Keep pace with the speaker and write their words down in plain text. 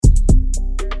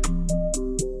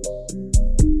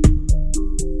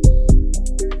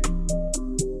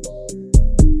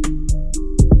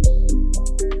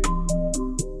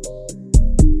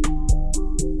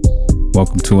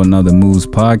Welcome to another Moves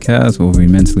podcast where we're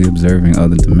mentally observing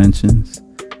other dimensions.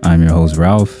 I'm your host,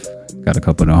 Ralph. Got a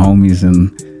couple of the homies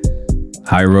in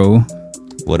Hyro.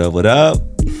 What up, what up?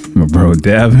 My bro,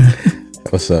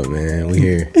 Davin. What's up, man? We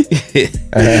here.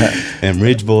 And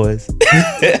Ridge Boys.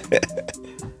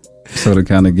 So to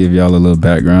kind of give y'all a little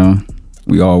background,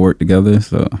 we all work together,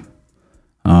 so...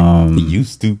 We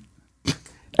used to.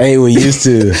 Hey, we used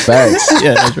to. Facts.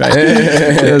 Yeah, that's right.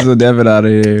 There's a Devin out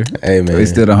of here. Hey, man. We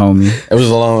still the homie. It was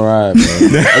a long ride,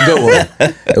 man. A good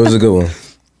one. It was a good one.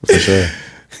 For sure.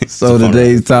 So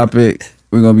today's topic,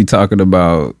 we're going to be talking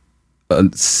about a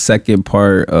second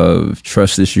part of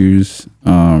trust issues,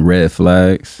 red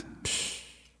flags.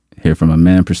 Hear from a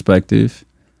man perspective.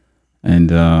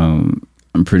 And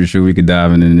I'm pretty sure we could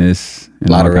dive into this in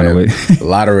A lot all of kind of red, ways. a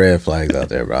lot of red flags out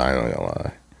there, bro. I ain't gonna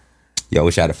lie. Yo,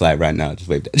 wish I had a flag right now. Just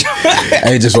wave that.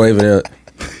 Hey, just wave it up.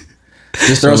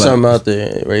 Just throw So, something out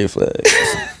there. Red flag.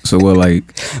 So we're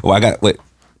like, Well, I got a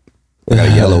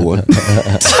yellow one.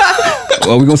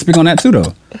 well, we're going to speak on that too,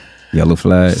 though. Yellow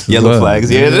flags. as Yellow well. flags,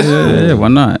 yeah. Yeah, why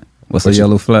not? What's a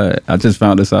yellow flag? I just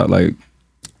found this out like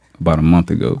about a month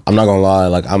ago. I'm not gonna lie.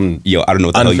 Like, I'm Yo, I don't know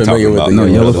what the hell you're unfamiliar talking with about. the No,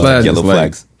 yellow flags. Yellow is like,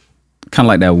 flags. kind of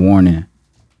like that warning.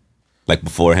 Like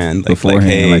beforehand. Like, Beforehand,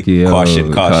 hey, like, yo,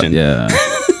 caution. yeah.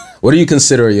 What do you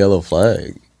consider a yellow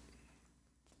flag?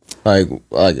 Like,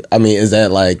 I mean, is that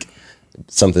like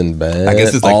something bad? I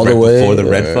guess it's like all right the way before the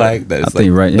red or- flag. That I is think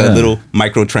like right, the yeah. little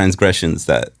micro transgressions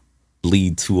that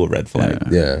lead to a red flag.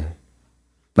 Yeah.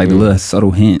 Like the little subtle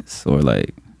hints or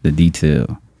like the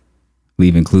detail,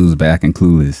 leaving clues back and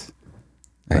clueless.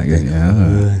 Like,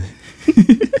 yeah.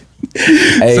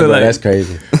 Hey, So, bro, like- that's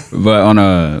crazy.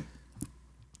 But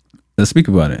let's speak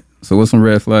about it. So what's some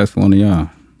red flags for one of y'all?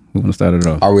 Who want to start it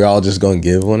off? Are we all just gonna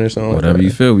give one or something? Whatever you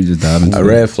feel, we just dive into A it.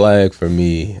 red flag for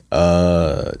me.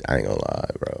 I ain't gonna lie,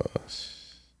 bro.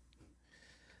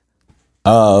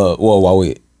 Well,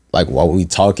 while we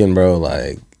talking, bro,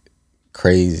 like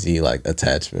crazy, like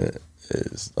attachment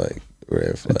is like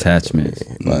red flag. Attachment.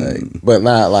 for me. Like, but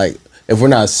not like if we're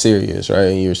not serious, right?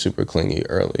 And you're super clingy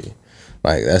early,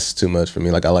 like that's too much for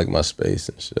me. Like I like my space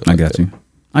and shit. I like got that. you.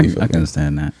 I feel can me?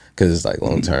 understand that. Cause it's like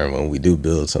long term when we do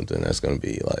build something that's gonna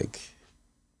be like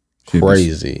Should be-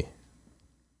 crazy.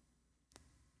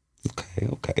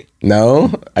 Okay.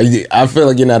 No, I feel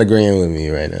like you're not agreeing with me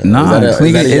right now. Nah, is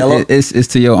clingy, that a yellow? it's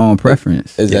to your own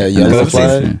preference. Is that a Yeah, yellow that's what I'm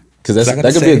flag? saying. Because So I that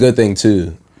gotta could be a say- good thing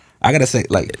too. I gotta say,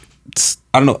 like,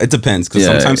 I don't know. It depends because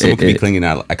Yeah, sometimes someone can be it- clingy, and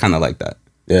I kind of like that.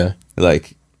 Yeah,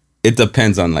 Like, it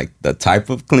depends on like the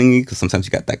type of clingy because sometimes you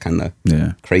got that kind of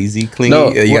Yeah. crazy clingy. No,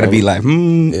 You gotta well, be like,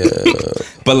 yeah.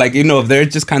 But like, you know, if they're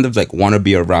just kind of like want to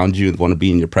be around you, want to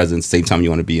be in your presence, same time you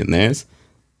want to be in theirs,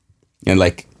 and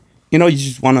like, you know, you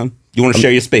just want to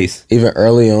share your space Even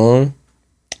early on.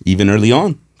 even early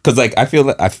on because like I feel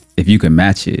like If you can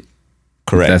match it,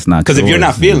 correct. that's not because if you're yours,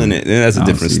 not feeling then it, then that's I a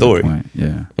don't different see the story. point.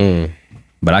 Yeah. Mm.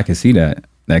 But I can see that.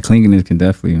 That clinginess can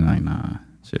definitely like, nah,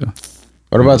 chill.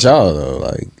 What about y'all though?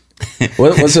 Like,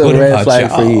 what's a What red about flag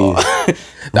for y'all? you? All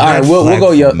right, we'll flag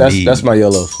go. for me. That's my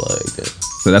yellow flag. Then.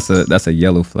 So that's a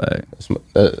yellow flag.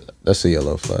 That's a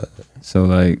yellow flag. So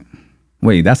like,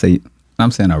 wait,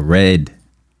 I'm saying a red.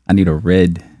 I need a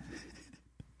red.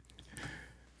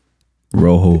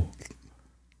 Rojo.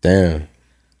 Damn.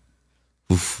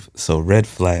 Oof, so red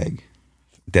flag,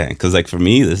 dang. Because like for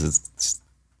me, this is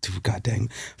too goddamn.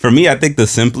 For me, I think the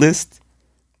simplest,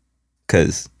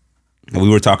 because we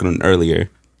were talking earlier.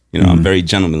 You know, I'm very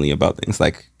gentlemanly about things.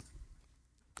 Like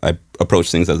I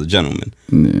approach things as a gentleman.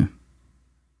 Yeah.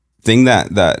 Thing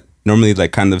that normally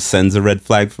like kind of sends a red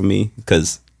flag for me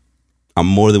because I'm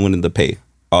more than willing to pay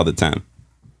all the time.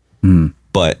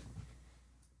 But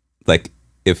like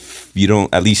if you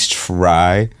don't at least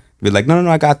try, be like, no,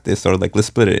 I got this, or like let's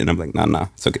split it, and I'm like, nah.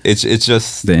 So it's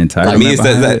just The entitlement I mean, it's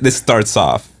behind that it? this starts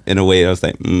off in a way I was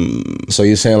like, So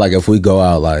you're saying like if we go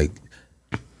out like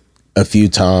a few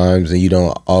times and you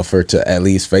don't offer to at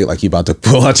least fake like you about to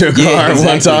pull out your car Yeah, one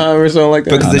exactly. time or something like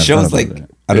that? because I the never show's thought like about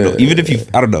that. I don't know. Even if you,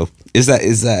 I don't know, is that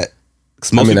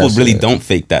 'cause most mean, people that's really it. don't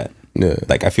fake that. Yeah.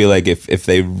 Like I feel like if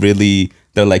they really.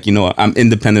 They're like, you know, I'm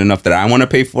independent enough that I want to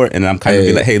pay for it, and I'm kind of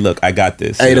be like, hey, look, I got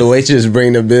this. Hey, the waitress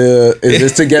bring the bill. Is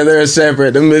this together or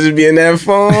separate? Them bitches be in that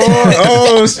phone.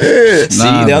 Oh shit! See,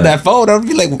 Nah, they'll but- that phone. I'll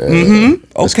be like,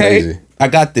 That's okay, crazy. I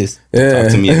got this. Yeah.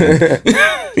 Talk to me. Again.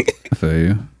 I feel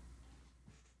you.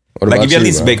 What Like about if you at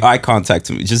least bro? make eye contact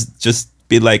to me, just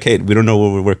be like, hey, we don't know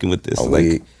what we're working with this. Oh, Like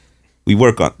wait. we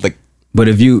work on like But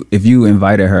if you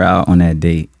invited her out on that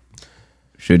date,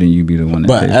 shouldn't you be the one that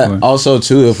But pays for it? also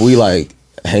too, if we like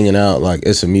hanging out, like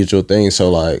it's a mutual thing. So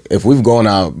like if we've gone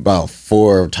out about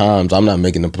 4 times, I'm not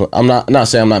making I'm not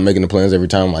saying I'm not making the plans every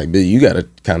time. Like, dude, you gotta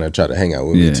kind of try to hang out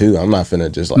with me too. I'm not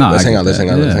finna just like let's hang out. Let's hang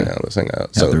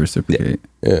out. So have to reciprocate.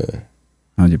 Yeah,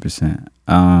 100%.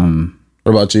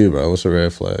 What about you, bro? What's a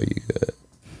red flag you got?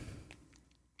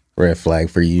 Red flag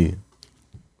for you?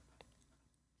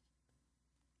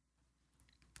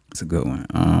 It's a good one.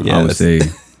 I would say.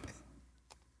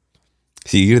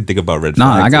 See, you gotta think about red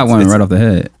Nah, flags. I got one right off the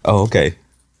head. Oh, okay.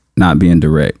 Not being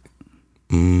direct.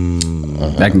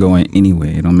 That can go in any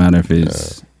way. It don't matter if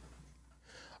it's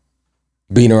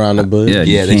beating around the bush.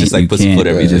 Yeah, they just like put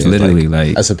everything. Just literally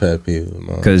like that's a pet peeve.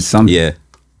 Because some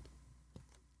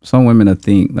women will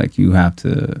think like you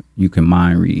can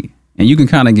mind read, and you can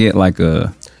kind of get like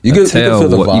you can feel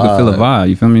the vibe.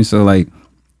 You feel me? So like,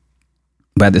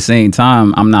 but at the same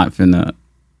time, I'm not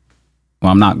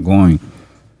going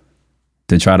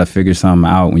to try to figure something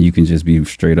out when you can just be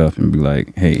straight up and be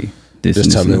like, hey, this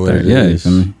just tell me what it is. Yeah, you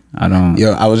feel me? I don't.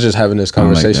 Yo, I was just having this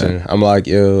conversation. I'm like,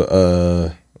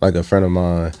 yo, like a friend of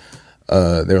mine,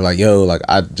 they were like, yo, like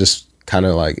I just kind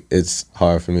of like, it's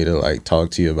hard for me to like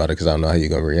talk to you about it because I don't know how you're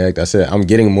gonna react. I said, I'm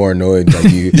getting more annoyed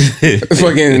like you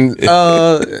fucking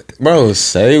bro,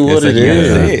 say what it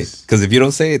is. Because if you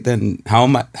don't say it, then how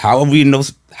are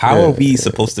we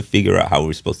supposed to figure out how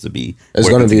we're supposed to be? It's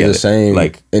gonna be together? the same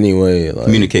like anyway. Like,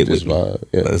 communicate with me.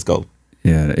 Yeah. Let's go.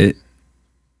 Yeah.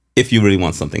 If you really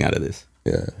want something out of this.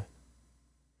 Yeah.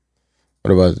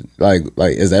 What about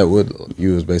like is that what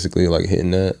you was basically like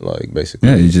hitting at? Like basically.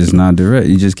 Yeah, you're just not direct.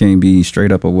 You just can't be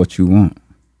straight up of what you want.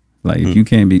 Like if you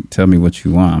can't tell me what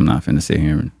you want, I'm not finna sit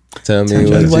here and tell me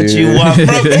what you want from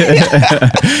me.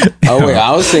 Oh wait,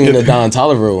 I was singing the Don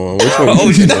Toliver one. Which one?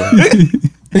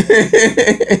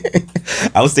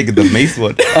 I was thinking the Mace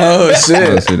one. Oh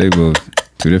shit! So they both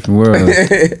 2 different worlds.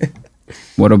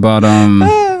 What about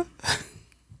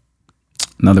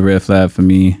another red flag for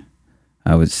me?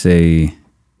 I would say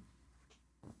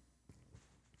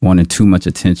wanting too much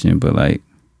attention, but like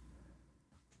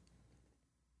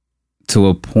to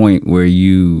a point where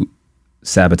you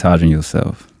sabotaging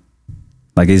yourself.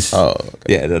 Like it's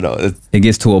it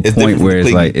gets to a point where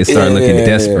it's like it starts looking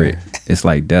desperate. It's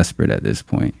like desperate at this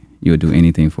point. You would do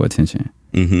anything for attention.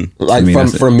 Mm-hmm. Like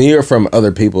from me or from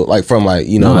other people. Like from like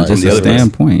like just a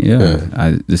standpoint. Yeah,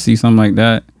 I to see something like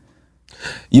that.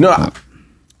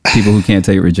 People who can't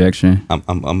take rejection. I'm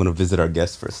gonna visit our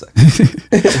guest for a second.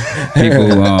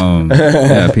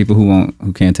 People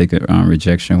who can't take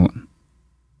rejection.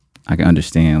 I can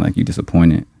understand like you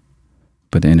disappointed,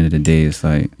 but at the end of the day, it's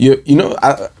like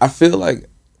I feel like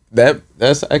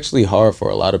that's actually hard for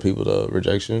a lot of people though.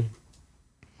 Rejection.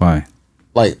 Why?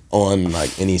 Like on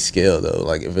like any scale though.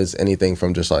 Like if it's anything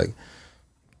from just like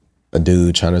a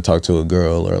dude trying to talk to a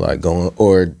girl or like going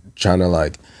or trying to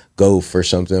like go for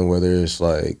something, whether it's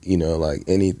like like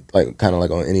any like kind of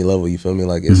like on any level, you feel me?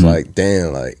 Like it's like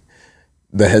damn, like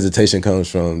the hesitation comes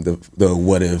from the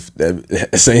what if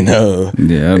that say no.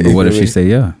 Yeah, but what if she say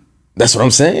yeah? That's what I'm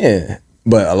saying.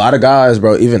 But a lot of guys,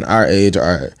 bro, even our age,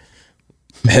 are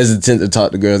hesitant to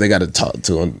talk to girls. They got to talk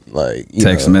to them, like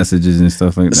text messages and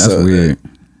stuff like that. That's weird.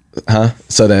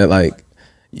 So that like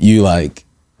you like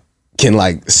can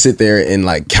like sit there and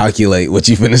like calculate what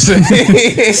you finna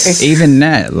say. Even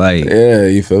that, like yeah,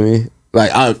 you feel me?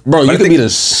 Like, bro, you could be the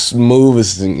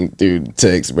smoothest dude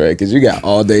text, bro, because you got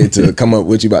all day to come up with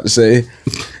what you about to say.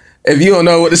 If you don't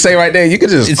know what to say right there, you could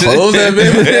just close that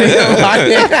bit. You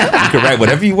can write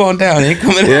whatever you want down. Ain't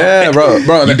coming. Yeah, bro.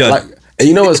 Like, and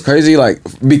you know what's crazy? Like,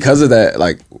 because of that,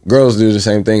 like, girls do the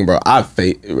same thing, bro.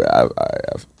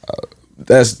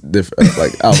 That's different.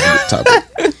 Like, off the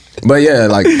topic. But yeah,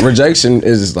 like, rejection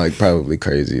is like probably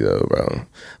crazy though, bro.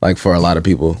 Like for a lot of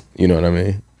people, you know what I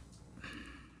mean?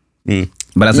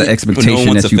 But that's an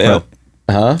expectation that you fail.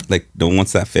 Like, no one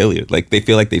wants that failure. Like, they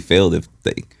feel like they failed if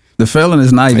they. The failing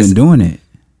is not even doing it.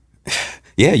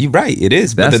 Yeah, you're right. It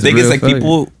is. But the thing is, like,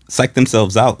 people psych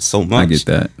themselves out so much. I get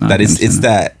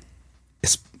that.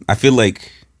 I feel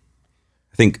like,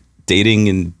 I think dating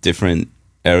in different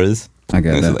eras. I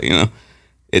get that. Like,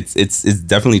 it's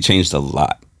definitely changed a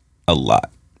lot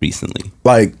recently.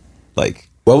 Like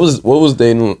what was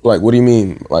dating like? What do you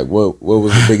mean? Like what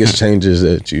was the biggest changes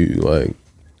that you like?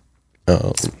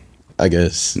 I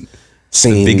guess.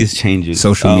 The biggest changes.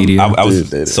 Social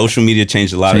media. Social media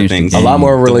changed a lot of things. A lot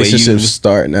more relationships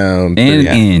start now. And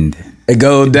end. It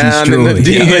go down in the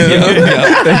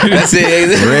DM. That's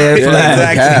it. Red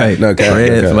flag.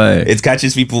 Red flag. It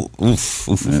catches people. Yeah,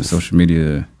 social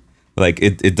media. Like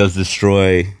it does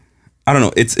destroy. I don't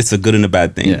know. It's a good and a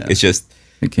bad thing. Yeah. It's just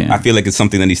It can. I feel like it's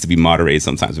something that needs to be moderated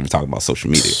sometimes when we're talking about social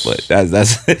media. But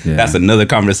that's another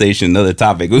conversation, another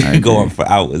topic. We can go on for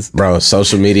hours. Bro,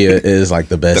 social media is like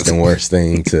the best and worst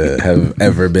thing to have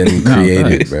ever been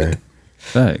created, bro.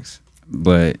 Facts.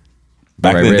 But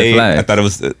back in the day, I thought it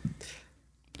was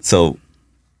so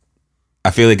I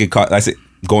feel like it caught. I said,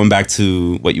 going back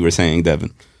to what you were saying,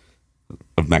 Devin,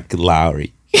 of Mac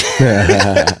Lowry.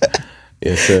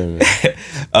 Yes, sir,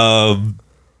 man.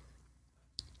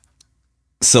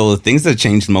 So the things that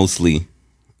changed mostly,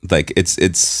 like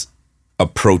it's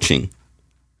approaching,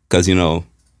 because I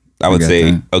would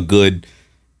say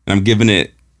I'm giving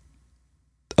it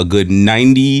a good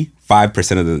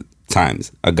 95% of the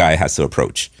times a guy has to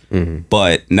approach. Mm-hmm.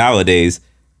 But nowadays,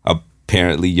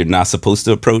 apparently you're not supposed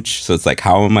to approach. So it's like,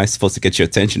 how am I supposed to get your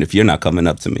attention if you're not coming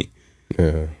up to me?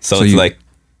 Yeah. So it's like.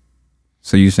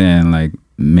 So you're saying like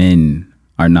men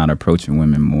are not approaching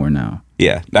women more now?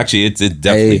 Yeah, actually, it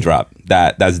definitely dropped.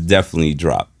 That's definitely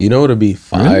dropped. You know what'll be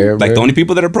fire? Like the only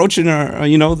people that are approaching are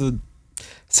the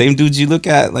same dudes you look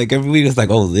at like every week. It's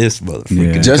like, oh, this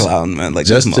motherfucking clown, man. Like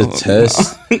just to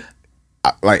test.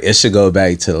 Like it should go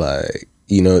back to like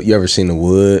you ever seen The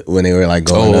Wood when they were like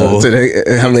going up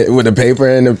to with the paper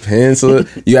and the pencil?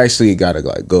 You actually gotta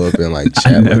like go up and like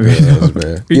chat with girls,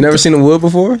 man. You never seen The Wood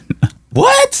before?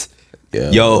 What?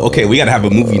 Yeah. Yo, okay, we gotta have a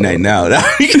movie night now.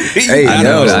 Hey, I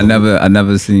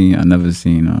never seen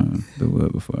The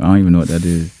Wood before. I don't even know what that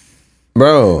is,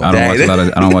 bro. I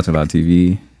don't watch a lot of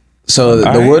TV. So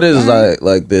The Wood is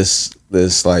like this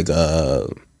like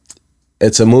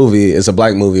it's a movie. It's a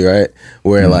black movie, right?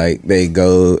 Where like they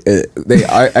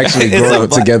actually grow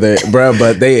up together, bro.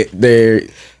 But they're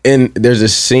there's a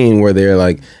scene where they're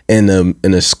like in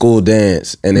a school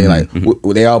dance, and they like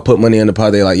they all put money in the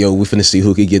pot. They like, yo, we finna see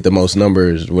who could get the most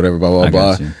numbers, whatever, blah blah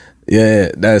blah.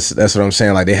 Yeah, that's what I'm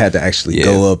saying. Like they had to actually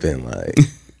go up and like.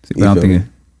 I'm thinking.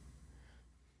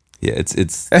 Yeah, it's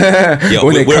yo,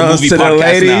 when it comes to the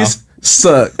ladies. Now.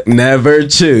 Suck, never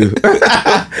chew.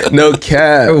 No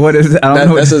cap. What is it? I don't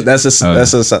know. That's a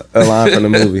line from the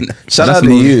movie. Shout out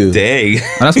to you. Dang.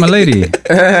 Oh, that's my lady.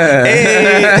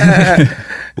 Hey.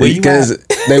 Because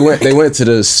they went to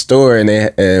the store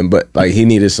but like he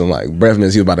needed some like breath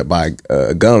mints. He was about to buy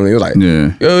gum. He was like,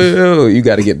 yo, you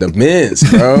got to get the mints,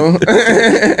 bro.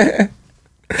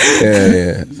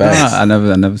 yeah. Facts. I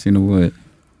never seen The Wood.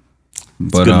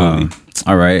 But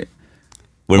all right.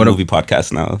 We're a movie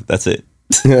podcast now. That's it.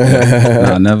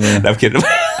 I never. I'm kidding.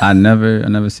 I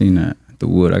never seen that. The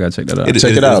Wood. I gotta check that out.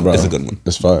 Check it out, bro. It's a good one.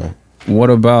 It's fire. What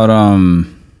about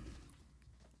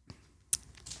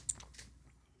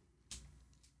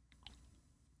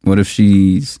What if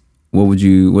she's? What do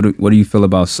you feel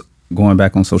about going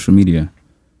back on social media?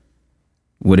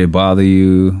 Would it bother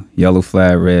you? Yellow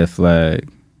flag, red flag.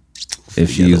 If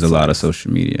she used a lot of social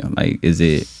media, like,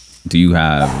 do you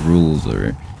have rules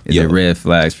or? Is it red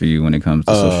flags for you when it comes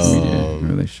to social media and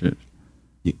relationships?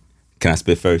 Can I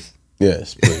spit first?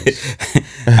 Yes, please.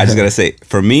 I just gotta say,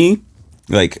 for me,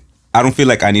 like, I don't feel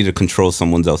like I need to control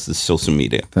someone else's social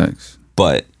media. Thanks.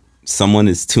 But someone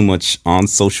is too much on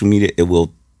social media, it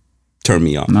will turn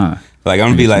me off. Nah. Like I'm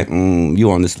gonna be like,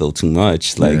 you on this a little too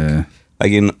much. Like,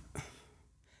 and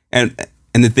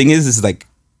the thing is like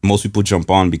most people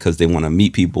jump on because they want to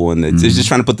meet people and they're just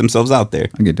trying to put themselves out there.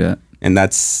 I get that. And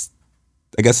that's,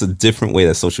 I guess, a different way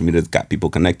that social media's got people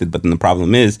connected. But then the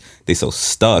problem is they so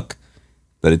stuck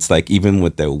that it's like even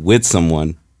when they're with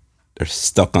someone, they're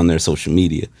stuck on their social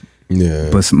media. Yeah.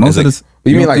 But most of this,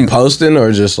 you mean like posting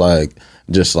or just like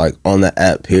on the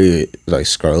app period, like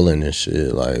scrolling and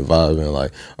shit, like vibing,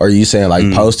 like, or are you saying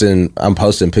like posting? I'm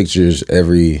posting pictures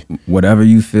every. Whatever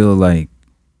you feel like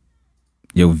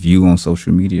your view on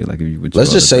social media, like if you would.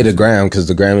 Let's just say the gram, because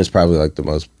the gram is probably like the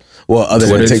most. Well, other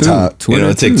Twitter than TikTok,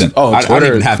 Twitter, TikTok. Oh, Twitter. I don't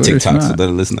even have TikTok, so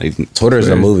listen. Twitter is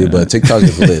a movie, but TikTok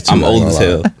is lit too. I'm old as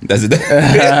hell. That's it.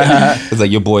 It's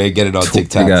like your boy get it on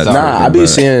TikTok. Nah, I be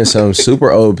seeing some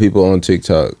super old people on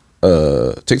TikTok.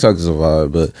 TikTok is a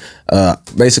vibe, but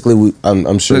basically,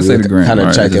 I'm sure we're kind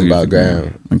of checking about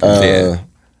gram.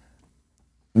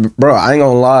 Bro, I ain't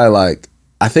gonna lie, like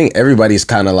I think everybody's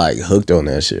kind of like hooked on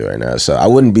that shit right now. So I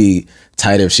wouldn't be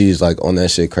tight if she's like on that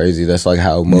shit crazy. That's like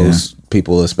how most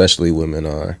people, especially women,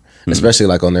 are, especially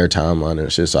like on their timeline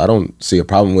and shit. So I don't see a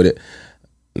problem with it.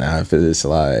 Now, if it's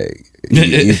like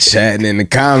you chatting in the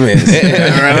comments,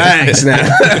 relax now.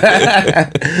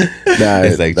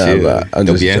 It's like, chill.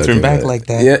 Don't be answering back like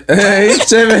that. Yeah,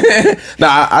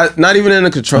 nah, not even in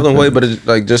a controlling way, but it's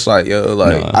like just like, yo,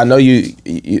 like I know you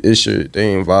it's your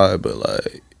thing vibe, but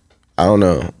like I don't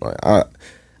know, like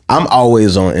I'm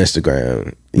always on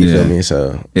Instagram. You feel me?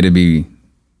 So it'd be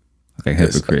Like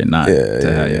hypocrite, not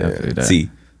to how you have to do that. See,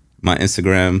 my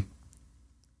Instagram,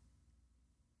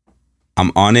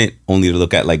 I'm on it only to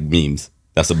look at like memes.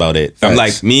 That's about it. I'm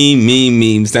like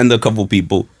meme, send a couple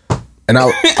people. And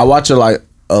I watch a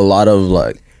lot of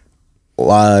like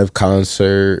live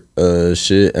concert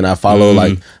shit, and I follow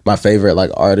like my favorite like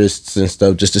artists and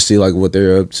stuff just to see like what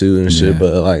they're up to and shit.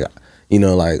 But like, you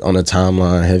know, like on a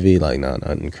timeline heavy, like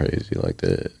nothing crazy like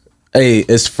that. Hey,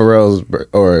 it's Pharrell's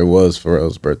it was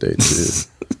Pharrell's birthday too.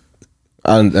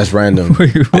 That's random.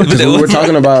 Because we were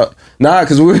talking about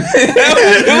because we were.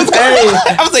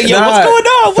 I was like, yo, what's going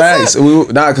on? What's facts. up?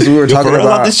 Because we were talking Pharrell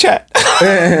about on this chat.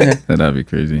 That'd be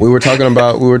crazy. We were talking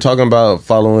about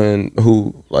following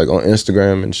who like on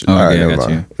Instagram and shit. Oh, All right,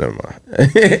 yeah, never mind.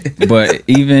 But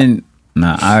even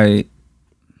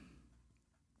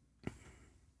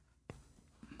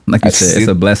like you said, it's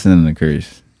a blessing and a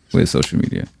curse with social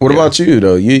media. What about you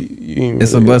though? You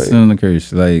it's a blessing and a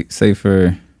curse. Like say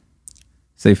for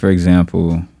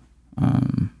example,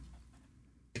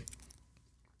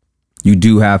 you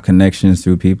do have connections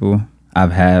through people. I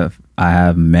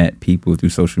have met people through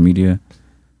social media.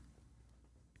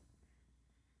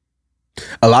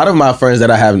 A lot of my friends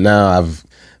that I have now, I've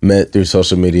met through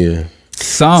social media.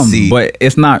 But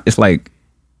it's not. It's like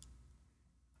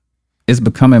it's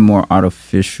becoming more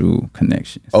artificial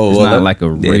connections. Oh, it's well, not like a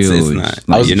real. it's not.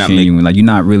 Like You're not genuine. Like you're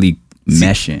not really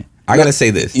meshing. I gotta say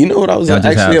this. You know what I was Y'all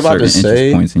just actually have about to certain interest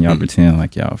say? points and y'all pretend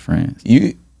like y'all friends.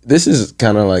 This is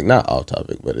kind of like not off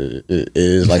topic, but it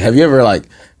is like. Have you ever like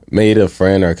made a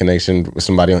friend or a connection with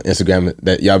somebody on Instagram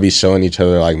that y'all be showing each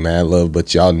other like mad love,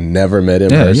 but y'all never met in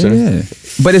person? Yeah.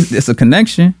 But it's a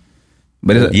connection.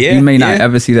 But you may not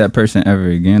ever see that person ever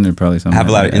again, or probably something. I have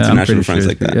a lot of international friends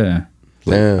like that.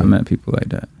 Yeah, I met people like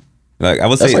that. Like I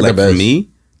would say, like for me,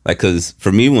 like because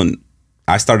for me when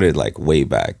I started like way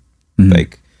back,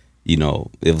 like you know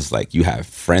it was like you have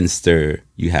Friendster,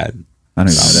 you had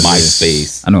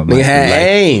MySpace. I know. They had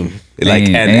AIM. Like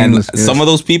and some of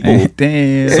those people,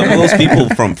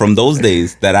 from those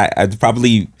days that I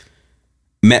probably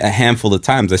met a handful of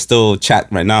times. I still chat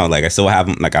right now. Like I still have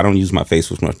them. Like I don't use my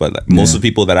Facebook much, but like most of the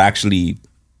people that I actually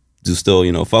do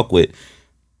still fuck with,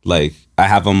 like I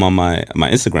have them on my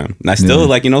Instagram, and I still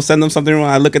like send them something when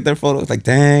I look at their photos. Like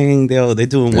dang, they're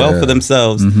doing well for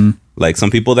themselves. Like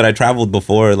some people that I traveled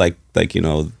before, like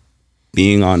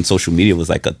being on social media was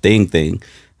like a thing.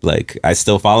 Like I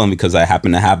still follow them because I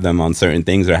happen to have them on certain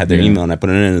things, or I had their email and I put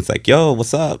it in and it's like, yo,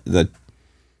 what's up?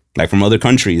 Like from other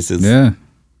countries. Yeah.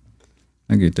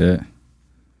 I get that.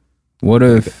 What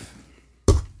are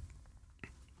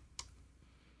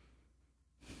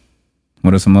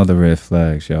some other red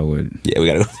flags y'all would we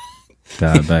gotta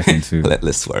dive back into?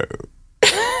 Let's swerve.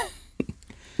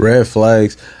 Red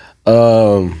flags.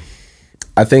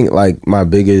 I think like my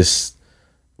biggest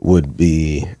would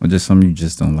be or just some you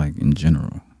just don't like in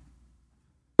general.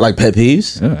 Like pet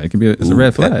peeves? Yeah, it can be it's a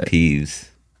red flag. Pet peeves.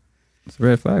 It's a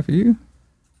red flag for you?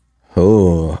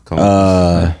 Oh.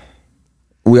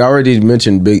 We already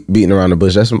mentioned beating around the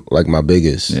bush. That's like my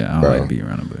biggest. Yeah, I don't like beating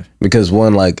around the bush. Because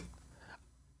one, like,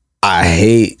 I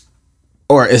hate,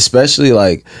 or especially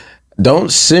like,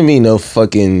 don't send me no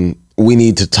fucking, we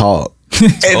need to talk.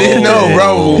 And then, no,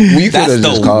 bro, you could have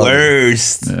just called me.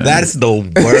 Yeah. That's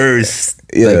the worst.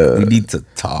 Yeah. Like, we need to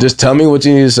talk. Just tell me what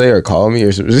you need to say or call me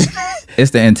or something.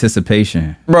 It's the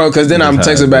anticipation. Bro, because then I'm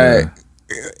texting back.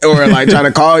 Or like trying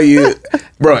to call you,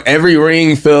 bro. Every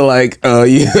ring feel like a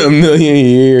million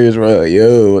years, bro. Like,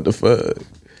 yo, what the fuck?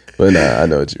 But nah, I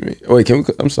know what you mean. Wait,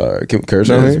 I'm sorry. Can we curse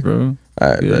on here, bro? All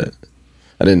right, bet.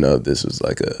 I didn't know if this was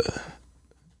like a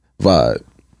vibe.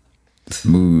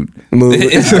 Mood.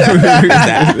 Is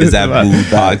that mood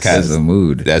podcast? It's a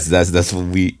mood. That's what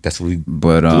we.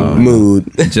 But mood.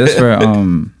 Just for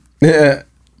yeah.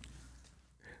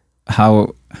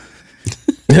 How.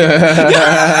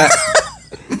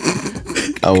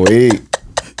 I'm weak.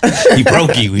 We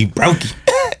broke you.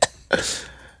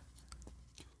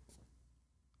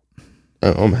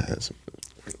 I'm handsome.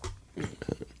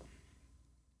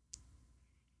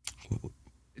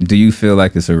 Do you feel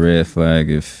like it's a red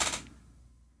flag if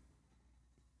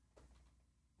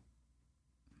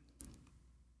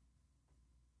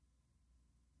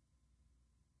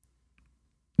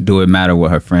do it matter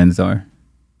what her friends are?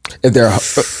 If they're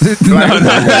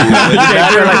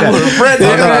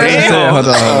Hold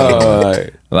on.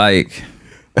 Like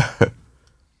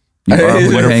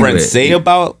what her friends say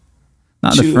about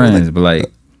not the friends, but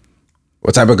like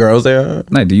what type of girls they are?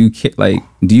 Like, do you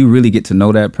really get to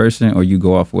know that person, or you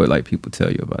go off what like people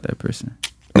tell you about that person?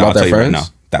 About their friends? Right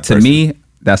now, to me,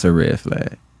 that's a red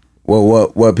flag. Well,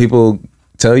 what people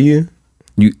tell you?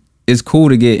 It's cool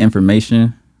to get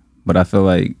information, but I feel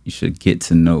like you should get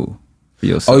to know for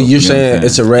yourself. Oh, you're you know saying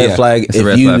it's a red flag It's a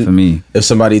red flag for me. If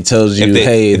somebody tells you,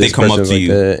 hey, if they this come up person's to like you.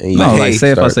 that, and you No, Hey, like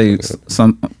say if I say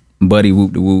some buddy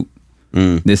whoop the whoop,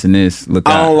 this and this. Look,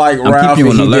 I don't like I'm Ralph,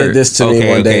 keeping and you on he alert. did this to me Okay,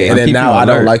 one day, okay. and I'm then keeping now you I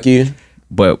don't alert. like you.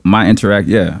 But my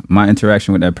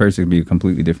interaction with that person would be a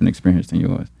completely different experience than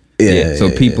yours. Yeah. So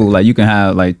people like you can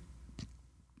have like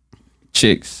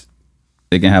chicks,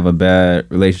 they can have a bad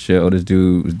relationship. Oh, this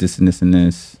dude was this and this and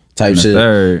this Type and the shit.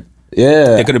 Third,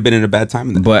 Yeah. They could have been in a bad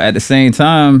time. but at the same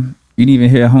time, you didn't even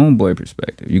hear a homeboy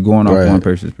perspective. You're going off Right. one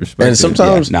person's perspective, And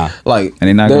sometimes, Yeah, nah. like, and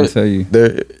they're not going to tell you.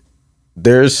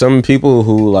 There's some people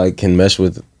who like can mesh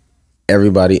with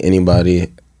everybody, anybody,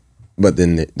 but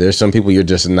then there's some people you're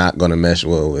just not gonna mesh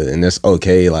well with, and it's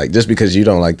okay. Like, just because you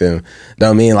don't like them,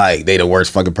 don't mean like they the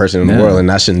worst fucking person in the Yeah. world, and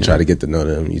I shouldn't try to get to know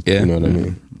them. You know what I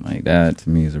mean? Like that to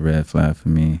me is a red flag for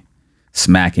me.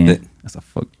 Smacking, that's a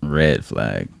fucking red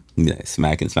flag. Yeah,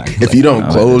 smacking. If you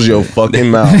don't close your fucking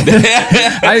mouth,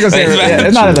 I ain't gonna say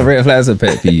it's not a red flag, it's a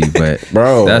pet peeve, but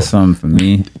Bro. that's something for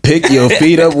me. pick your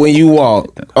feet up when you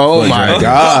walk. Oh my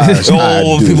gosh! I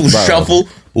Oh, do, people bro. shuffle.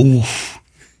 Ooh.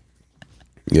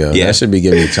 Yeah, Yeah. that should be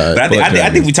giving me time. But I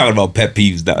think we talking about pet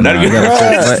peeves now. Nah, I gotta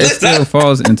say, but it still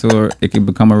falls into it can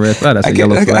become a red flag. That's a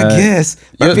yellow flag. I guess.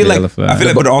 But I feel Yellow like,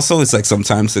 flag. but also it's like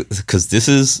sometimes because this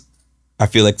is. I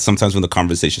feel like sometimes when the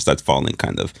conversation starts falling,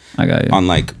 kind of I got you. on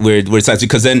like where it starts,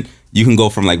 because then you can go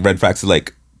from like red flags to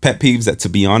like pet peeves. That, to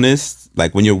be honest,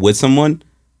 like when you're with someone,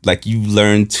 like you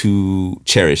learn to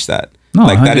cherish that. No,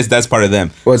 like 100 that's part of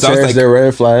them. What So I was cherish like, their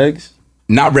red flags?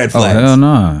 not red Oh flags. hell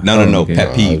no. No, Okay. pet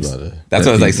Oh, I was peeves. about to- That's Pet what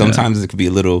I was like. peeves, yeah. Sometimes it could be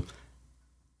a little.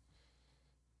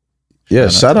 Yeah,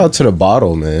 shout out to the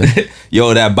bottle, man.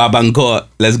 Yo, that Babancourt,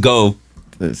 let's go.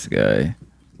 This guy.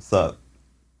 What's up?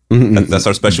 That's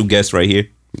our special guest right here.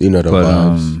 You know the But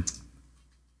vibes.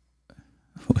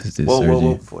 what is this,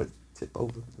 Sergi? Before it tip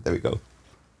over. There we go.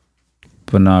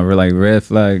 But no, we're like red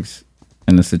flags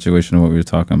in the situation of what we were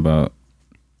talking about.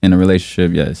 In a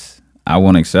relationship, yes. I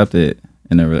won't accept it.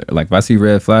 Like if I see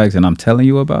red flags and I'm telling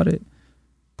you about it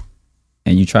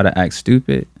and you try to act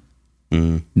stupid,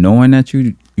 knowing that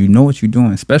you know what you're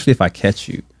doing, especially if I catch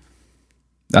you,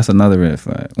 that's another red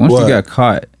flag. Once What? you get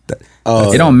caught,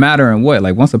 Oh, it don't matter in what.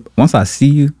 Like once I see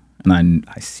you and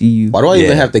I see you. why do I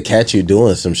even Yeah. have to catch you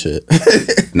doing some shit?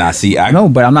 Nah, see, I No,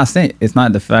 but I'm not saying it's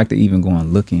not the fact of even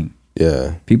going looking.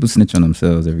 Yeah. People snitch on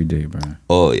themselves every day, bro.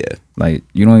 Oh yeah. Like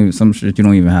you don't even some shit you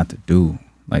don't even have to do.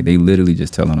 Like they literally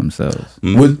just tell on themselves.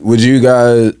 Would you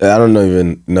guys? I don't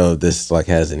even know if this like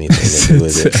has anything to do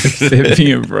with it.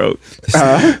 Being broke,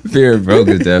 being broke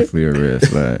is definitely a red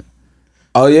flag.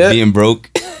 Oh yeah, Being broke.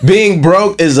 being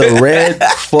broke is a red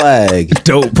flag.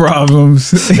 Dope problems.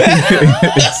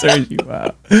 Sergi,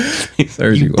 wow.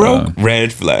 Sergi, Broke. wow.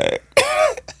 Red flag.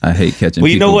 I hate catching. Well,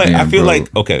 you know people what? being I feel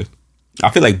broke. like okay. I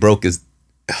feel like broke is.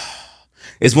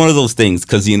 It's one of those things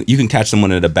because you can catch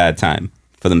someone at a bad time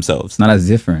for themselves. Now that's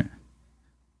different.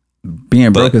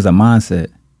 Being broke is a mindset.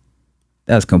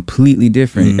 That's completely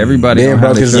different. Everybody Being don't have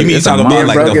broke the is- truth. You mean It's a talking about being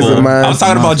like broke the is a whole? mind- I was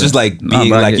talking about just like Nah, being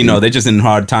but I like get you. they're just in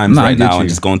hard times Nah, I right get now and you.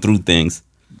 just going through things.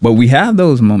 But we have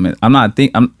those moments. I'm No.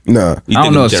 I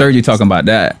don't know if Sergi talking about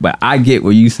that, but I get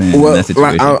what you saying in Well, that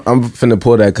situation. like, I'm finna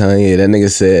pull that Kanye. That nigga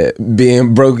said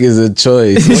being broke is a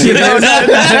choice. You know, but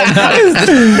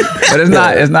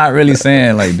it's not really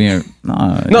saying like being No,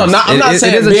 it's- I'm not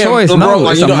saying it is a being choice. broke, No,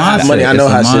 like, it's you a don't have mindset. money. I know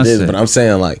It's a how shit is, mindset. but I'm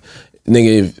saying like,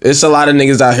 nigga, it's a lot of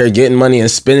niggas out here getting money and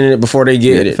spending it before they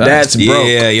get Yeah, it. facts. That's broke.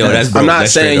 Yeah, yo, that's broke. I'm not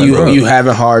That's saying straight up you broke. you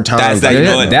having hard times. That's that. like, You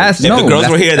Yeah, know what? that's- If no, the girls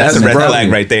that's- were here, that's a that's red broke.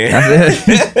 flag right there. That's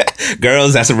it.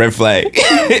 Girls, that's a red flag.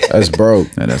 That's broke.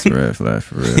 Yeah, that's a red flag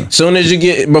for real. Soon as you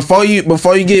get before you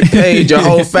get paid, your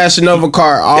whole Fashion Nova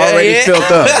cart already Yeah. filled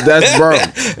up. That's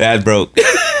broke. That's broke.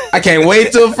 I can't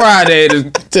wait till Friday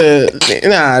to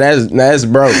nah. That's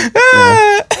broke.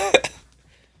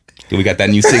 We got that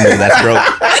new single. That's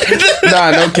broke.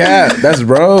 Nah, no cap. That's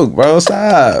broke, bro.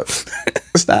 Stop.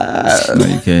 Stop. No,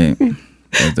 you can't.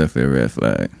 That's definitely a red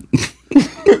flag.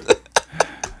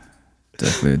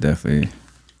 definitely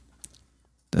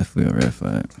a red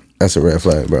flag. That's a red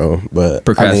flag, bro. But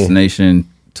Procrastination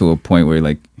to a point where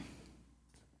like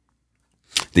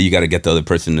That you got to get the other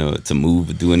person to move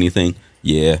or do anything.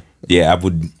 Yeah, I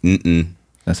would.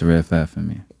 that's a red flag for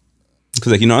me.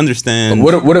 Because like understand.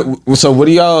 So what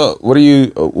do y'all? What do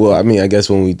you? Well, I mean, I guess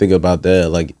when we think about that,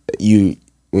 like when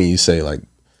you say like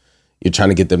you're trying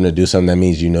to get them to do something, that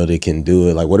means you know they can do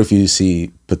it. Like, what if you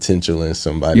see potential in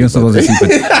somebody? You're supposed to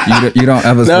see. You don't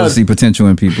ever supposed to see potential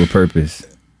in people. Purpose.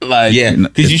 like, Yeah, It's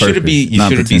because you shouldn't be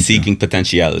purpose, not seeking potential.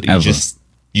 potentiality. Ever.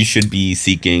 You should be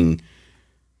seeking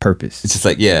purpose. It's just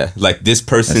like, yeah, like this That's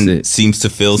person it. seems to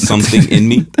feel something in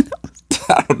me.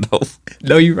 I don't know.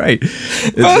 No, you're right.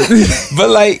 But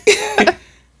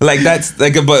like that's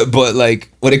like, but like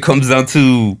when it comes down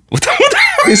to,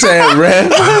 He said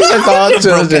red flags are all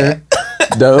children.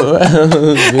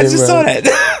 I just saw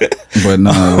that. But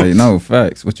no,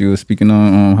 facts. What you were speaking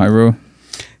on Hyro?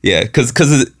 Yeah,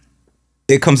 because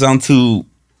it comes down to,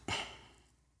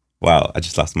 wow, I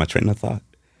just lost my train of thought.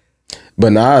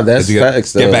 But nah, that's Get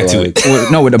facts. back Though, to like,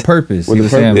 it. With the purpose. With You the were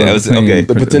saying purpose. about Yeah, okay.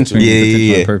 The potential. between Yeah, the potential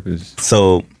yeah. and purpose.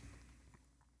 So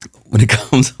when it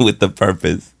comes with the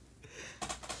purpose,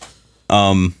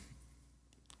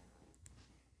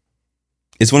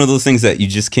 it's one of those things that you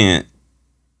just can't.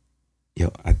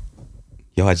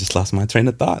 I just lost my train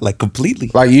of thought, like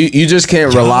completely. Like you just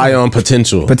can't rely on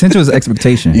potential. Potential is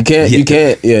expectation. You can't.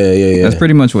 Yeah. That's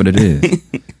pretty much what it is.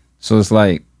 So it's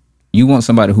like you want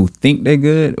somebody who think they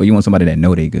good, or you want somebody that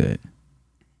know they good.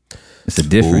 It's a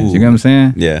difference. Ooh. You get what I'm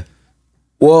saying? Yeah.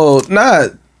 Well, not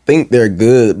think they're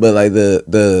good, but like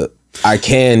the I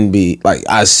can be like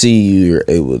I see you're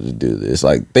able to do this.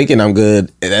 Like thinking I'm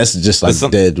good, that's just like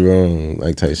dead wrong,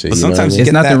 like type shit. But You know what I sometimes mean? It's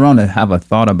get nothing that- wrong to have a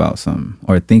thought about something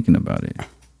or thinking about it.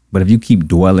 But if you keep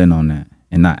dwelling on that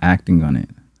and not acting on it,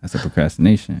 that's a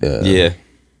procrastination. Yeah.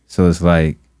 So it's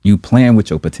like you playing with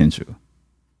your potential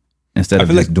instead I of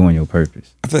feel just like- doing your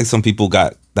purpose. I feel like some people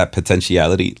got that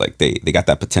potentiality, like they got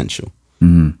that potential,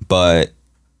 Mm-hmm. but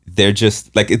they're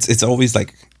just like it's always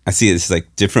like I see it's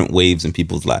like different waves in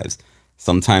people's lives.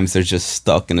 Sometimes they're just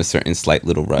stuck in a certain slight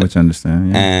little rut, Which I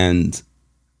understand. Yeah. and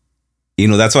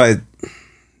that's why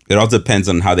it all depends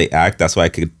on how they act. That's why I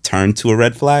could turn to a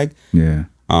red flag. Yeah.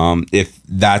 If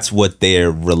that's what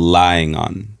they're relying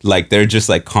on, like they're just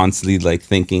like constantly like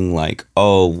thinking like,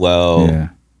 oh well, Yeah.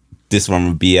 this is where I'm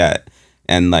gonna be at,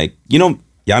 and like y'all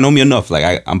know me enough.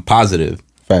 Like I'm positive.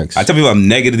 Facts. I tell people I'm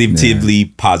negatively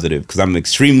positive because I'm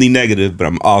extremely negative, but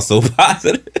I'm also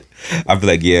positive. I feel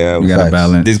like, yeah, You gotta Facts.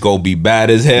 balance. this gonna be bad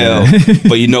as hell.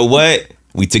 But you know what?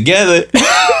 We together.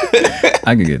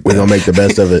 I could get We're that. gonna make the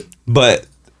best of it. But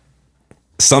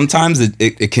sometimes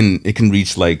it can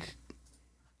reach like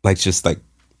just like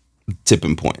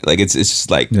tipping point. Like it's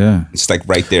just like Yeah. it's like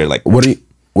right there. Like What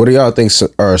do y'all think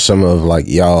are some of like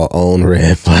y'all own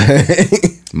red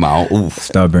flags? my oof,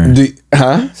 Stubborn.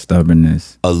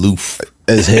 Stubbornness. aloof.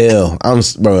 As hell.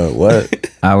 Bro. What?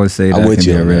 I would say that I'm can with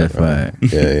be you a on red that, bro.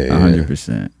 flag. Yeah.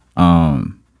 100%.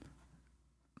 I'm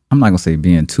not gonna say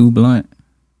being too blunt,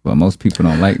 but most people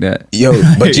don't like that. Yo,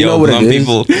 but you know what it Blunt is?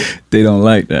 people, They don't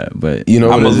like that. But You know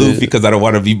I'm what it aloof is? because I don't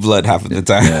want to be blood half of the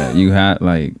time. yeah, you have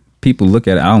like people look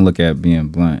at it. I don't look at being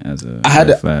blunt as a had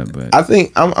red to- flag, but I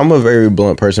think I'm a very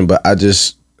blunt person, but I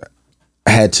just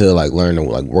had to like learn to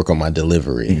like work on my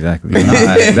delivery. exactly,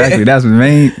 exactly. That's the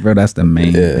main, bro. That's the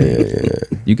main thing.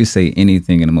 You can say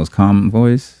anything in the most calm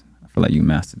voice. I feel like you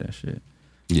mastered that shit.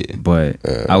 Yeah. But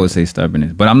I would say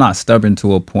stubbornness. But I'm not stubborn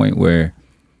to a point where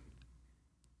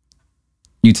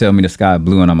you tell me the sky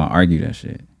blue and I'm gonna argue that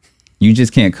shit. You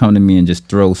just can't come to me and just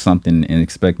throw something and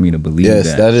expect me to believe Yes,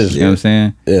 that. that is- You know what I'm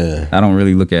saying? Yeah. I don't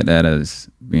really look at that as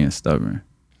being stubborn.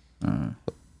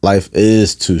 Life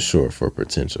is too short for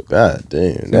potential. God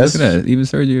damn. Look at that. Even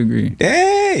Sergio agree.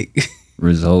 Hey.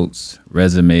 Results,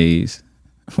 resumes.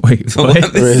 Wait, So what?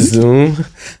 what?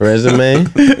 Resume.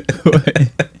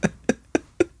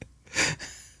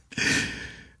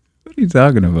 What are you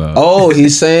talking about? Oh,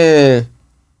 he's saying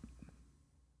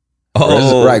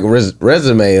Oh,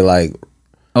 resume like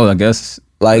Oh, I guess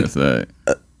Like- that's that.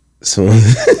 so,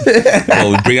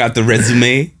 oh, we bring out the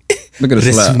resume. Look at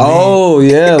the slap. oh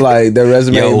yeah, like the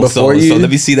resume Yo, before so you. let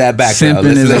me see that background.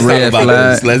 Simping is a Let's talk red about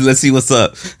flag. this. Let's see what's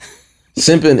up.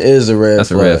 Simping is a red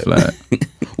That's a flag. red flag.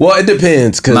 Well, it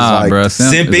depends because Nah, like, bro.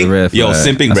 Simp is a Simping, red yo, flag.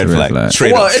 simping, That's a red flag.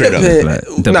 Straight well, up, straight it up. depends.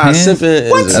 Flag. Nah, Depends. simping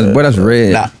is That's, but that's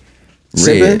red. Nah.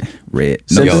 Red. Red.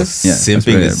 No, Yo, that's- yeah, that's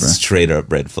simping red, is bro. straight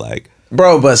up red flag.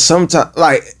 bro. But sometimes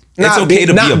like not okay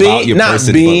to be not about your not person,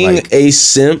 but, being like- a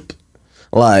simp,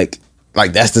 like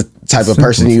that's the type of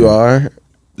person you are.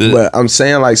 But I'm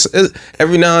saying like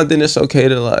every now and then it's okay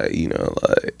to like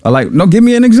like. I like, no, give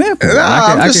me an example.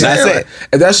 Nah, I'm just saying, that's like,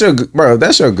 if that's your bro, if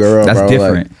that's your girl, That's bro.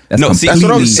 different. Like, That's No, see, that's what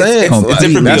I'm completely- saying. It's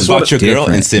different being That's about what- your girl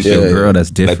and different. simping. Your girl,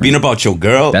 that's different. Like being about your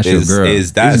girl That's is your girl. is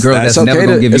This that's girl that's that's never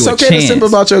gonna give it's you a okay chance. to simp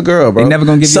about your girl, bro. They never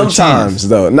gonna give you a Sometimes chance.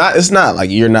 though, it's not like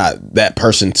you're not that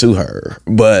person to her,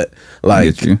 but I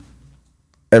like get you.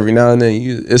 every now and then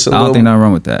it's a I don't little think nothing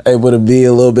wrong with that. able to be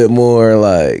a little bit more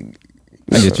like.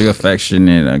 I get you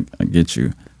affectionate. I get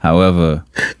you. However,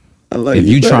 I like if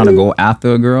you trying to baby. go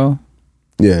after a girl,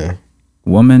 yeah,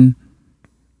 woman,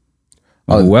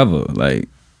 or Oh. whoever, like,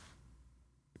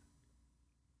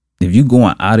 if you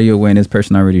going out of your way and this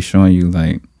person already showing you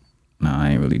like, nah, I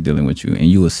ain't really dealing with you, and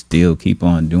you will still keep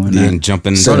on doing that. And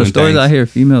jumping. So the stories I hear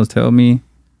females tell me,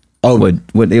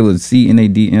 what they would see in their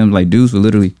DM, like dudes would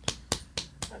literally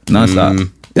nonstop.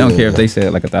 They don't care if they say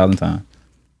it like 1,000 times.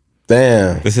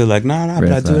 Damn. This is like, nah,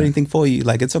 but I do anything for you.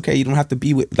 Like, it's okay. You don't have to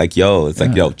be with. Like, yo, it's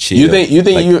like, yo, chill. You think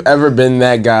like, you've ever been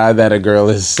that guy that a girl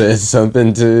has said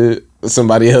something to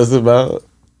somebody else about?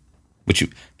 But you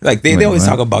like they always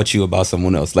talk about you about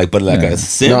someone else. Like, but like a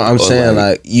simp. No, I'm saying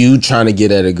like you trying to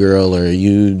get at a girl or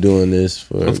you doing this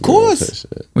for. Of course.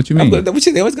 What you mean?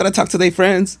 They always gotta talk to their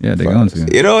friends. Yeah, they're going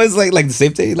to. You know, it's like the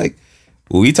same thing. Like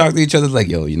when we talk to each other, it's like,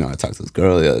 yo, you know, I talked to this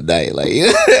girl the other day. Like,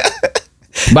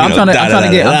 but I'm trying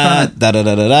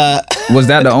to. Was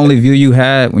that the only view you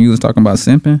had when you was talking about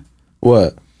simping?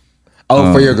 What?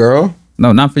 Oh, for your girl?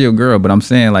 No, not for your girl, but I'm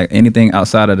saying like anything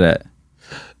outside of that.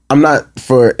 I'm not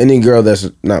for any girl that's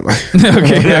not my.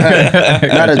 Okay.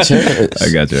 Not a chance. I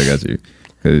got you.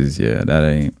 Cause yeah,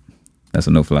 that's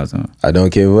a no-fly zone. I don't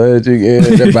care what you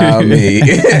get about me.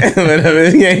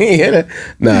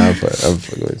 Nah, I'm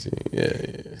fucking with you.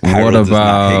 Yeah. What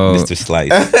about Mr.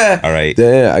 Slice? All right.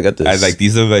 Damn, I got this. I like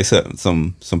these are like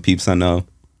some peeps I know.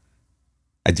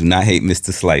 I do not hate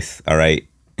Mr. Slice. All right.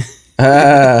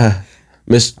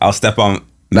 I'll step on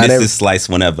Mrs. Slice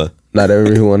whenever. Not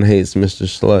everyone hates Mr.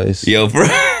 Slice. Yo, bro.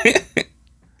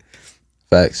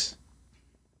 Facts.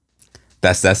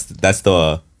 That's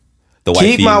the white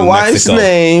Keep female my in wife's Mexico.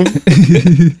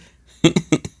 name.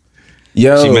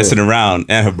 Yo, She messing around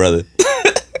and her brother.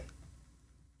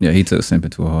 Yeah, he took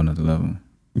simping to a whole nother level.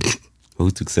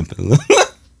 Who took simping?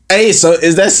 Hey, so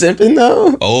is that simping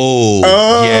though? Oh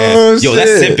yeah. Yo, shit.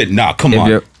 that's simping. Nah, come on. I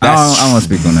don't want to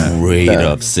speak on that. Straight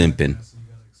up simping.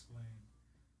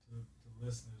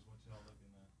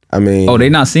 I mean, Oh, they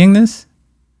not seeing this?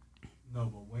 No,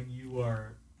 but when you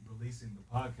are releasing the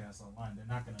podcast online, they're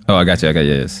not going to. Oh, I got you.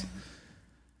 Yes.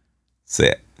 So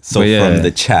But yeah. from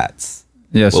the chats.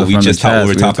 Yeah. So Well, we from just the chats,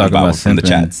 we were talking about from the simping,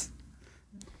 chats.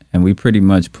 and we pretty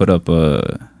much put up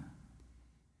a.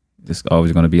 It's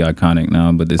always going to be iconic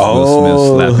now, but this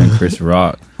Will Smith slapping Chris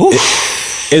Rock.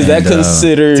 is that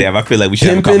considered Damn, I feel like we should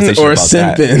have a pimping conversation or about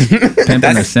that. simping?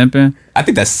 Pimping or simping? I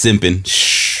think that's simping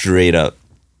straight up.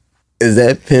 Is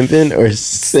that pimping or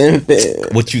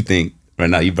simping? What you think right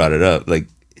now? You brought it up. Like,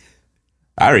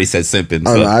 I already said simping.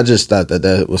 Oh, So. no, I just thought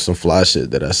that was some fly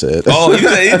shit that I said. Oh, you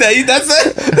said that's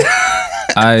it?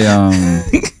 I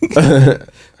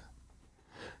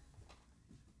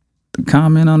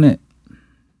comment on it.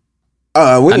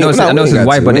 I know it's his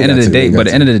wife, but at the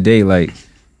end of the day, like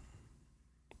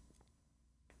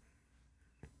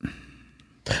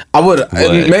I would What?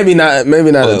 maybe not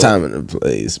the time and the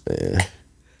place, man.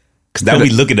 Because now we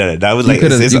looking at it. That was like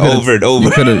it's you could've- over and over.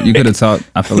 You could have talked.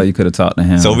 I feel like you could have talked to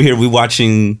him. So over here we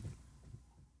watching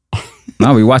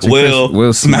no, we watching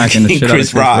Will smacking the shit out of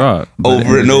Chris Rock But at the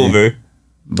over end and of the day- over.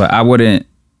 But I wouldn't.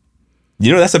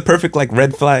 You know, that's a perfect like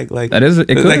red flag. Like That is. It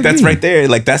could like that's be. right there.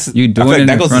 Like that's You I doing feel like it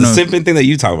that in goes to front the of- simping thing that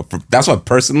you talk about. That's what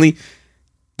personally,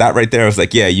 that right there, I was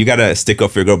like, yeah, you gotta stick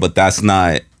up for your girl, but that's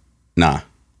not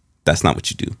what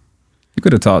you do. You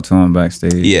could have talked to him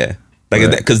backstage. Yeah, like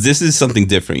Right. because this is something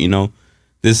different. You know,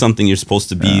 this is something you're supposed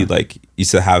to be like. You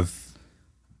should have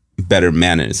better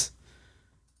manners.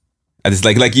 And it's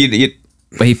like you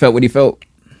But he felt what he felt.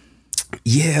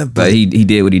 yeah, But he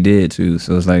did what he did too.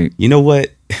 So it's like. you know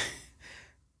what?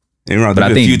 But I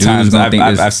a think few dudes times gonna think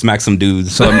this- I've smacked some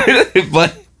dudes. So-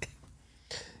 but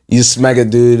You smack a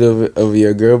dude over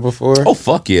your girl before? oh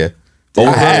fuck yeah, I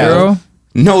have. Girl,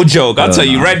 no joke. I'll tell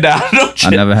you no. right now. No I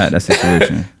joke. never had that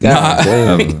situation. God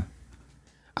damn. Ever.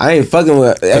 I ain't fucking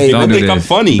with. Hey, Don't People do think I'm this.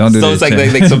 funny, Don't do so this, it's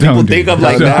like Chan. some people Don't do think this. I'm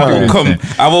like Don't that. do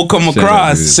I won't come Shut up,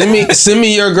 across. dude. send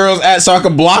me your girl's at so I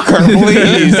can block her,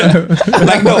 please.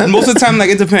 Like no, most of the time,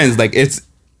 like it depends. Like it's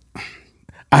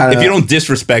if you don't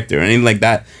disrespect her or anything like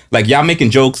that. Like y'all making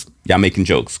jokes,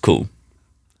 cool.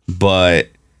 But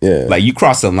Yeah. like you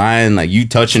cross the line, like you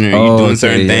touching her, you Oh, doing okay,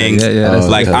 certain yeah, things. yeah, that's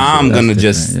like different. I'm That's gonna different,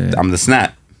 just yeah. I'm the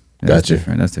snap. That's Gotcha.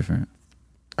 different. That's different.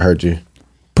 I heard you.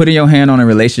 Putting your hand on a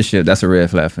relationship, that's a red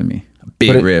flag for me. A big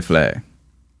Put it- red flag.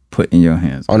 Putting your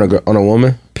hands on. On a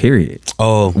woman? Period.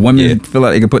 Oh, Women feel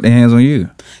like they can put their hands on you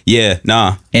yeah,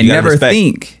 nah, and you gotta never respect.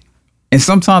 think. And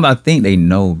sometimes I think they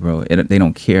know, bro. They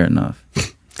don't care enough.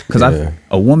 Because Yeah.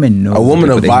 a woman knows. A woman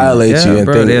they will put their hands- violate yeah, you and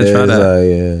bro, think they'll try that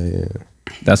that. yeah.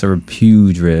 That's a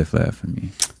huge red flag for me.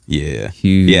 Yeah,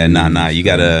 Huge. yeah, nah. You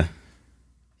gotta.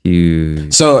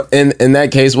 Huge. So in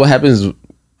that case, what happens?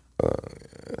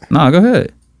 No, go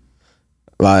ahead.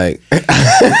 Like,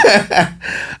 I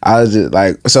was just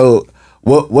like, so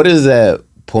what is that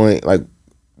point? Like,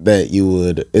 that you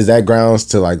would? Is that grounds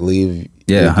to like leave?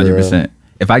 Yeah, your girl? 100%.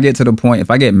 If I get to the point, if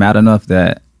I get mad enough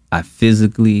that I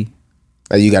physically,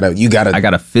 You gotta. I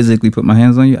gotta physically put my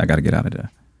hands on you, I gotta get out of there.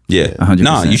 Yeah, 100%.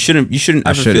 no, you shouldn't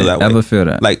ever feel that way. ever feel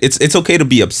that. Like it's okay to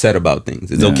be upset about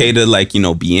things. It's okay to like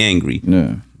be angry.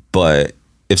 Yeah. But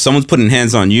if someone's putting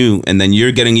hands on you and then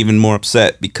you're getting even more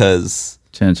upset because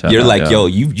you're like, yo,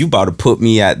 you about to put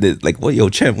me at this, like, what, yo,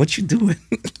 Chen, what you doing?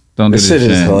 Don't do This this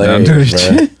shit is shit. hilarious, Don't do this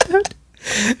bro. shit.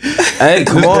 Hey,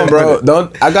 come on, bro.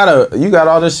 You got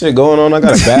all this shit going on. I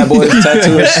got a Bad Boys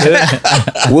tattoo and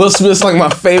shit. Will Smith's like my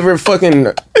favorite fucking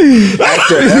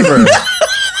actor ever.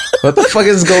 What the fuck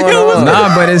is going on?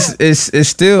 Nah, but it's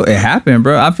still, it happened,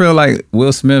 bro. I feel like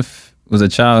Will Smith was a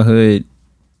childhood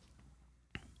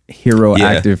hero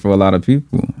actor for a lot of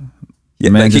people. Yeah,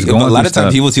 Man, like just a going lot through of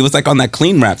times stuff. he was like on that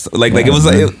clean raps. Like it was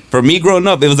like for me growing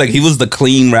up, it was like he was the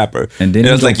clean rapper. And then it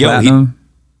he was was like, yo, platinum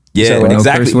yeah, So,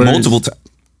 exactly, curse words? multiple times.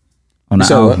 on the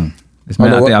So what? album. This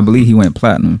man, I believe he went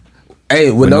platinum.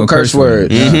 Hey, with no curse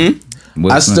words. Yeah.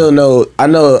 Will I Smith. still know. I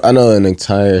know an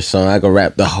entire song. I can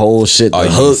rap the whole shit, the Are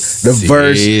you hook, the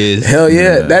verse. serious? Hell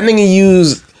yeah. That nigga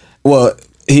used. Well,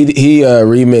 he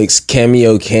remixed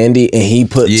Cameo Candy, and he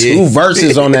put Yeah. 2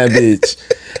 verses on that bitch,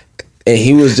 and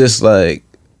he was just like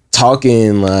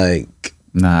talking like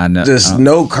Nah, I know. just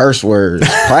no curse words.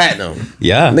 Platinum.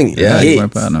 Yeah, I think yeah. he hits.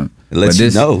 went platinum. It lets But you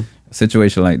this know.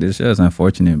 situation like this is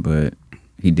unfortunate, but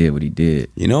he did what he did.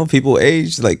 People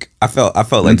age. Like I felt like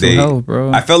Mental they. health,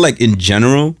 bro. I felt like in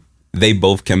general they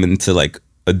both came into like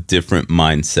a different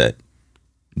mindset.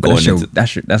 But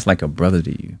that's like a brother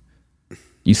to you.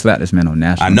 You slapped this man on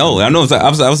national. I know. I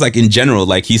was like in general,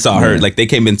 like he saw her, like they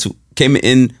came into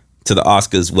the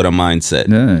Oscars with a mindset,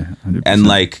 Yeah, 100%. and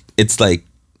like it's like,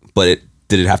 but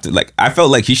did it have to like? I felt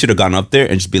like he should have gone up there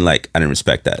and just been like, I didn't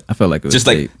respect that. I felt like it was just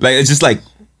fake. like it's just like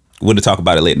we'll talk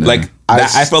about it later. Like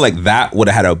I felt like that would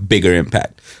have had a bigger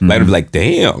impact. Like I'd be like,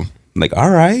 damn, like all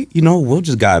right, Will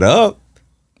just got up,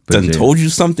 done yeah. told you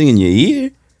something in your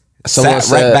ear, Someone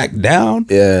sat right said- back down,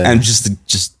 Yeah. and just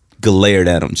glared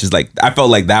at him. Just like I felt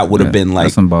like that would have been like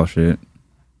that's some bullshit.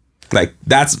 like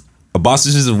that's a boss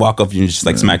is just walk up and just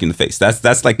like smack you in the face.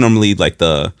 That's like normally like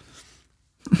the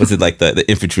what's it like the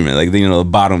infantrymen, like the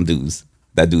bottom dudes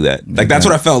that do that. Like that's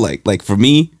what I felt like. Like for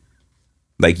me,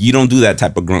 like you don't do that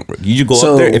type of grunt work. You just go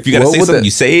So, up there. If you gotta what say would something, the-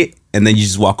 you say it and then you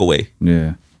just walk away.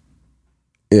 Yeah.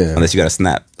 Yeah. Unless you gotta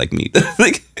snap like me.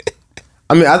 Like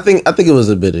I mean, I think it was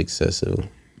a bit excessive.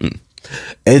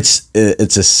 It's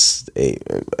a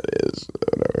statement, but it's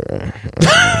whatever.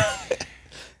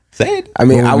 say it. I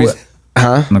mean, What I would would,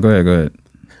 be- No, go ahead.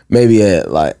 maybe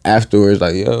at like afterwards,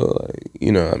 like yo,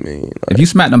 like what I mean. Like, If you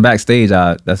smacked him backstage,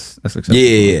 that's acceptable.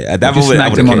 Yeah. At that If you moment, I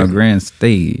smacked would've him on a cared. grand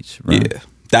stage, bro. Yeah.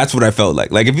 That's what I felt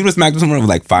like. Like if you would have smacked him somewhere, I was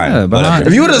like, fine. Yeah, but whatever.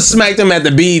 if you would have smacked him at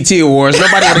the BET Awards,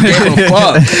 nobody would have gave a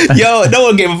fuck. Yo, no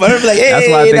one gave a fuck. I'd be like, hey, That's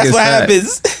why I think that's it's what fat.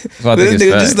 happens. why I think This it's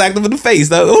nigga fat. just slapped him in the face,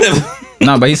 though. Whatever.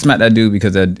 No, but he smacked that dude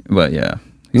because but yeah.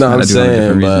 He No, smacked I'm that dude on a saying,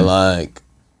 different but reason. like,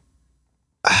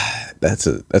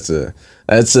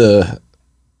 that's a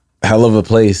hell of a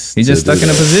place. He just to do stuck in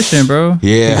a that. position, bro.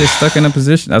 Yeah. He just stuck in a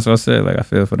position. That's what I said. Like I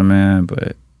feel for the man,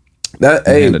 but That,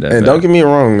 hey, handled that and bad. don't get me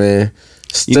wrong, man.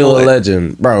 Still know a what?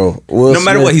 legend, bro. Will No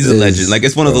matter Smith what, he's a is legend. Like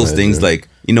it's one of those a things. legend. Like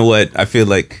you know what? I feel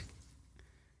like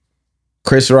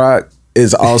Chris Rock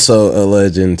is also a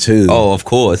legend too. oh, of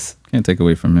course. can't take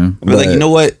away from him. But like you know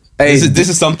what? Hey, this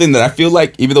is something that I feel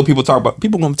like even though people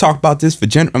gonna talk about this for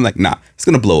gender, I'm like nah, it's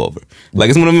gonna blow over. Like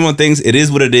it's one of the things. It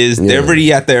is what it is. They're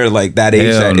already at their like that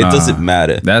age Hell that nah. it doesn't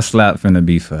matter. That slap finna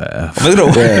be forever. But no,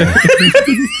 yeah.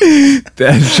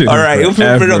 That shit all is right, it'll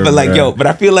forever, be but like bro. yo, but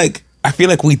I feel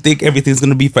like we think everything's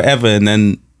gonna be forever, and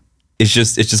then it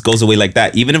just goes away like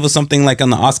that. Even if it was something like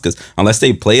on the Oscars, unless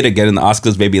they play it again in the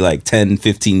Oscars, maybe like 10,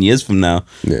 15 years from now,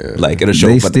 Yeah. like it'll show.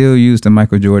 They But still use the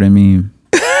Michael Jordan meme.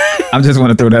 I just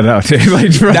want to throw that out there.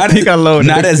 Like, bro, I think I loaded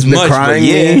not it. as much, but crying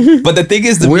yeah. meme? But the thing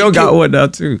is, the Will meme got one now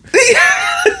too.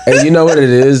 And you know what it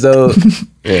is though?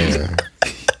 Yeah.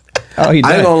 Oh, he I ain't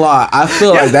done. gonna lie. I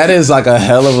feel like that is like a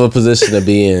hell of a position to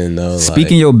be in though.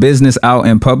 Speaking your business out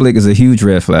in public is a huge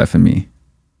red flag for me.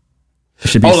 It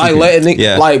should be like secret. letting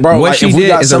Yeah. like bro, what like she if we did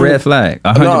got is a red flag.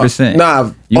 100%.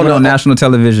 Nah, you on went a- on national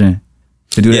television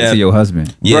to do that Yeah. to your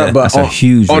husband. Yeah. Bruh, but That's a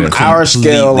huge on red our flag.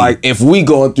 scale. Completely. Like if we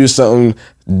going through something,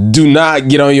 do not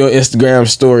get on your Instagram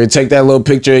story. Take that little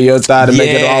picture of your thigh to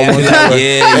make it all one color,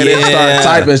 Yeah, and then yeah.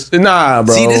 start typing. Nah,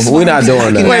 bro, See, this is we what not I'm doing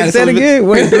talking that. about. Wait, say it again.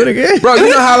 Wait, do it again. Bro, you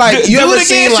know how like you Do ever it again,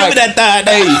 seen show like me that thigh.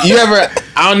 hey, you ever?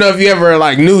 I don't know if you ever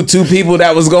like knew two people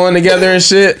that was going together and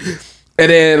shit, and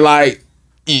then like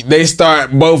they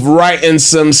start both writing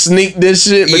some sneak this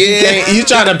shit, but you can't. You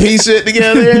trying to piece it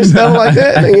together and stuff like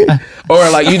that, nigga. Or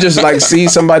like you just like see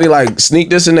somebody like sneak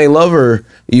this and they love her.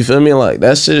 You feel me? Like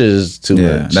that shit is too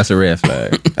much. That's a red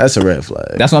flag. That's a red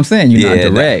flag. That's what I'm saying. You're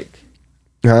not direct.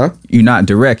 Huh? You're not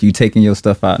direct. You taking your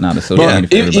stuff out now to social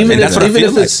media. For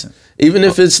everybody. Even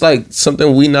if it's like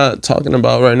something we not talking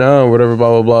about right now or whatever, blah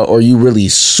blah blah, or you really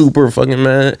super fucking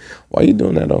mad, why you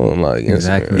doing that on like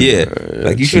Instagram? Yeah,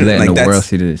 like you should let like the world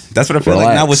see this. That's what I feel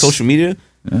like now with social media.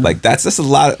 Yeah. Like that's just a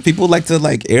lot of people like to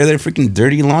like air their freaking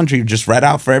dirty laundry just right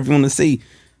out for everyone to see.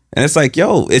 And it's like,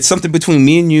 yo, it's something between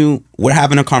me and you. We're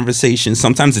having a conversation.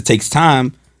 Sometimes it takes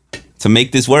time to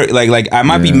make this work. Like I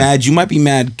might be mad, you might be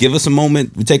mad. Give us a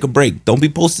moment. We take a break. Don't be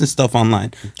posting stuff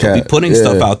online. Don't be putting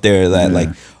stuff out there that like,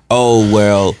 oh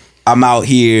well, I'm out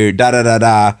here, da da da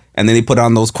da, and then they put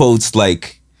on those quotes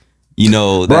like, you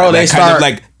know, bro, they kind start of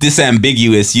like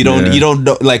disambiguous. You don't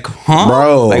know, like, huh,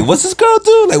 bro? Like, what's this girl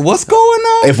do? Like, what's going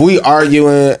on? If we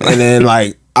arguing and then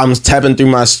like I'm tapping through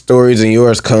my stories and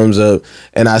yours comes up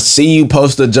and I see you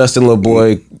post a Justin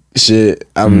LeBoy shit,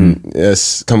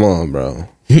 yes, come on, bro.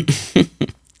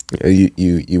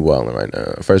 you wilding right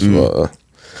now. First of all.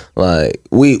 Like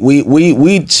we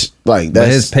like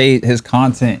that's his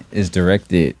content is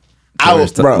directed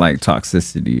towards like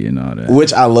toxicity and all that,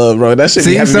 which I love, bro. That shit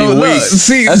be having me weak.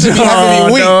 That shit be having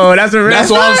me weak. No, that's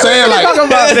what I'm saying. Like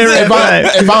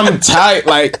if I'm tight,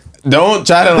 like don't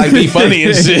try to like be funny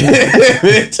and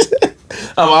shit.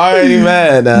 I'm already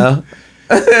mad now.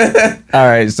 All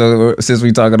right, so since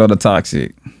we talking on the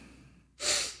toxic,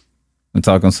 we're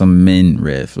talking some men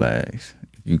red flags.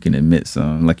 You can admit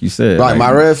some, like you said. Like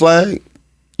my red flag?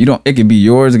 You don't. It could be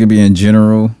yours. It could be in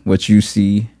general what you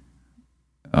see.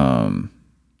 Yeah,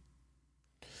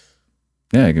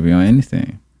 it could be on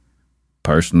anything.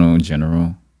 Personal,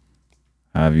 general,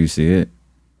 however you see it.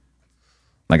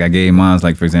 Like I gave mine,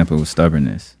 like for example, with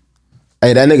stubbornness.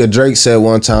 Hey, that nigga Drake said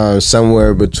one time,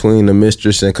 somewhere between the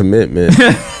mistress and commitment.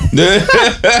 Shit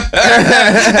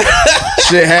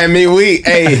had me weak.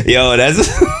 Hey, yo,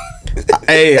 that's.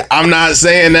 Hey, I'm not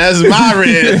saying that's my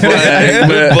red flag,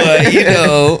 but you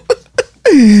know,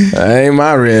 that ain't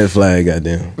my red flag,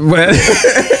 goddamn. But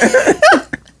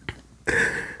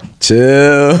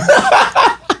chill.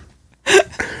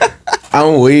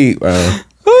 I'm weak, bro.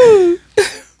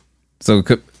 So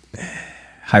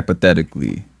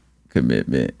hypothetically,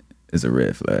 commitment is a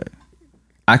red flag.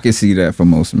 I can see that for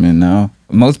most men now.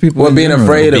 Most people being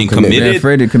afraid of commitment. They're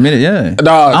afraid to commit it, yeah.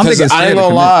 Dog, because I ain't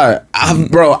gonna lie.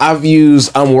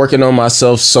 I'm working on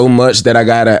myself so much that I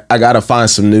gotta find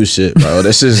some new shit, bro.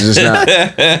 This is just not.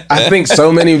 I think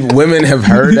so many women have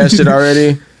heard that shit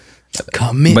already.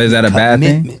 Commitment. But is that a bad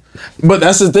thing? But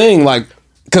that's the thing, like,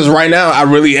 because right now I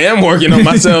really am working on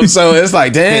myself, so it's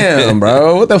like, damn,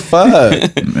 bro, what the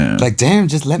fuck? Man. Like, damn,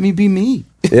 just let me be me.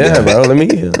 Yeah, bro, let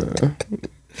me.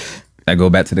 I go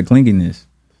back to the clinginess,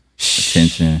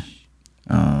 attention.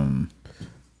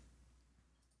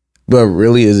 But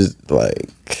really, is it like?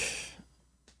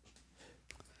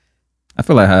 I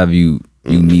feel like however you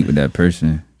meet with that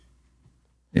person,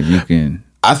 if you can.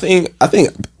 I think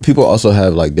people also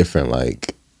have like different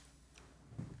like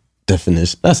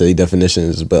definitions. I say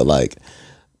definitions, but like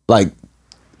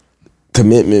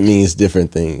commitment means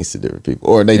different things to different people,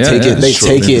 or they take it. They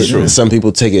take it. True. Some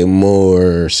people take it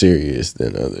more serious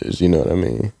than others. You know what I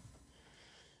mean?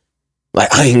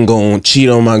 Like I ain't gonna cheat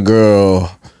on my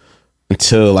girl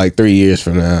until like 3 years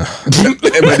from now.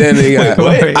 But then they got,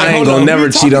 I ain't gonna never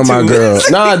cheat on my girl.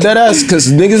 Nah, that ass, because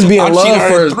niggas be in love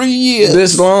for 3 years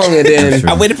this long, and then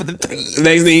I waited for the 3 years.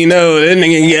 Next thing you know, that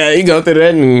nigga, you go through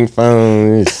that and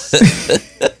phone.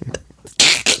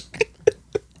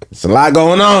 It's a lot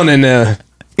going on in there.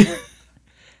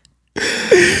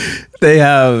 They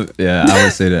have, I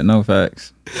would say that. No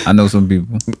facts. I know some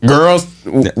people. Girls,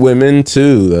 women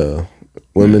too, though.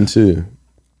 Women too.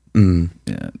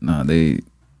 Yeah, no,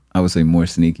 I would say more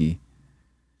sneaky.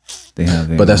 They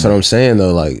have, but that's what I'm saying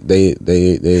though. Like they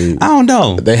I don't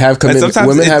know. They have commitment.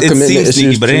 Women have commitment issues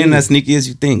sneaky, but too. it ain't as sneaky as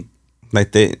you think.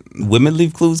 Like women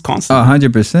leave clues constantly.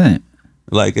 100%.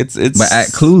 Like it's but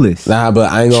act clueless. Nah,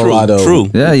 but I ain't gonna lie though. True.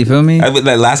 Yeah, you feel me?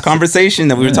 That last conversation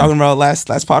that we were talking about last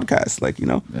podcast. Like, you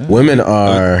know, women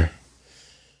are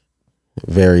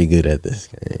very good at this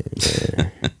game.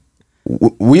 Man.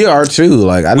 We are too.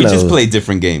 Like I know, we just play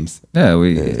different games. Yeah,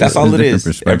 that's all it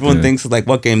is. Everyone thinks like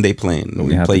what game they playing.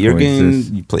 You play your game,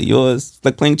 you play yours. It's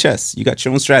like playing chess. You got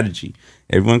your own strategy.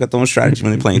 Everyone got their own strategy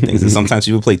when they're playing things, and sometimes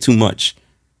people play too much.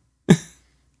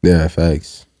 Yeah,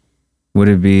 facts. Would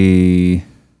it be?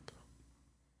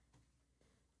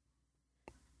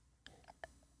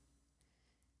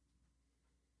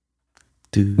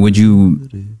 Would you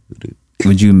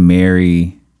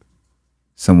marry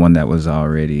someone that was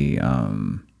already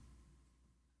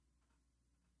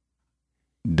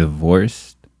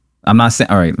divorced? I'm not saying.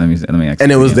 All right, let me ask.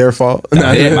 And it was their fault. No,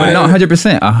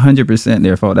 100%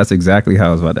 their fault. That's exactly how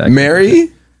I was about to ask.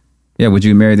 Marry? Yeah, would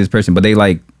you marry this person? But they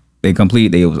was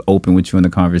open with you in the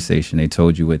conversation. They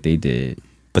told you what they did.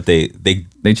 But they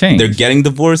changed. They're getting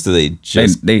divorced, or they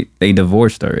just they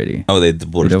divorced already. Oh, they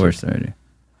divorced. Already.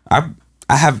 I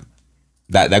have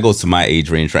that goes to my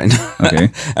age range right now. Okay.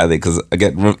 I think because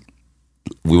again,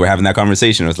 we were having that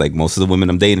conversation. It was like most of the women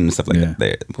I'm dating and stuff like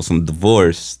that. Most of them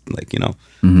divorced, like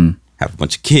have a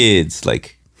bunch of kids.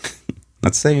 Like,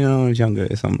 not to say it's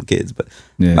younger, some kids, but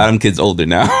a lot of them kids older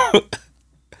now.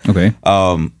 Okay.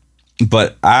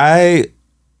 But I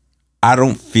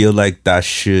don't feel like that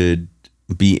should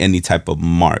be any type of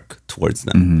mark towards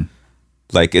them.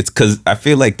 Like, it's because I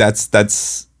feel like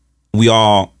that's we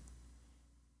all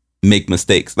make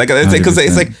mistakes. Like, because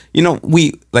it's like,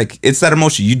 we like, it's that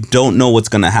emotion. You don't know what's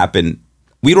gonna happen.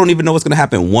 We don't even know what's gonna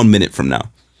happen 1 minute from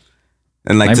now.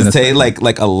 And like to say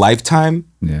like a lifetime.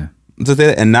 Yeah. To say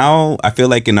that. And now I feel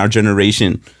like in our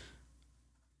generation,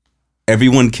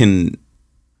 everyone can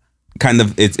kind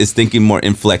of it's thinking more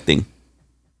inflecting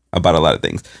about a lot of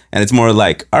things. And it's more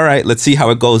like, all right, let's see how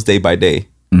it goes day by day.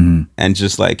 And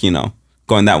just like,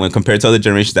 going that way compared to other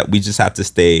generations that we just have to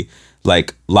stay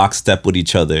like lockstep with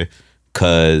each other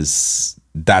because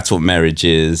that's what marriage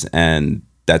is and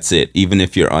that's it. Even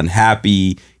if you're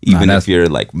unhappy, even if you're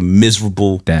like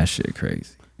miserable. That shit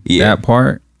crazy. Yeah. That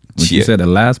part, what you said, the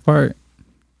last part,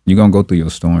 you're going to go through your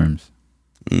storms.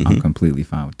 I'm completely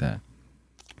fine with that.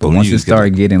 But once you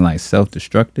start getting like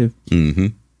self-destructive,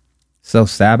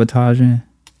 self-sabotaging,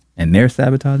 and they're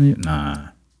sabotaging you, nah.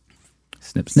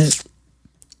 Snip, snip.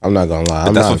 I'm not gonna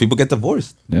lie. That's when people get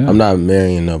divorced. Yeah. I'm not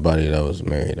marrying nobody that was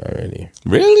married already.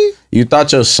 Really? You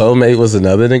thought your soulmate was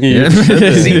another nigga? Yeah.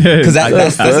 Because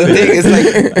that's the thing. It's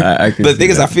like the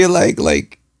thing is, I feel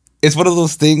like it's one of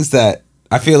those things that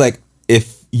I feel like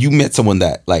if you met someone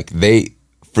that like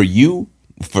for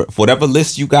whatever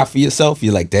list you got for yourself,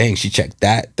 you're like, dang, she checked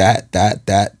that.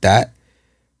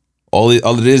 All it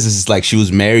is like she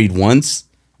was married once.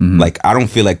 Like, I don't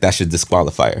feel like that should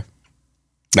disqualify her.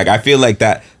 Like, I feel like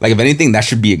that, like, if anything, that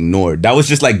should be ignored. That was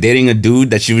just like dating a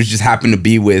dude that she was just happened to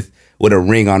be with a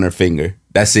ring on her finger.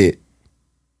 That's it.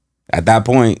 At that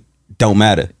point, don't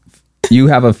matter. You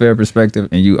have a fair perspective,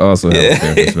 and you also have a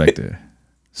fair perspective.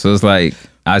 So it's like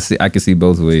I can see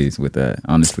both ways with that.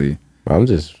 Honestly, I'm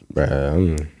just,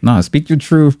 bruh. Nah, speak your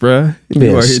truth, bruh.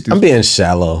 I'm being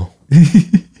shallow.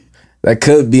 That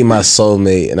could be my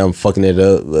soulmate, and I'm fucking it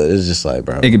up. But it's just like,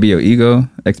 bro. It could be your ego,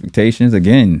 expectations.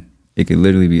 Again, it could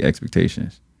literally be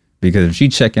expectations. Because if she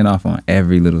checking off on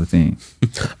every little thing,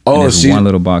 she's one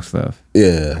little box left.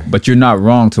 Yeah. But you're not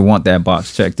wrong to want that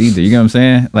box checked either. You get what I'm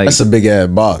saying? Like, that's a big ass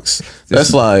box.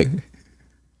 That's like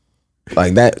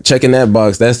that, checking that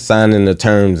box, that's signing the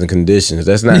terms and conditions.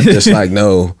 That's not just like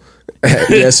no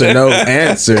yes or no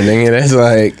answer, nigga. That's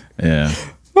like, yeah.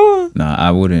 Nah,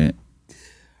 I wouldn't.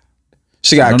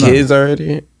 She got kids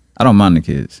already? I don't mind the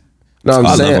kids. No,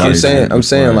 I'm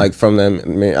saying like from them. I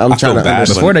mean, I'm trying to understand.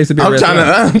 Before they used to be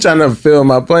I'm trying to feel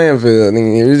my playing field.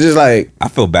 It's just like, I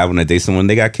feel bad when I date someone,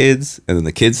 they got kids and then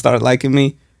the kids start liking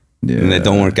me and it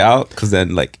don't work out. Because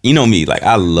then, like, you know me, like,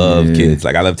 I love kids.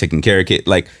 Like, I love taking care of kids.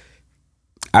 Like,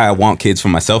 I want kids for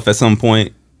myself at some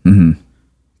point.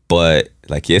 But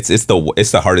like, it's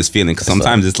the hardest feeling because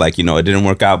sometimes it's like, it didn't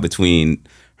work out between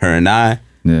her and I.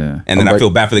 Yeah, and then I feel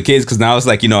bad for the kids because now it's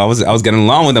like, I was getting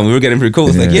along with them. We were getting pretty cool.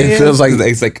 It's like, it feels like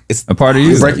it's a part of you.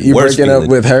 You're breaking up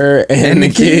with her and the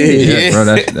kids. Bro,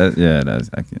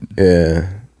 that's I can. Yeah,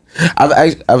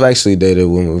 I've actually dated a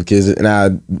woman with kids, and I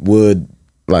would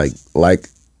like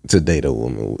to date a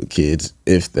woman with kids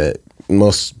if that.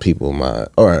 Most people I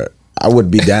would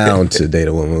be down to date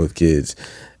a woman with kids.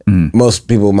 Most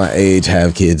people my age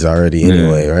have kids already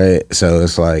anyway, right? So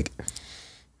it's like,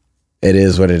 it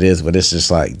is what it is, but it's just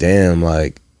like, damn,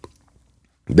 like,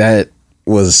 that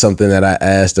was something that I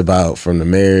asked about from the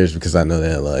marriage because I know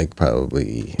that, like,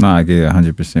 probably. No, I get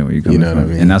 100% where you're coming from. What I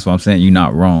mean? And that's what I'm saying. You're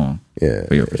not wrong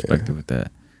for your perspective with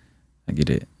that. I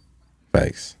get it.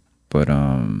 Thanks. But,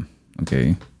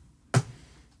 okay.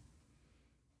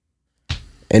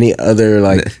 Any other,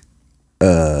 like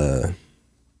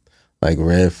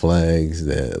red flags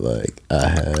that, like, I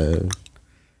have?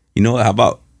 How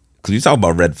about, because you talk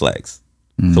about red flags.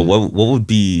 So what would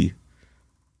be,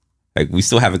 like, we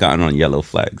still haven't gotten on yellow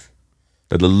flags.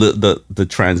 The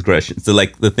transgressions. So,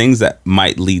 like, the things that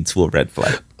might lead to a red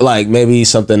flag. Like, maybe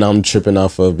something I'm tripping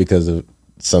off of because of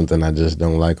something I just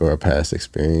don't like or a past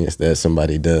experience that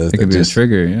somebody does It could that be a just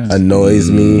trigger, yeah. annoys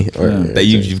me or That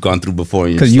you've gone through before.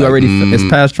 Because you already, it's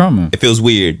past trauma. It feels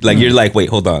weird. Like you're like, wait,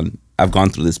 hold on. I've gone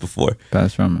through this before.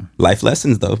 Past trauma. Life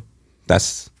lessons though. But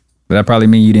that probably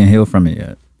means you didn't heal from it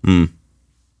yet.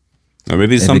 Or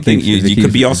maybe it's If it something keeps- you if it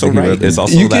could be keeps- also if it keeps right. happening. It's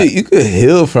also you that could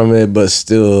heal from it, but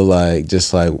still like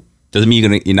just like doesn't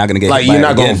mean you're not gonna get like hit by you're it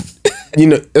not again.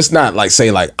 gonna it's not like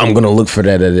say like I'm gonna look for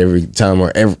that at every time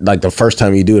or like the first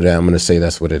time you do that I'm gonna say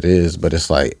that's what it is, but it's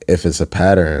like if it's a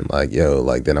pattern like yo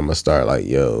like then I'm gonna start like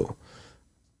yo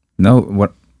No,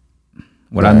 what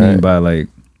I mean by like,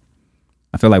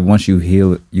 I feel like once you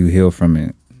heal from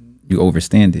it, you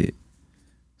overstand it.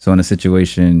 So in a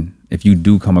situation, if you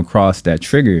do come across that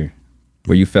trigger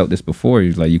where you felt this before,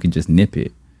 you like you can just nip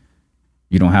it.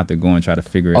 You don't have to go and try to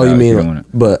figure it out. you if mean don't wanna-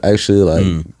 but actually like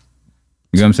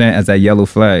you know what I'm saying? As that yellow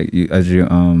flag, as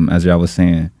y'all was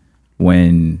saying,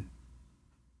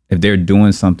 if they're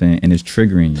doing something and it's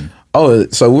triggering you. oh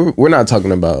so we're not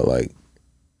talking about like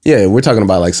we're talking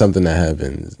about like something that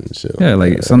happens and shit Yeah,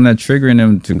 like something that's triggering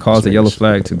them to cause the yellow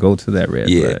flag to go to that red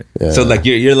flag. So like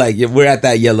you're like we're at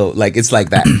that yellow. Like it's like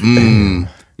that.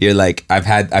 You're like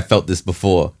I felt this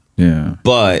before. Yeah.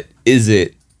 But is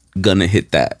it gonna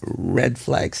hit that red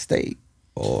flag state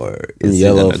or is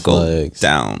Yellow it gonna flags. go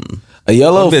down? a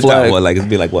yellow Bit flag down, what, like it'd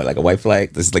be like what, like a white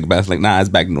flag? This is like a bad flag. Nah, it's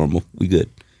back normal. We good.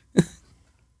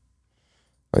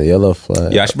 a yellow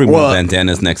flag Yeah, I should bring more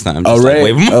bandanas next time. a Just like red,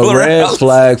 wave them a all red around.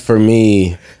 flag for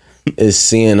me is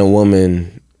seeing a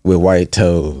woman with white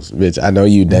toes. Bitch, I know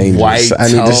you dangerous. White I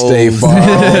need to stay toes. far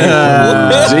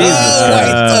away from you. Jesus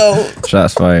Christ.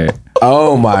 Shots fired.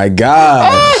 Oh my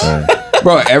God.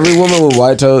 Bro, every woman with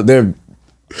white toes,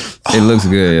 It looks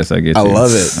good. Yes, I get you. I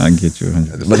love it. I get you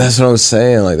 100%. but that's what I'm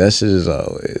saying. Like that shit is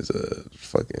always a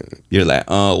fucking You're like,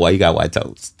 why you got white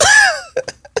toes?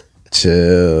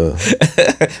 chill.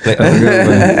 Like,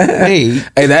 hey,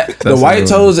 Hey, the a white good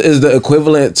toes is the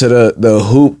equivalent to the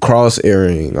hoop cross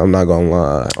earring. I'm not gonna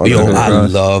lie. yo, I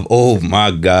cross. love. Oh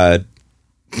my god.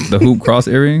 The hoop cross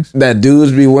earrings? That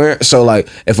dudes be wearing. So like,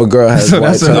 if a girl has So white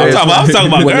that's toes, what I'm talking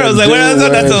about when girls. the Like, what dude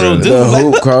that's wears what the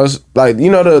hoop cross, like you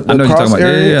know the I know what you're cross talking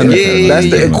about. earring. Yeah, I know what you're talking That's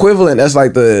about. the equivalent. That's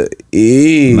like the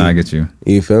E. Nah, I get you.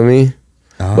 You feel me?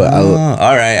 But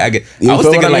all right, I get. You I was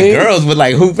feel thinking what I like mean? girls with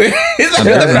like hoop earrings.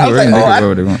 I was like,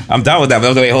 oh, I'm down with that. But I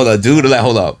was like, wait, hold up, dude. Like,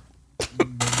 hold up. You should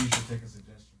take a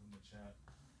suggestion from the chat.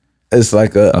 it's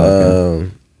like a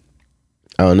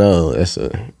I don't know.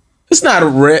 It's not a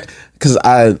red because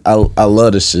I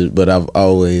love this shit, but I've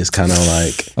always kind of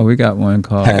like Oh, we got one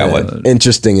called got one.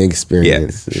 interesting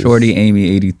experiences. Shorty Amy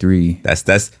 83. That's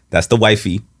the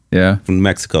wifey Yeah. from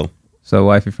Mexico. So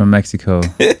wifey from Mexico.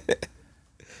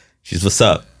 She's what's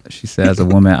up. She said, as a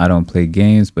woman, I don't play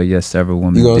games, but yes, several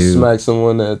women You gonna do. smack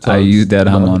someone that talks? I use that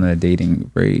I'm on a dating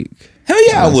break. Hell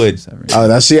yeah, I would. Oh,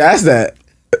 that she asked that.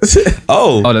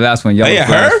 Oh, Oh, the last one, oh yellow yeah,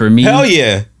 flag her for me. Hell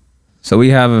yeah. So we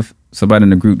have somebody in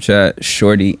the group chat,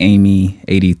 Shorty Amy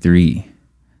 83,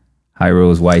 High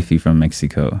Rose wifey from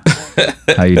Mexico.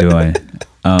 How you doing?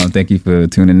 Thank you for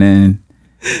tuning in.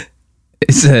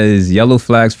 It says yellow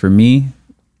flags for me.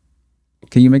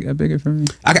 Can you make that bigger for me?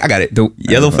 I got it. The-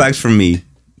 Yellow flags for me.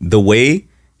 The way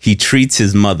he treats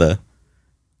his mother.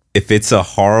 If it's a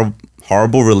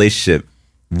horrible relationship,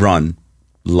 run.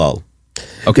 Lull.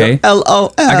 Okay.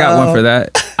 LOL. I got one for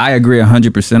that. I agree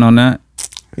 100% on that.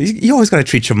 You always gotta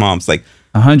treat your moms like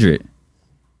 100.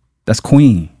 That's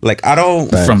queen. I don't.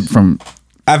 From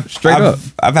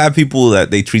I've had people that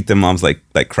they treat their moms like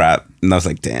crap, and I was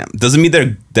like, damn. Doesn't mean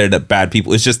they're the bad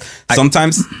people. It's just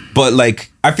sometimes, but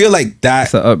like I feel like that.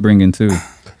 it's the upbringing too.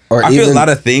 Or I even, feel a lot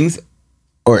of things.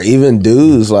 or even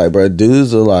dudes, like, bro,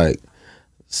 dudes are like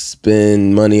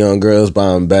spend money on girls,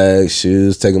 buying bags,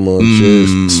 shoes, take them on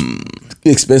trips,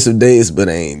 expensive dates, but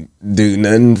ain't do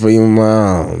nothing for your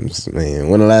moms, man.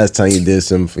 When the last time you did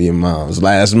something for your moms?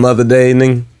 Last Mother Day,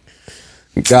 nigga.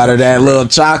 Got her that little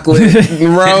chocolate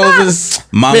roses,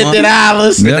 Mama.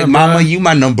 $50. Yeah, Like, mama, you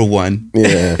my number one.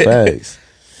 Yeah, facts.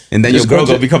 And then Just your girl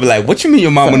go gonna become like, what you mean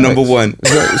your mama number one?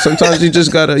 Sometimes you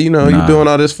just gotta, you know, you doing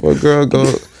all this for a girl. Go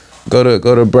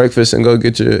to breakfast and go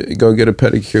get a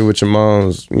pedicure with your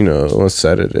moms. You know, on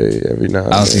Saturday every now. I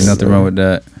don't see nothing wrong with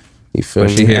that. You feel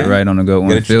But me? she hit right on the good one.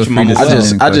 Gotta Feel treat free your to mama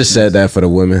send well. I just said that for the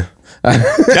women.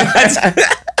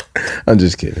 I'm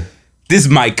just kidding. This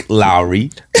Mike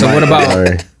Lowry. So what about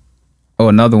Sorry.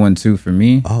 another one too for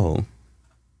me? Oh.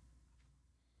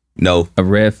 No. A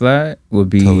red flag would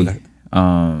be Totally.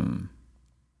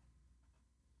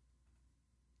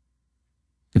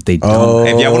 if they don't. Oh,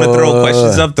 If y'all want to throw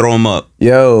questions up, throw them up.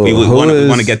 Yo, We who want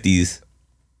is to get these.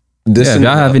 this? Yeah, if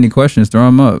y'all have any questions, throw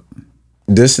them up.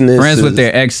 Dissonance. Friends with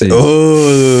their exes.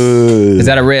 Oh. Is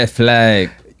that a red flag?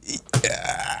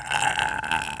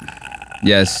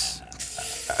 Yes.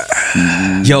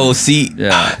 Yo, see,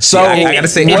 Yeah. So I gotta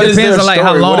say, what it is depends their on, like,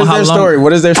 story? how long- What is how their long- story?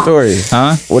 What is their story?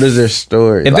 Huh? What is their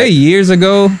story? If Like, they years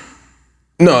ago,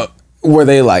 no, were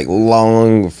they like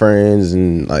long friends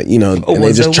and like and they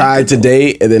was just that tried to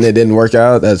date and then it didn't work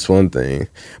out? That's one thing.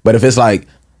 But if it's like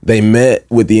they met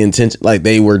with the intention, like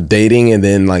they were dating and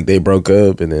then like they broke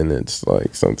up and then it's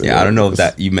like something. yeah, I don't know if else.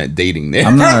 that you meant dating there.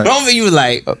 I'm not- I don't think you were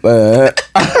like, Uh,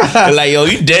 like, yo,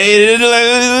 you dated.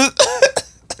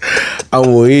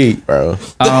 I'm weak, bro.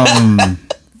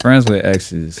 friends with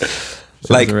exes.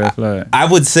 Like, a red flag. I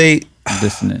would say,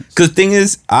 Dissonance. because the thing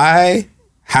is, I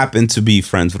happen to be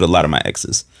friends with a lot of my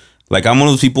exes. Like, I'm one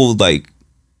of those people, like,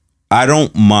 I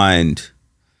don't mind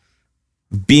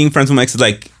being friends with my exes.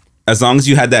 Like, as long as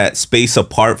you had that space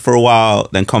apart for a while,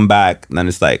 then come back, then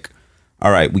it's like,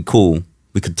 all right, we cool.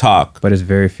 We could talk. But it's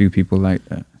very few people like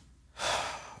that.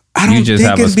 I don't you just think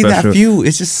have a it'd be that special- few.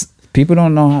 It's just, People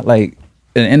don't know how, like,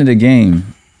 at the end of the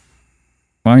game,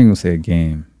 why are you gonna say a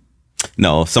game?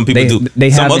 no, some people do.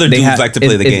 Some have- other they dudes have- like to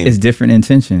play the game. It's different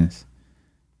intentions.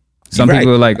 Some You're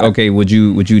people right. are like, okay, would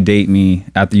you date me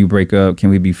after you break up? Can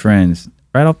we be friends?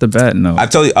 Right off the bat, no. I'll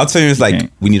tell you, it's like,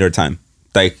 can't. we need our time.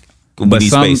 Like, we But need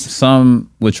some space. some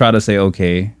would try to say,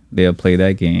 okay, they'll play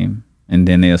that game, and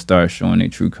then they'll start showing their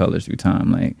true colors through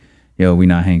time. Like, yo, we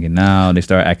not hanging out. They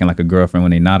start acting like a girlfriend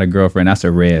when they not a girlfriend. That's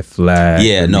a red flag.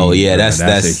 Yeah, for no, me, yeah, bro. that's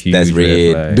a huge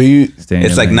red. flag. Do you- Stay in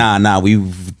It's your like,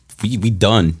 lane. we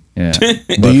done. Yeah,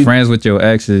 but you- friends with your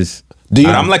exes. Do you?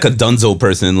 I'm like a dunzo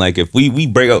person. Like, if we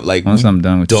break up, like, Once I'm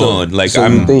done with you. done. Like, So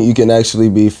you think you can actually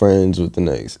be friends with the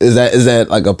next? Is that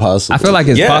like a possible? I feel like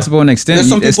it's Yeah. possible in an extent. There's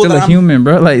some It's people still a that I'm- human,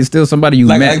 bro. Like, it's still somebody you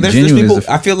like, met. there's genuinely. people. It's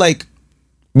a- I feel like,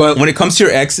 but when it comes to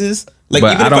your exes, like,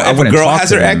 but even I don't. I if a wouldn't girl talk has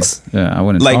to her them. ex, Yeah, I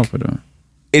wouldn't like, talk with them.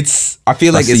 I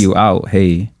feel I like see it's you out.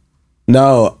 Hey,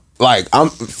 no, like I'm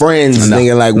friends, Nah.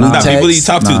 nigga. Like we not text, people that you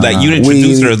talk to. Nah, like, nah. you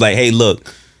introduce We- her like, hey,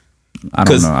 look, I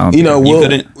don't 'Cause, know. I don't you know, think- we'll,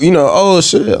 couldn't- oh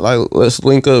shit, like let's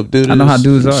link up, do this. I know how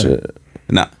dudes and are. shit.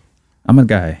 nah. I'm a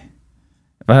guy.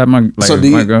 If I have my So if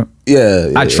do my you? girl,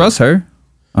 Yeah, I trust her,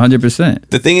 100%.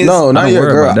 The thing is, No, I not don't your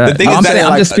worry girl. about that. The thing I'm is that, saying, I'm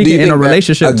like, just do you speaking in think a that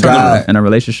relationship a term. guy- In a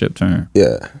relationship term.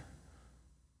 Yeah.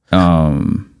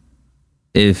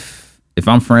 If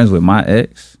I'm friends with my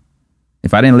ex,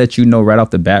 if I didn't let you know right off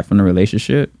the bat from the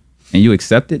relationship and you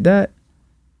accepted that,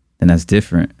 then that's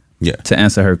different. Yeah. To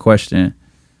answer her question.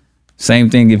 Same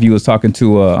thing if you was talking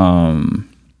to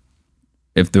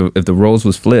if the roles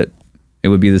was flipped, it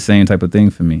would be the same type of thing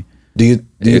for me. Do you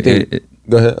think?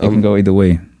 Go ahead. It can go either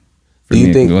way. For do you me,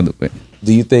 it think- can go either way.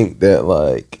 Do you think that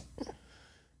like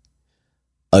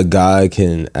a guy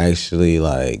can actually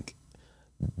like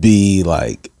be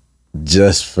like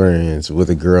just friends with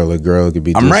a girl could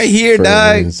be I'm just right here, dog.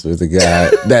 friends with a guy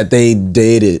that they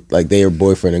dated, like they are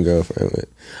boyfriend and girlfriend with?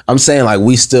 I'm saying like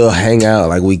we still hang out,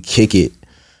 like we kick it.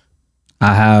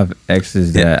 I have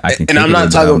exes that I can And I'm kick it not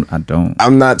with, but talking- I don't.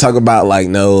 I'm not talking about like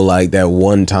like that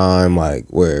one time like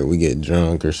where we get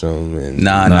drunk or something. And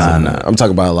Nah. I'm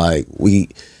talking about like we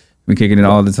kicking it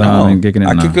all the time and kicking it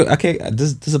I now. could, okay,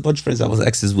 there's a bunch of friends I was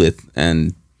exes with,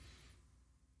 and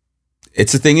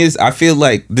it's the thing is, I feel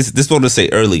like this is what I was say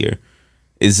earlier,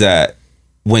 is that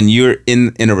when you're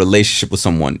in a relationship with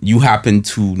someone, you happen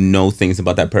to know things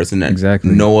about that person that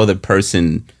Exactly. no other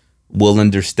person will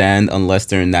understand unless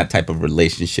they're in that type of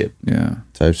relationship. Yeah.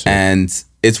 type shit. And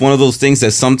it's one of those things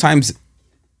that sometimes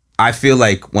I feel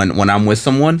like when I'm with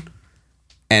someone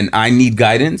and I need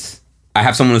guidance, I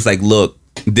have someone who's like, look,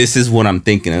 this is what I'm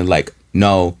thinking. And like,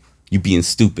 no, you being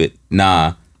stupid.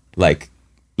 Nah, like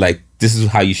this is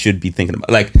how you should be thinking about.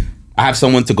 Like, I have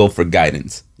someone to go for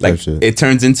guidance. Like, shit. it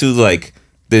turns into like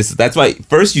this. That's why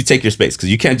first you take your space, because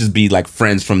you can't just be like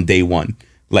friends from day one.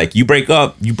 Like, you break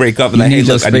up and like, hey,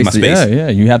 look, I need my space. Yeah.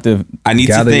 You have to. I need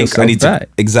to gather think. I yourself need back. to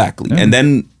exactly. Yeah. And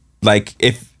then like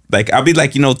if like I'll be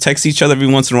like, text each other every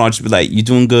once in a while, just be like, you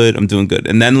doing good? I'm doing good.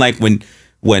 And then like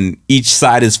when each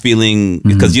side is feeling,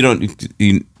 because we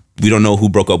don't know who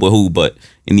broke up with who, but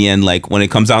in the end, like when it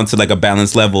comes down to like a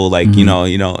balanced level, like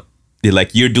you're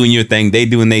like, you're doing your thing, they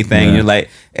doing their thing. Yeah. You're like,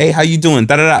 hey, how you doing?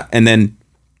 Da da da. And then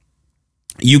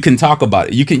you can talk about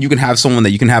it. You can have someone that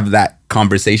you can have that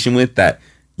conversation with that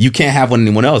you can't have with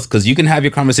anyone else, because you can have your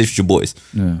conversation with your boys.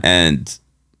 Yeah. And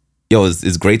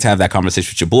it's great to have that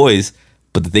conversation with your boys,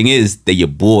 but the thing is, they're your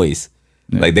boys.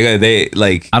 Like they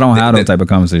like. I don't have those type of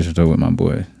conversations though with my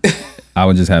boy. I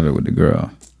would just have it with the girl,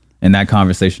 and that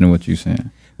conversation of what you saying.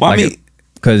 Well, I mean,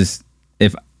 because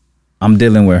if I'm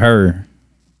dealing with her,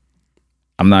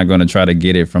 I'm not gonna try to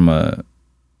get it from a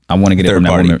I want to get it Third from that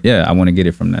party. woman. Yeah, I want to get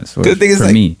it from that source. The thing is, for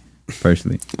like- me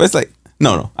personally. But it's like,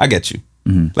 no, I get you.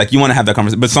 Like you want to have that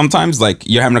conversation, but sometimes like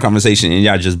you're having a conversation and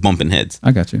y'all just bumping heads.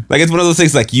 I got you. Like it's one of those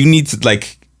things. Like you need to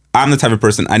like. I'm the type of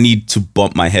person I need to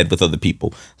bump my head with other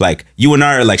people. Like you and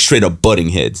I are like straight up butting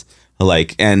heads.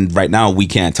 Like and right now we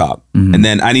can't talk. And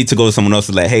then I need to go to someone else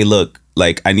and like, hey, look,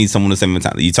 like I need someone the same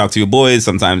mentality. You talk to your boys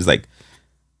sometimes. Like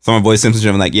some of my boys, Simpsons,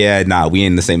 I'm like, yeah, nah, we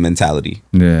ain't the same mentality.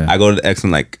 Yeah. I go to the ex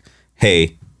and like,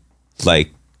 hey,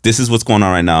 like this is what's going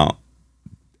on right now,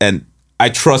 and I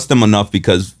trust them enough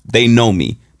because they know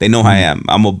me. They know how I am.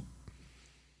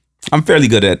 I'm fairly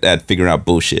good at figuring out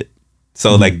bullshit.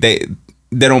 So like they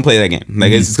don't play that game.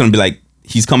 Like it's just gonna be like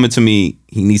he's coming to me.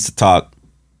 He needs to talk.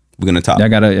 We're gonna talk. Y'all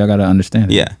gotta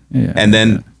understand it. Yeah. Yeah. And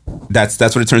then that's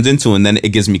what it turns into. And then it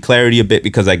gives me clarity a bit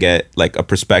because I get like a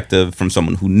perspective from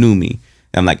someone who knew me.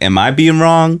 And I'm like, am I being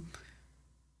wrong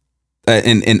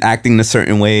in acting a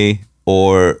certain way,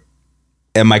 or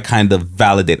am I kind of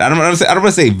validated? I don't want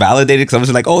to say validated because I'm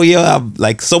just like, oh yeah, I'm,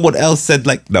 like someone else said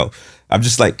like no. I'm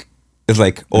just like it's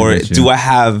like, or get you. do I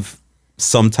have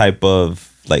some type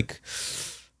of like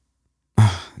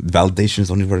validation is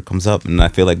the only word that comes up, and I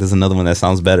feel like there's another one that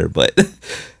sounds better, but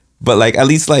like at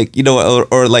least like you know,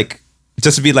 or like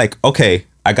just to be like, okay,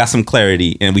 I got some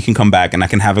clarity, and we can come back, and I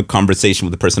can have a conversation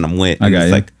with the person I'm with. I And got it's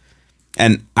you. like,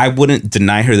 and I wouldn't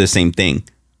deny her the same thing.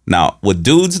 Now with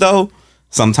dudes though,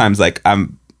 sometimes like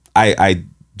I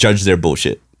judge their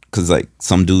bullshit because like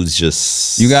some dudes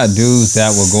just You got dudes that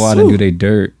will go out and do their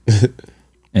dirt,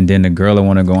 and then the girl will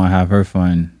want to go and have her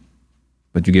fun,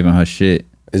 but you giving her shit.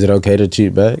 Is it okay to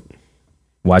cheat back?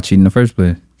 Why cheat in the first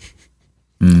place?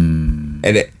 And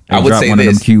I would Drop say one of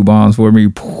them this. Q bombs for me.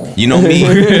 You know me.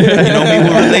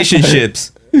 With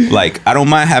relationships. Like I don't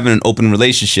mind having an open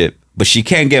relationship, but she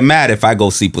can't get mad if I go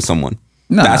sleep with someone.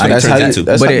 No, that's what That's it how turns you. into.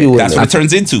 That's But how it- you. Win That's it. what it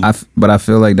turns into. But I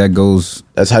feel like that goes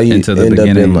That's how you into the end up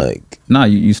beginning. in like. No,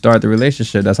 you start the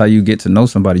relationship. That's how you get to know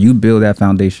somebody. You build that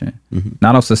foundation,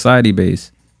 not off society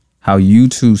base. How you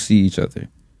two see each other.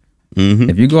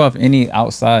 If you go off any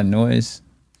outside noise,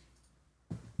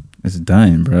 it's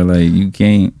done, bro. Like you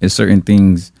can't. It's certain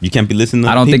things. You can't be listening to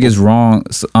I don't think people. it's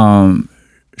wrong.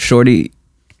 Shorty,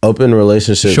 Open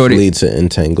relationships Shorty- lead to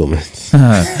entanglements.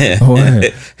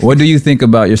 what do you think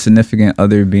about your significant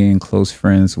other being close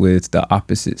friends with the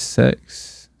opposite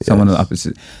sex? Someone of the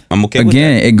opposite. I'm okay with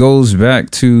Again, it goes back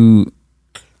to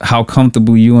how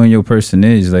comfortable you and your person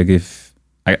is. Like if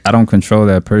I don't control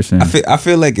that person. I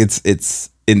feel like it's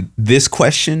in this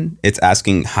question, it's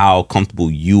asking how comfortable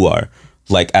you are,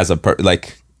 like as a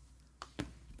like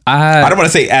I don't want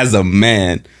to say as a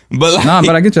man, but like, Nah,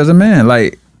 but I get you as a man.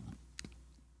 Like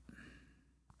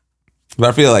but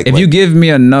I feel like if you give me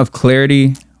enough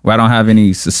clarity where I don't have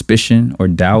any suspicion or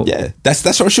doubt, yeah, that's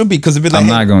what it should be because if it's like I'm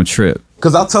not gonna trip.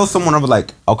 because I'll tell someone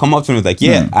I'll come up to them and be like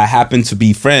yeah, I happen to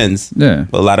be friends Yeah.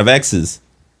 with a lot of exes.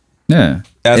 Yeah.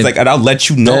 And If- and I'll let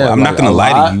you know. Yeah, I'm not like, gonna a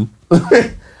lie lot. to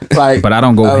you. Like, But I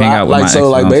don't go a hang lot- out with like my so. exes.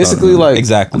 Like I'm basically, sorry. like I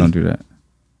Exactly. don't do that.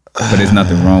 But there's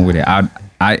nothing wrong with it. I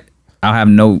have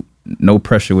no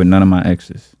pressure with none of my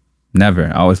exes. Never.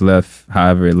 I always left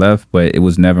however it left, but it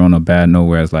was never on a bad note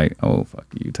where it's like, oh fuck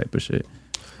you type of shit.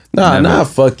 nah,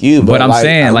 fuck you. But I'm like,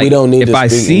 saying, like, we don't need if to I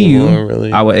speak see you, anymore,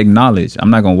 really. I will acknowledge. I'm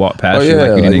not gonna walk past Oh, you yeah, like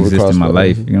you didn't like, we exist in my cross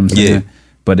life. You know what I'm Yeah. saying?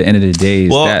 But at the end of the day,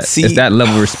 Well, it's see- that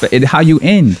level of respect. How you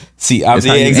end. See, That's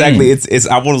how you exactly. end. It's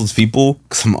I'm one of those people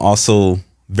because I'm also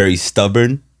very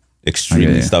stubborn,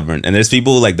 extremely yeah. stubborn. And there's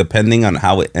people like depending on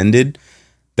how it ended,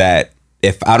 that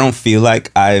if I don't feel like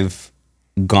I've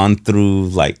gone through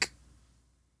like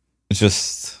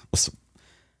just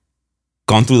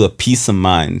gone through the peace of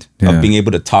mind Yeah. of being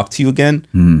able to talk to you again,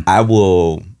 I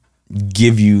will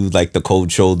give you like the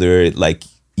cold shoulder, like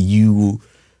you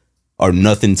are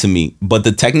nothing to me. But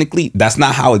technically, that's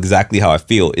not exactly how I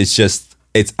feel. It's just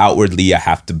it's outwardly I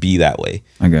have to be that way.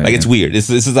 I got Like you. it's weird. This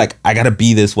is like I gotta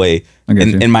be this way. I get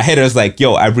you. And in my head, I was like,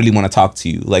 yo, I really want to talk to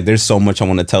you. Like there's so much I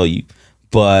want to tell you,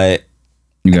 but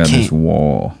You got can't- this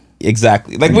wall.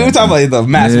 exactly like we were talking about the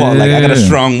mass wall. Like I got a Yeah.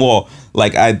 strong wall.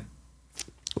 Like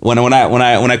when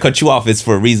I cut you off, it's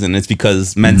for a reason. It's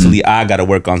because mentally I got to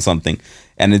work on something,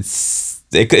 and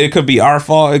it could be our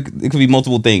fault. It could be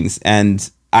multiple things, and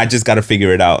I just got to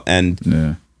figure it out. And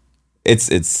Yeah.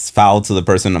 it's foul to the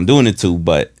person I'm doing it to,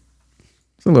 but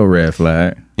It's a little red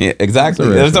flag. yeah, exactly.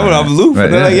 It's a red There's someone flag. I'm aloof. Right,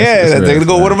 They're like, yeah, yeah, it's a they're red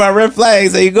gonna go. What are flag. my red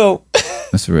flags? There you go.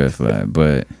 That's a red flag.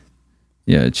 But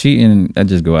yeah, cheating, that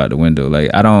just go out the window.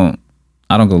 Like I don't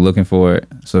go looking for it.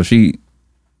 So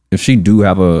if she do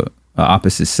have a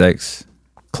opposite sex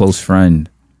close friend,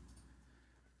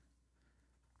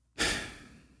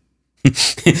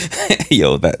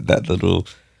 Yo, that little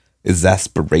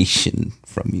exasperation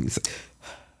from you. It's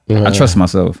like, I trust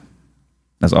myself.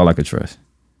 That's all I could trust.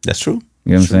 that's true.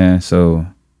 You know what I'm saying? So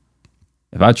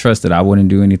if I trust that I wouldn't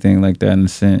do anything like that in a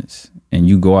sense, and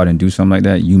you go out and do something like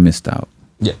that, you missed out.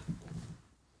 Yeah.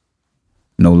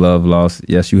 No love lost.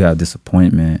 Yes, you have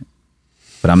disappointment,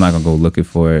 but I'm not gonna go looking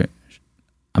for it.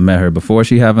 I met her before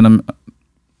she having them.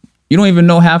 You don't even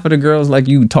know half of the girls like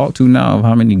you talk to now of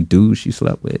how many dudes she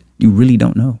slept with. You really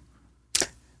don't know.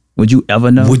 Would you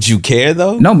ever know? Would you care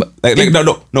though? No, but like no. it That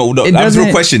was a real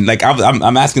doesn't- question. Like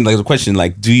I'm asking like the question.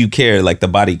 Like, do you care? Like the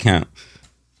body count?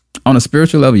 on a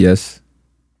spiritual level, yes,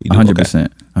 You do? 100%,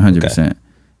 100%.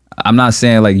 I'm not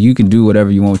saying like you can do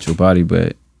whatever you want with your body,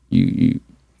 but you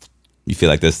You feel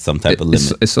like there's some type of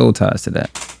limit. it's soul ties to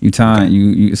that. You time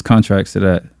you it's contracts to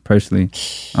that. Personally,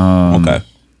 Okay.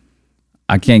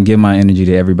 I can't give my energy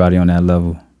to everybody on that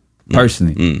level.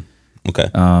 Personally, Okay.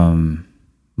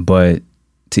 but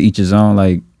to each his own.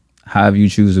 Like, however you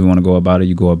choose to want to go about it,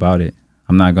 you go about it.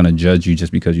 I'm not gonna judge you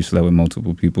just because you slept with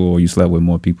multiple people or you slept with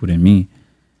more people than me.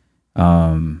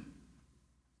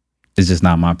 It's just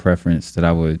not my preference that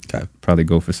I would Okay. probably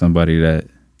go for somebody that.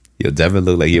 Yo, Devin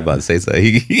look like he about to say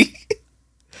something.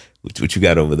 What you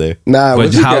got over there? Nah,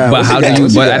 But how do you?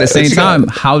 But at the same time,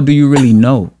 how do you really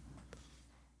know?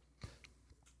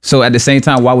 So at the same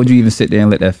time, why would you even sit there and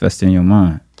let that fester in your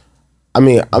mind? I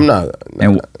mean, I'm not.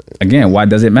 And again, why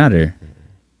does it matter?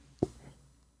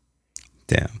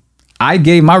 Damn. I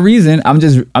gave my reason. I'm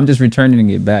just returning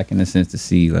it back in a sense to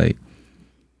see like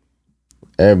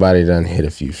Everybody done hit a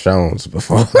few shows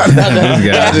before.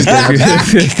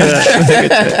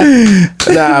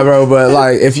 Nah, bro, but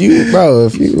like if you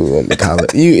went to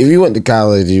college, if you went to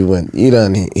college, you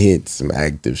done hit some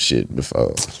active shit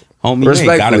before. Homie, you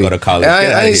ain't gotta go to college. Get I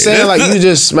outta ain't here. saying like you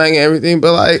just smacking everything,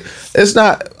 but like it's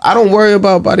not. I don't worry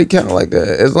about body count like that.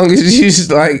 As long as you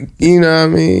just like, you know what I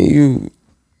mean, you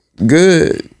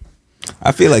good.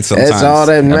 I feel like sometimes That's all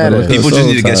that matters. people just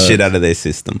need to get Sometimes. shit out of their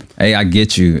system. hey, I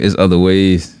get you. It's other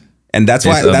ways. And that's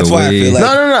why It's other I feel ways. like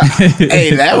No.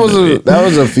 Hey, that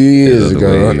was a few years Other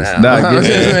ago. ways. Now. Nah, I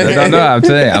get you. No,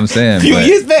 I'm saying. few but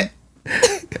years back.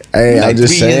 Hey, Like I'm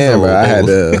just 3 years saying, bro. I had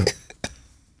old. to.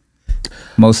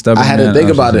 most stubborn. I had to men think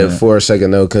are about just it for a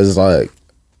second though, because like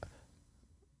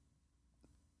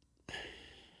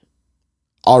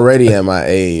already at my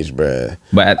age, bruh,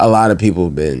 But a lot of people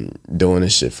been doing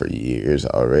this shit for years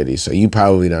already. So you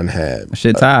probably done had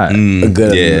shit tied. a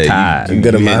good Yeah, a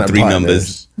good you amount had of 3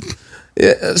 partners. numbers,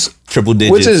 Yes, triple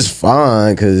digits. which is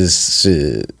fine because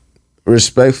shit.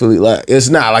 Respectfully, like it's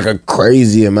not like a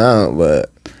crazy amount,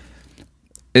 but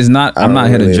It's not. I'm not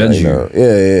here to judge you.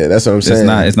 Yeah, that's what I'm saying.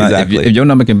 It's not. Exactly. If your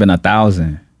number can been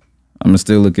 1,000, I'm gonna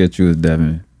still look at you as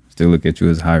Devin. Still look at you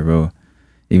as high row.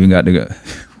 Even got the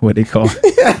what they call.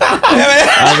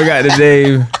 I forgot the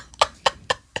name.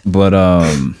 But Nah,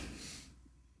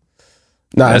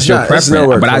 that's it's your not, it's preference.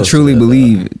 nowhere But I close truly to that,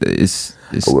 believe that it's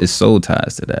soul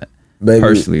ties to that. Baby.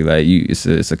 Personally, like you,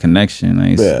 it's a connection.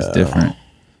 Like it's Yeah. different.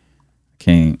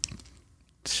 Can't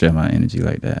share my energy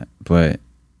like that. But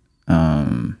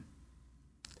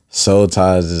Soul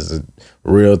ties is a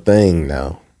real thing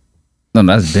now. no,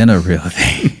 that's been a real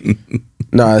thing.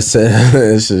 No, I said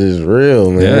this shit is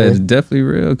real, man. Yeah, it's definitely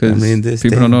real because I mean, this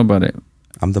people thing- don't know about it.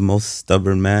 I'm the most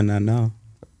stubborn man I know.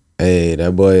 Hey,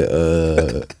 that boy,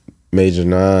 Major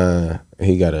 9,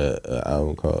 he got a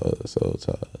album called Soul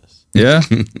Ties. Yeah,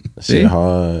 That See? shit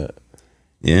hard.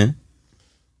 Yeah.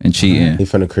 and cheating. He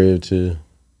from the crib too.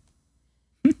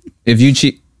 If you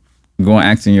cheat, going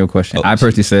asking your question, Oh, I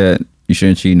personally said you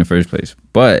shouldn't cheat in the first place.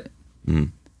 But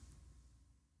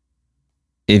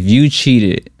if you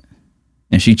cheated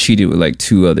and she cheated with like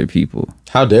 2 other people,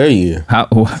 How dare you? how?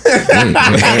 Wait,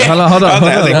 hold on. I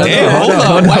was like, damn, hold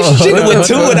on. Why she cheating with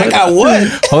 2 and I got 1?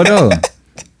 Hold on.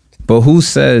 But who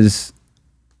says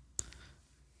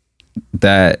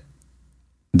that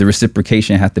the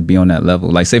reciprocation has to be on that level?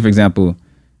 Like, say, for example,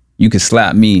 you could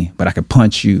slap me, but I could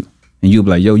punch you. And you'll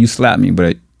be like, yo, you slapped me,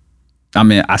 but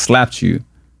I slapped you,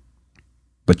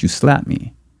 but you slapped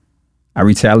me. I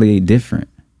retaliate different.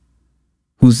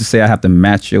 Who's to say I have to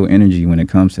match your energy when it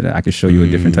comes to that? I could show you a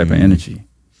different type of energy.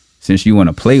 Since you want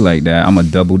to play like that, I'm going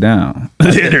to double down.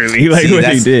 Literally, like See, what you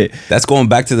that's- did. That's going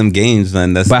back to them games,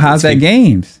 man. That's But how's that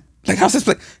games? Like, how's this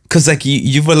play? Because like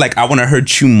you were like, I want to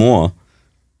hurt you more.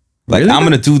 Like, Really? I'm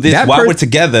gonna do this That while we're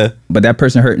together. But that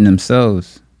person hurting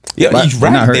themselves. Yeah, But you're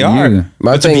they're not right. They hurting are. you.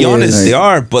 My But to thing be is, honest, like- they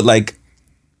are. But like,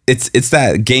 it's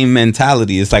that game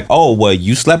mentality. It's like, oh, well,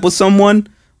 you slept with someone.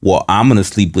 Well, I'm gonna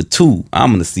sleep with 2.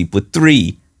 I'm gonna sleep with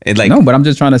 3. And like, No, but I'm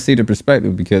just trying to see the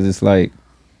perspective because it's like,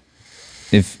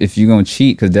 if you're gonna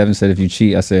cheat, because Devin said if you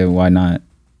cheat, I said why not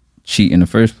cheat in the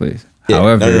first place. Yeah.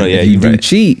 However, No, yeah, if you you're do right.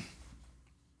 cheat,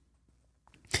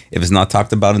 If it's not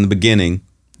talked about in the beginning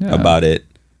Yeah. about it,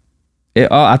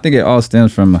 I think it all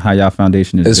stems from how y'all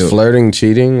foundation is Is built. flirting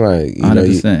cheating? Like, you know,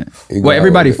 100%. you go Well, out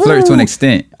everybody with- flirts to an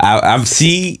extent. I've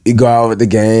see. you go out with the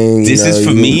gang. This is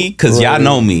for me because y'all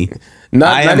know me. Not,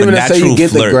 I not am even a to say you natural get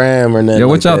flirt. the gram or nothing. Yeah,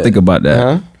 what like y'all that. think about that? Huh?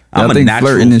 Y'all I'm a think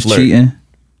natural flirting is flirt. cheating?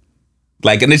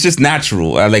 Like, and it's just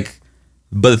natural.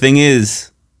 But the thing is,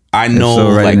 I know,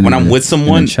 so right like, in when the- I'm with in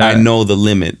someone, the chat. I know the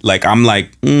limit. Like, I'm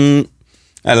like,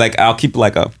 I'll keep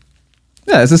like a,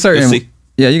 Yeah, it's a certain. You'll see.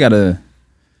 Yeah, you gotta.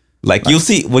 like, you'll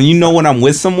see when you know when I'm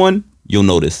with someone, you'll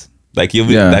notice. Like, you'll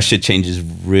be, Yeah. that shit changes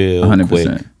real 100%.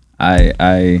 quick.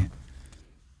 I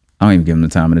don't even give them the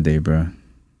time of the day, bro.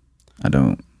 I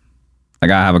don't. Like,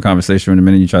 I have a conversation in a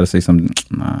minute. You try to say something.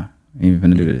 Nah, I ain't even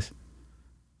gonna do this.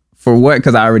 For what?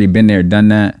 Because I already been there, done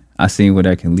that. I seen what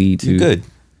that can lead to. You're good.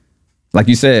 Like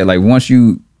you said, like once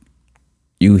you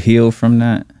heal from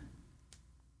that,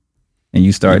 and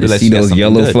you start You to realize see you got those something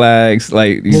yellow good. flags,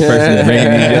 like these persons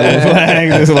bringing these yellow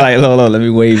flags. It's like, hold on, let me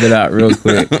wave it out real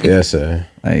quick. Yes, sir.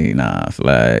 Like, nah,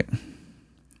 flag.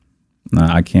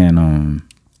 Nah, I can't.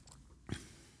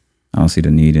 I don't see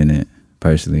the need in it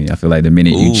personally. I feel like the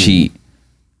minute you Ooh. cheat,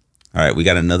 All right, we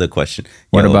got another question.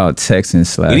 what Yo, about texting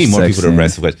slash we need more people to sexting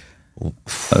arrest the question.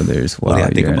 others What while do you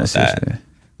think you're in a about that? situation?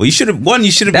 Well, you should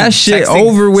have That been shit texting-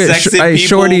 over with. sexting Hey,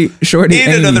 people shorty, in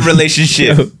Amy. another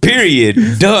relationship.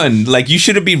 Period. Done. Like, you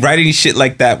shouldn't be writing shit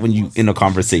like that when you in a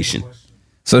conversation.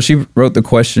 So she wrote the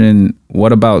question,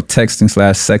 what about texting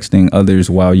slash sexting others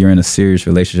while you're in a serious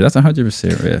relationship? That's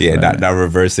 100% red Yeah, flag. now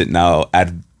reverse it. Now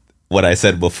add what I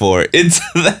said before into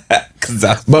that because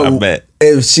that's But what I bet.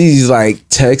 if she's like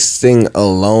texting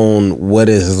alone, what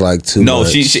is like too No,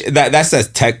 much? that says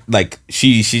tech. Like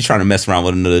she's trying to mess around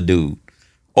with another dude,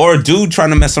 or a dude trying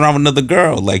to mess around with another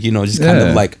girl. Like, you know, just kind Yeah.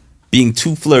 of like being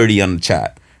too flirty on the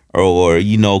chat, or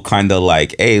you know, kind of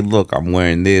like, hey, look, I'm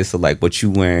wearing this, or like, what you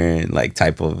wearing, like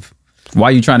type of. Why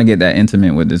are you trying to get that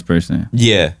intimate with this person?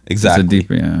 Yeah, That's exactly. a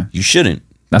deeper, yeah. You shouldn't.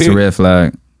 That's Period. a red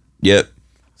flag. Yep,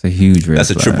 It's a huge red that's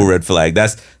a flag. triple red flag.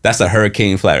 That's a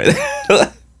hurricane flag. Right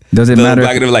there. Does it matter?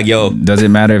 Black and they're like, yo, Does it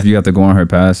matter if you have to go on her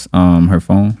her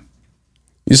phone?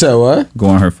 You said what? Go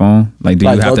on her phone? Like, do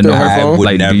Like, you have go to through know her her I phone? would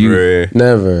Like, never. do you?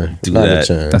 Never. Do Not that. a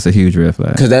chance. That's a huge red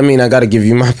flag. Because that mean I got to give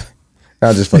you my.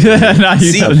 I'll just fucking. Nah,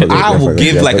 you See, gotta- I will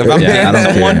give, like, if I'm Yeah, I dating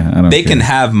don't someone, care. I don't they can care.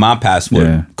 have my password.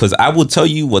 Yeah. Because I will tell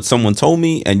you what someone told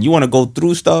me, and you want to go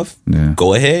through stuff, Yeah.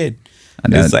 go ahead.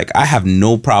 And It's that- like, I have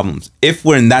no problems. If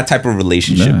we're in that type of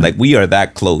relationship, Yeah. like, we are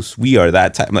that close. We are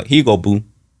that type. Like, here you go, boo.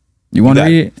 You want to got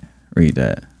read it? Read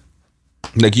that.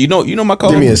 Like, you know my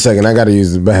code? Give me a second. I got to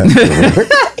use the bathroom.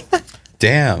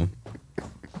 Damn.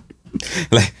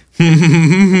 Like,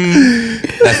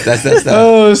 that's that.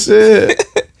 Oh shit!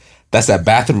 That's that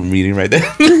bathroom reading right there. Nah,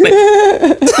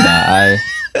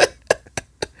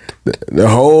 The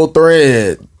whole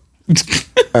thread.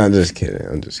 I'm just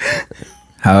kidding.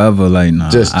 however, like, nah.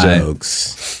 Just I-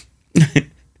 jokes.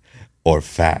 Or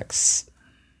facts.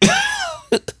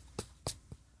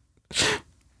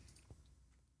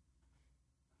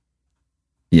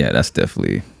 Yeah, that's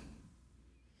definitely.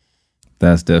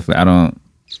 I don't.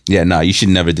 Yeah, no, you should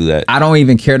never do that. I don't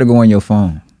even care to go on your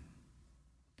phone.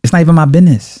 It's not even my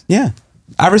business. Yeah.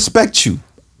 I respect you.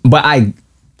 But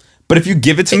But if you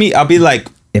give it to me, I'll be like,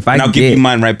 If I and I'll give get- you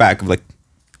mine right back. I'm like,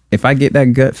 if I get that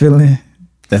gut feeling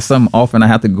that something off and I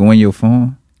have to go on your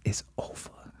phone, it's over.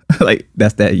 Like,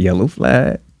 that's that yellow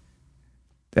flag.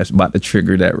 That's about to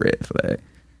trigger that red flag.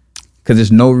 Because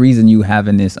there's no reason you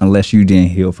having this unless you didn't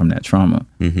heal from that trauma.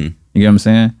 mm-hmm. You get what I'm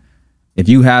saying? If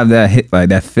you have that hit, like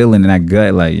that feeling and that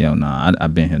gut, like, yo, nah,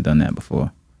 I've been here, done that before.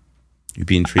 You're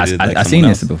being treated like I someone seen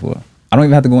else. this before. I don't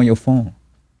even have to go on your phone.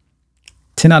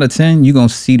 10 out of 10, you're going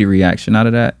to see the reaction out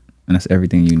of that. And that's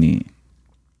everything you need.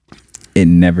 It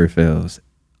never fails.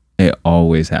 It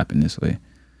always happened this way.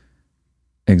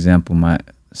 Example,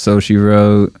 so she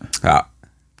wrote, Ah,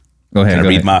 go ahead. can I go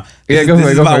read ahead. my? Yeah, go this for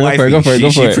it, is go my for it, go wifey. for it, go for it, go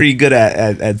for She's it. pretty good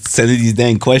at sending these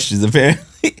dang questions,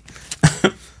 apparently.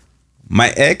 My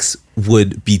ex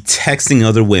would be texting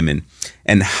other women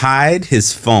and hide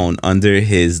his phone under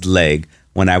his leg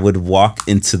when I would walk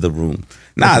into the room.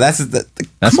 Nah, that's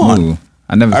That's come on. smooth.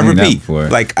 I never I seen that repeat, before.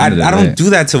 like I don't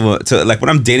do that to like when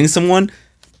I'm dating someone.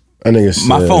 I nigga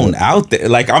My said- phone out there.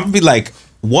 Like I'm gonna be like,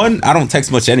 one, I don't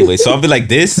text much anyway, so I'll be like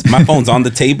this. My phone's on the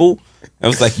table. I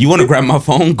was like, you want to grab my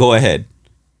phone? Go ahead.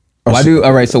 why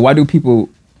do people,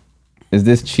 is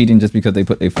this cheating just because they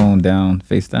put their phone down,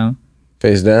 face down?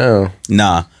 Face down.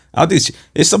 Nah, I think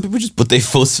there's some people just put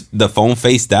the phone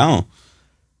face down.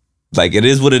 Like it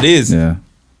is what it is. Yeah.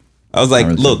 I was like,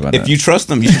 really look, think about if that. you trust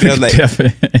them, you should just like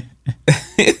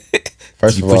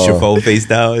First you of put all, your phone face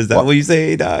down. Is that what you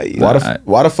say? Nah, you know.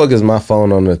 why the fuck is my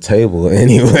phone on the table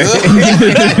anyway?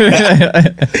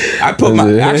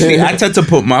 I tend to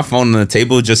put my phone on the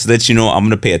table just to let you know I'm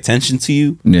gonna pay attention to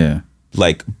you. Yeah.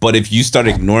 Like, but if you start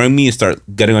ignoring me and start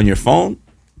getting on your phone,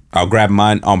 I'll grab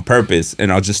mine on purpose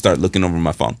and I'll just start looking over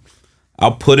my phone.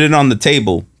 I'll put it on the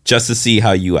table just to see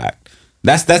how you act.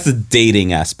 That's the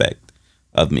dating aspect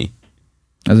of me.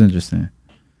 That's interesting.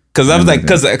 Cause I was like,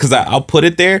 cause I'll put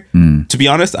it there. To be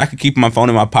honest, I could keep my phone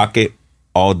in my pocket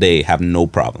all day, have no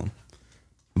problem.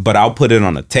 But I'll put it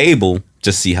on the table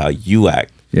just see how you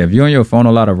act. Yeah, if you're on your phone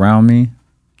a lot around me,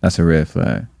 that's a red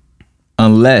flag.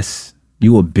 Unless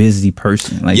you a busy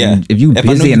person. Like Yeah. if you If I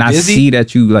know busy you and I busy, see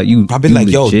that you like you I'll be you like,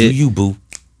 yo, legit, do you, boo?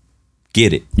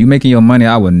 Get it. You making your money,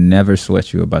 I would never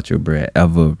sweat you about your bread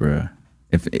ever, bruh.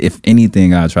 If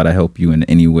anything, I'll try to help you in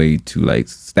any way to like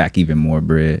stack even more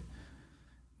bread.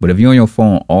 But if you're on your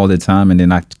phone all the time and then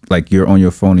like you're on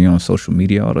your phone and you're on social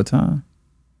media all the time,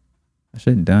 that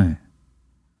shit done.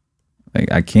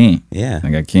 Like I can't. Yeah.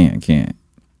 Like I can't.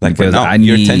 Like, Because no, I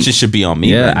your need- attention should be on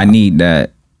me. Yeah, right I now. need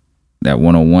that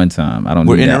one-on-one time. I don't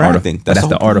We're need that interacting. That's That's the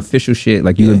the whole point. artificial shit.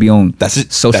 Like you would be on That's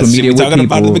it. social That's shit media we with talking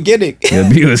people. about in the beginning. You'll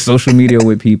be on social media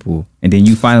with people, and then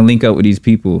you finally link up with these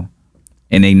people,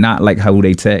 and they not like how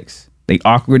they text. They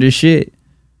awkward as shit.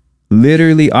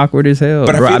 Literally awkward as hell.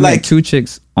 But I Bro, feel I met like- 2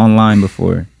 chicks online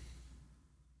before.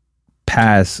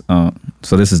 Pass.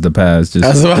 So this is the pass. Just, I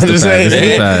was about this to the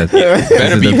say. pass. This is the pass. Better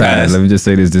This is be the pass. pass. Let me just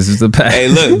say this. This is the pass. Hey,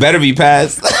 look, better be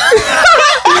passed.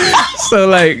 So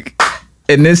like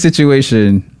in this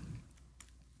situation,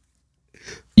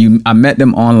 I met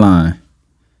them online.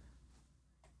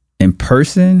 In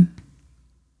person,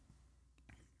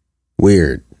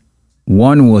 Weird.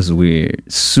 one was weird,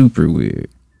 super weird.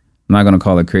 I'm not gonna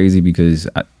call it crazy because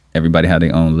everybody had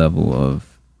their own level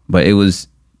of, but it was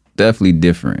definitely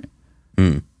different.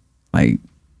 Like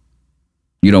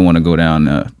you don't want to go down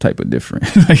type of different.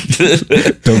 Like,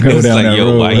 don't go It's down like, that yo,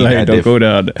 road. why you Like, that don't go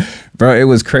down, bro. It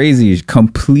was crazy,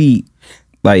 complete.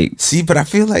 Like See, but I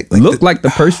feel like looked like the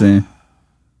person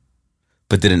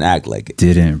but didn't act like it.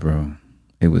 didn't, bro.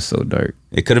 It was so dark.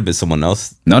 It could have been someone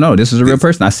else. No, this was a real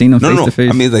person. I seen them No, face no. to face.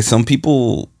 I mean, like some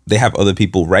people, they have other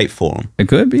people write for them. it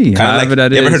could be. Kind of However like,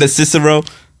 that you ever is. heard of Cicero?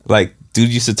 Like,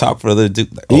 dude used to talk for other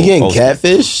dude. Like, You getting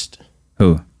catfished?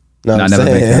 Who? No, Nah, I'm never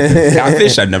been saying.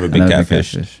 catfish? I've never been Never been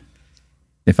catfish.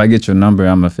 If I get your number,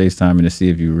 I'm gonna FaceTime you to see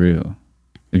if you real.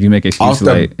 If you make Off excuses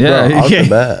the, like, bro, yeah, off yeah. the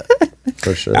bat.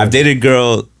 For sure. I've dated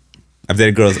girls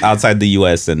outside the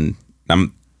U.S. and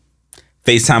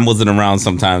FaceTime wasn't around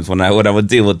sometimes when I would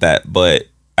deal with that, but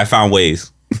I found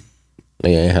ways.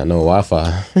 Nigga ain't had no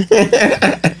Wi-Fi.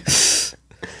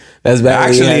 That's bad.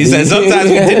 Actually, he said sometimes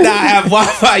we did not have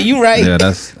Wi-Fi. You right? Yeah,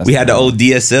 that's we had the old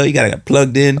DSL. You gotta get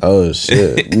plugged in. Oh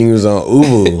shit. Nigga was on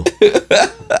Ubu.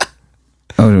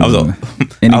 Oh, I was,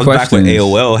 any I was back when questions?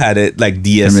 AOL had it like Miss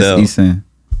DSL. Eason,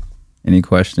 any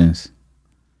questions?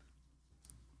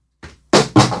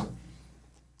 Oh,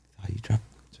 you dropped-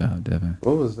 Good job, Devin.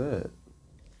 What was that?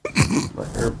 My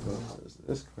AirPods.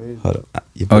 That's crazy. Hold up.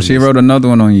 Oh, she wrote another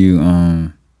one on you.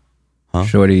 Huh?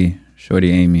 Shorty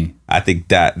Amy. I think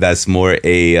that's more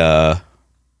a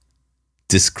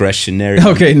discretionary.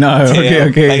 Okay, no, tale.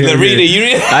 okay. Like the okay. reader, you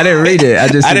read. I didn't read it. I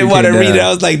just I didn't want to read it. I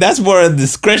was like, that's more a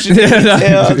discretionary Yeah,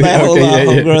 tale. I was like, hold okay,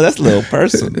 on, yeah. girl, that's a little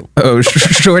personal. Oh,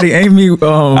 Shorty Amy.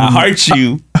 I heart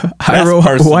you. Hyro That's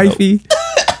personal. wifey.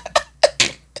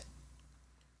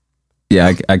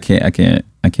 Yeah, I can't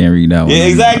read that one. Yeah,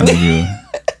 exactly. You.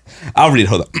 I'll read it.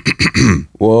 Hold up.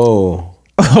 Whoa.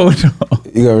 Oh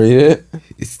no. You gonna read it?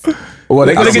 Well,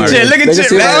 they can Look see at it. Chen. Look They at can Chen. see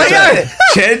it in Man, the look chat. at it.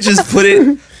 Chen just put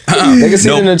it. They can see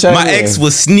it in the chat. My ex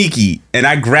was sneaky, and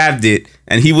I grabbed it,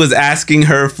 and he was asking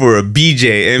her for a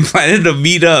BJ and planning to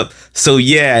meet up. So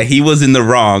yeah, he was in the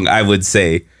wrong. I would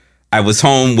say, I was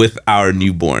home with our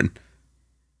newborn.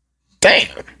 Damn.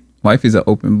 Wifey's an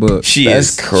open book. She That's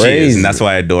is She is, crazy. and that's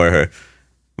why I adore her.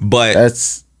 But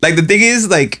That's like the thing is,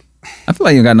 like I feel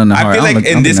like you got nothing to I hard. feel don't like look- I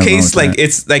in don't this think nothing case, wrong like with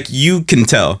it's like you can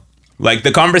tell, like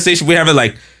the conversation we have,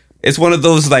 like it's one of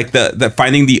those like the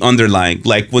finding the underlying.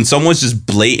 Like when someone's just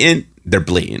blatant, they're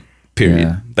blatant. Period.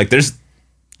 Yeah. Like there's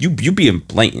you being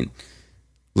blatant,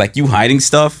 like you hiding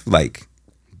stuff, like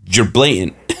you're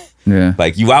blatant. that. Yeah.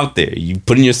 Like you out there, you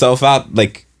putting yourself out,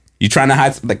 like you trying to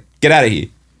hide. Like get out of here.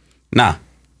 Nah.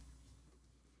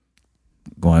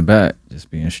 Going back, just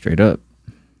being straight up.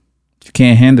 If you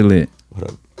can't handle it,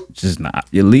 What up? just not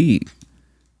your league.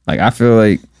 Like I feel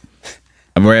like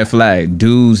a red flag.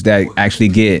 Dudes that actually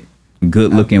get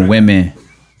good looking women.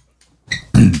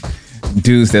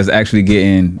 Dudes that's actually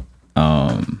getting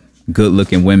good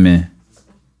looking women,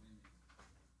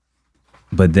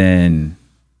 but then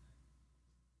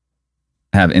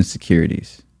have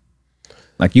insecurities.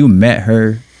 Like you met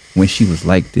her when she was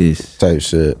like this. Type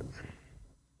shit.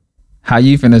 How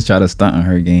you finna try to stunt on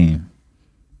her game?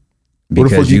 What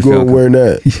the fuck you going wearing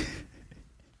that?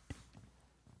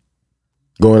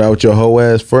 Going out with your hoe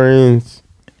ass friends?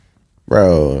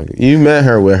 Bro, you met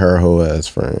her with her hoe ass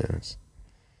friends.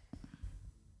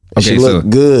 And Okay, she looked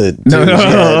good. No, too. no, She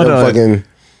had no, them no. fucking,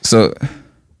 So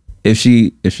if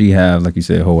she have, like you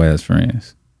said, whole ass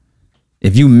friends,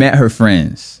 if you met her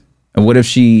friends, and what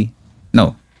if you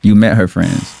met her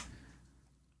friends,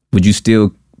 would you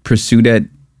still pursue that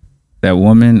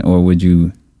woman, or would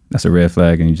you, that's a red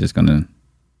flag and you're just gonna,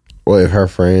 well, if her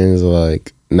friends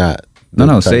like not. no,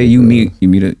 the say type you of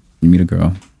meet a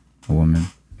girl, a woman,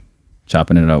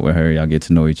 chopping it up with her, y'all get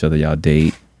to know each other, y'all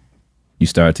date, you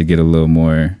start to get a little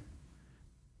more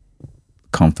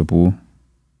comfortable.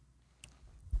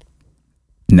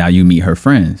 Now you meet her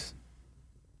friends.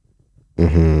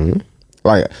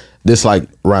 like this, like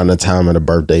around the time of the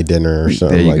birthday dinner or There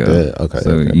something you like go. that. Okay.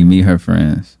 So okay. you meet her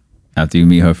friends. After you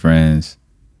meet her friends,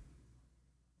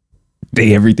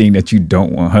 they everything that you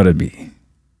don't want her to be.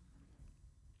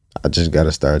 I just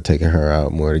gotta start taking her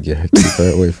out more to keep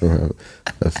her away from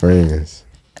her friends.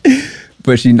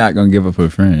 But she's not gonna give up her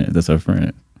friend. That's her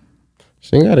friend.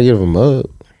 She ain't gotta give them up.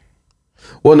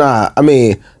 Well, nah. I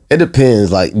mean, it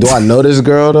depends. Like, do I know this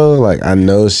girl though? Like, I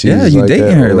know she's Yeah, you like dating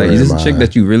that, her. or Like, this is am a chick I-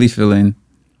 that you really feeling.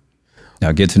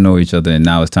 Y'all get to know each other, and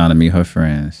now it's time to meet her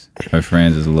friends. Her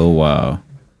friends is a little wild.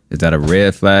 Is that a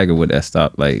red flag, or would that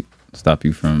stop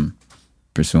you from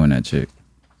pursuing that chick?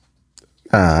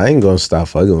 Nah, I ain't gonna stop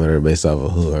fucking with her based off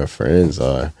of who her friends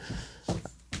are.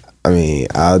 I mean,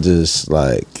 I'll just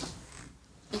like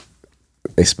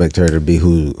expect her to be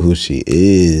who she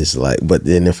is. Like, but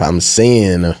then if I'm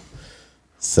seeing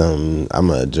some, I'm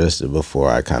gonna address it before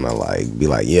I kind of like be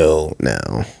like, yo,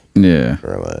 now. Yeah.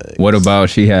 Or like, What about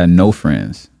she had no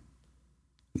friends?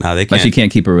 Nah, they can't. Like she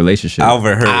can't keep a relationship. I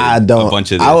overheard I don't. a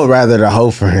bunch of this. I would rather the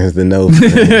whole friends than no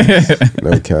friends.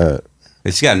 No cap.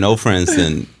 If she got no friends,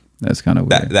 then That's kind of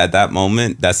weird. that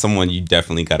moment, that's someone you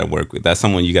definitely got to work with. That's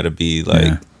someone you got to be like,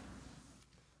 Yeah.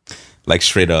 like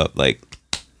straight up, like,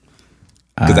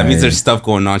 because that means there's stuff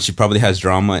going on. She probably has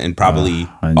drama, and probably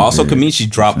also could mean she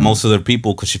dropped most of their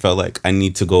people because she felt like I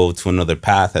need to go to another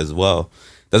path as well.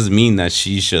 Doesn't mean that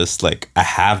she's just like I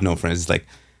have no friends. It's like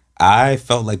I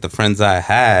felt like the friends I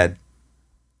had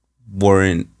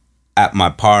weren't at my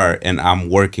par, and I'm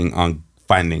working on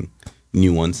finding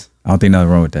new ones. I don't think nothing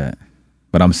wrong with that.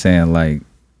 But I'm saying like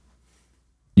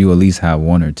you at least have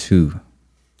one or two.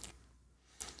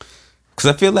 Because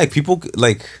I feel like people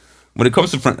like when it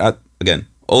comes to again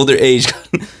older age,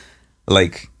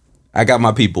 like I got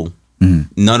my people.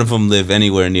 None of them live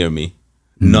anywhere near me.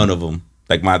 None of them.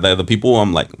 Like the other people,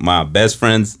 I'm like my best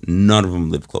friends. None of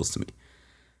them live close to me.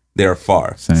 They're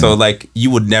far. Same. So like you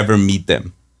would never meet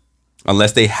them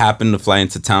unless they happen to fly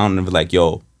into town and be like,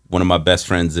 "Yo, one of my best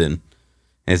friends in."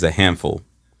 And it's a handful.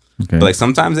 Okay. But like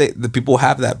sometimes the people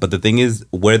have that. But the thing is,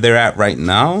 where they're at right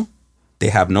now, they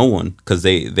have no one because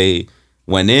they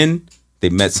went in, they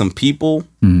met some people,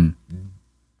 they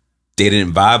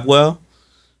didn't vibe well,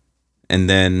 and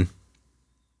then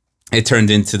it turned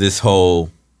into this whole.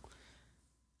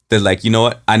 They're like, you know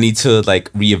what? I need to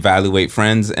like reevaluate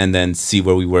friends and then see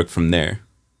where we work from there.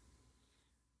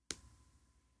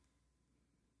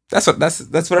 That's what I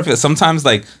feel. Sometimes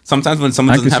when someone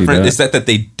I doesn't can have see friends, that. it's that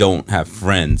they don't have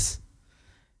friends.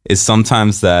 It's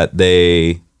sometimes that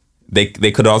they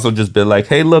could also just be like,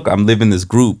 hey, look, I'm leaving this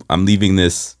group. I'm leaving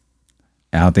this.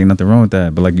 I don't think nothing wrong with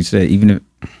that. But like you said, even if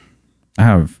I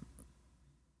have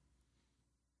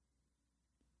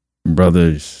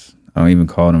brothers, I don't even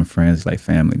call them friends, like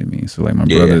family to me. So like my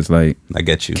Yeah. brothers, like I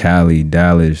get you. Cali,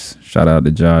 Dallas, shout out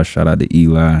to Josh, shout out to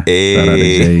Eli, shout out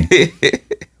to Jay.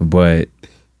 But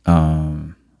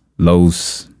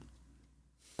Los,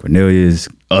 Cornelius,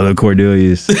 other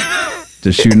Cornelius,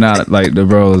 just shooting out like the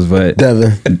bros, but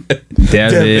Devin.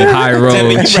 Devin, Hyro,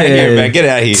 Devin, you right here, man. Get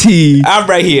out of here. T. I'm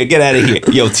right here. Get out of here.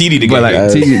 Yo, TD to But get like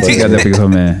here. T got that big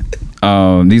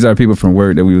man. These are people from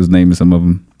work that we was naming some of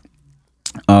them.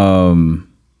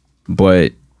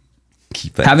 But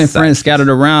Keep that having aside. friends scattered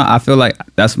around, I feel like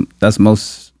that's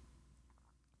most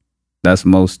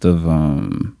of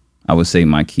I would say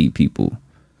my key people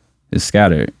is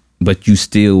scattered. But you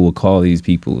still will call these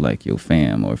people like your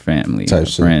fam or family Type or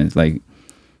shit. friends. Like,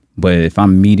 but if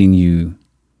I'm meeting you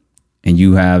and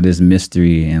you have this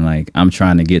mystery and like I'm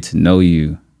trying to get to know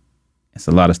you, it's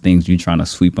a lot of things you trying to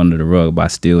sweep under the rug by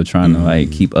still trying to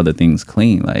like keep other things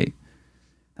clean. Like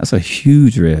That's a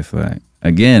huge red flag.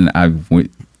 Again, I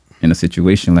went in a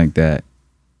situation like that,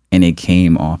 and it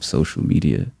came off social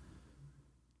media.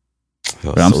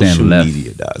 But I'm saying left.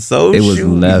 Media, dog. Social It was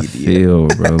left media.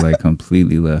 field, bro. Like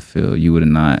completely left field. You would have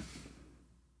not.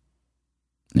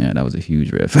 Yeah, that was a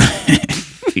huge red flag.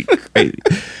 Crazy.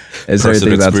 It's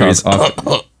Personal everything I experience. talk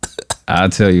off. I'll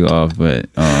tell you off, but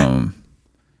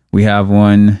we have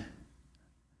one.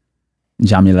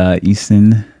 Jamila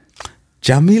Easton.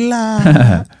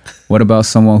 Jamila. What about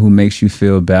someone who makes you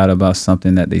feel bad about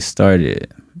something that they started?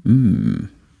 That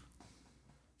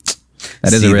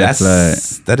is a red flag.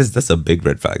 That's a big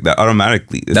red flag. That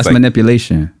automatically. It's That's like,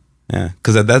 manipulation. Yeah,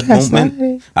 because at that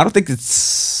moment, I don't think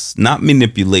it's not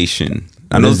manipulation.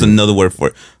 I know there's another word for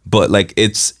it, but like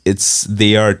it's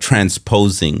they are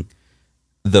transposing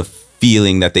the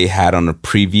feeling that they had on a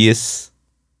previous,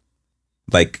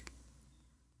 like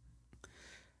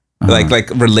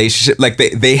relationship. Like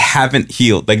they haven't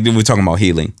healed. Like we're talking about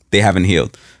healing, they haven't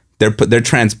healed. They're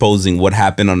transposing what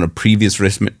happened on a previous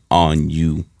relationship on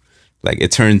you. Like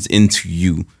it turns into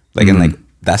you. Like and like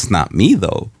that's not me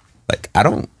though. Like I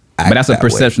don't. But that's a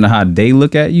perception of how they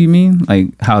look at you. Mean like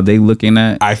how they looking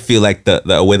at? I feel like the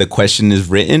way the question is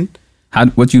written.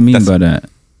 What you mean by that?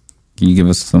 Can you give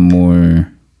us some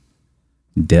more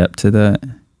depth to that?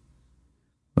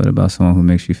 What about someone who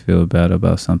makes you feel bad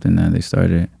about something that they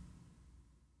started?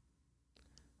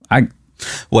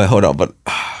 Well, hold on, but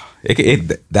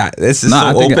this is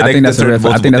I think that's a red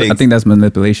flag. I think that's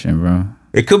manipulation, bro.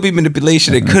 It could be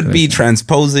manipulation. It could be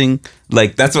transposing.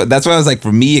 Like that's why I was like,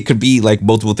 for me, it could be like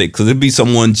multiple things. Because it'd be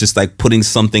someone just like putting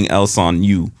something else on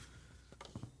you,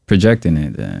 Projecting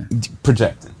it then.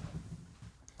 projecting.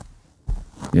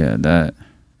 Yeah, that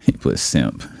he put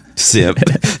simp. Sip,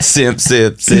 sip,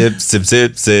 sip, sip, sip,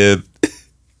 sip, sip.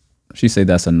 She said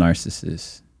that's a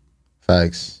narcissist.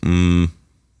 Facts.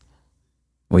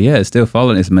 Well, yeah, it's still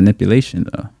following. It's manipulation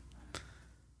though.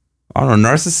 I don't know.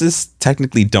 Narcissists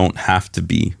technically don't have to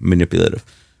be manipulative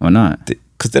Why not?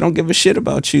 because they don't give a shit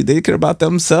about you. They care about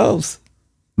themselves.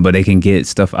 But they can get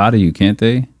stuff out of you, can't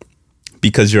they?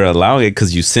 Because you're allowing it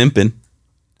because you simping.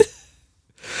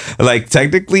 Like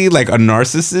technically, like a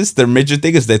narcissist, their major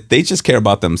thing is that they just care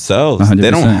about themselves. 100%.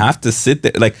 They don't have to sit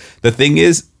there. Like the thing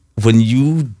is, when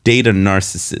you date a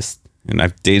narcissist, and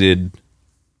I've dated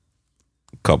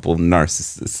a couple of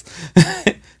narcissists,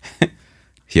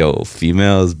 yo,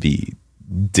 females be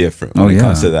different when it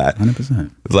comes to that.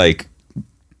 100%. Like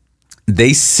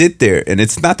they sit there, and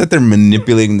it's not that they're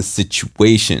manipulating the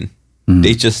situation.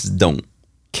 They just don't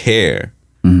care.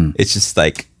 It's just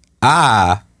like,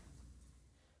 I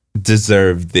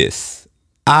deserve this.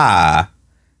 I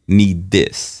need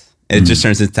this. And it just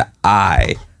turns into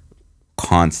I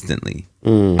constantly.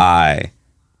 I.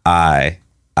 And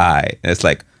it's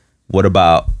like, what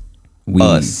about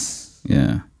us?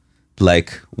 Yeah.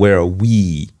 Like, where are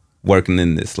we working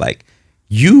in this? Like,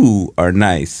 you are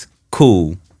nice,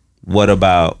 cool. What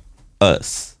about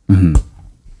us?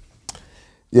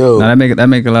 Yo, Now that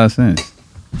make a lot of sense.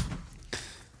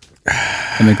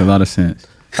 That make a lot of sense.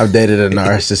 I've dated a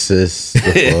narcissist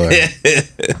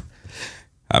before.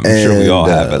 I'm sure we all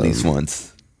And, have at least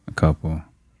once. A couple.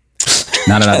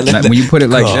 Now that when you put it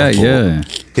like that, Couple. yeah.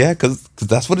 Yeah, because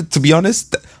that's what. To be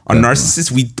honest, a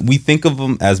narcissist, we think of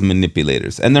them as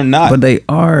manipulators, and they're not. But they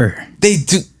are. They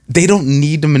do. They don't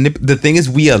need to manipulate. The thing is,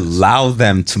 we allow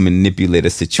them to manipulate a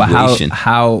But situation.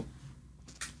 how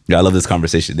Yeah, I love this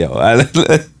conversation. Yo,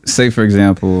 say for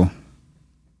example,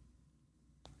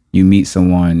 you meet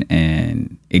someone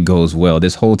and it goes well.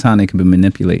 This whole time they can be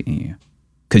manipulating you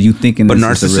because you thinking but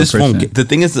this is a real narcissists person. won't get. The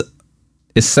thing is,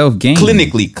 It's self-gain.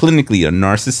 clinically, a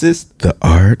narcissist. The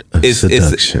art of It's-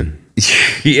 seduction.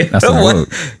 Yeah, That's a what? book.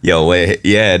 Yo, wait,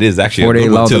 yeah, it is actually 48 a good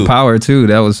book Laws too. of Power too.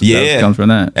 That comes from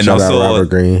that. And Shout out also Robert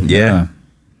Greene. Yeah.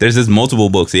 There's this multiple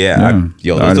books. Yeah, The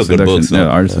those Art are of good Seduction. books. Yeah, though.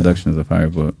 Art of Seduction is a fire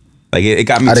book. Like it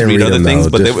got me I to didn't read read other them, things,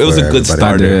 though, but just it was a for good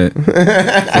everybody. I starter.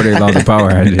 did. 48 Laws of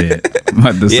Power I did.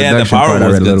 But the Yeah, the seduction Power part I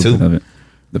was read a good, little too. bit of it.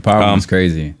 The Power one's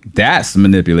crazy. That's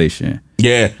manipulation.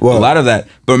 Yeah, Well, a lot of that.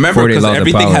 But remember, 48 because Laws of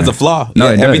everything Power. has a flaw. No,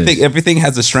 Yeah, it does. everything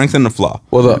has a strength and a flaw.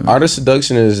 Well, the art of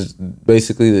seduction is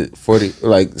basically the 40,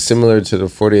 like similar to the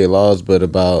 48 Laws, but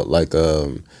about like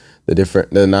the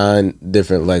 9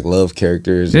 different like love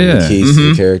characters and Yeah. the keys to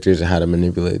the characters and how to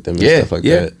manipulate them and Yeah, stuff like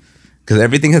yeah. that. Because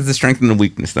everything has a strength and a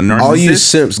weakness. The All you narcissist.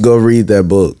 simps, go read that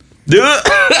book.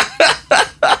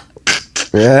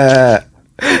 Yeah.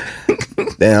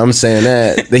 Damn, I'm saying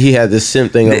that he had this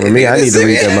simp thing over me. I need to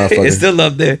read that motherfucker. It's still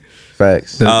up there.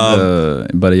 Facts.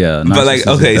 But yeah. But like, narcissist is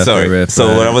okay, definitely sorry. red So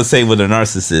flag. what I was saying with a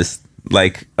narcissist,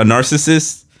 like a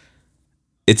narcissist,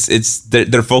 it's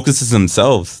their focus is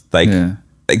themselves. Like Yeah.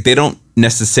 like they don't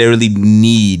necessarily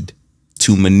need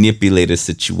to manipulate a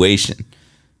situation.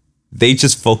 They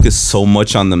just focus so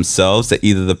much on themselves that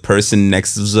either the person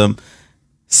next to them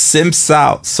simps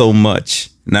out so much.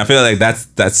 And I feel like that's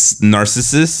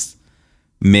narcissists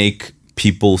make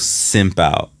people simp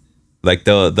out. Like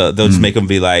they'll just make them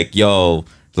be like, yo,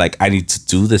 like I need to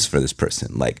do this for this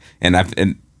person. Like, and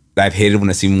I've hated when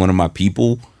I see one of my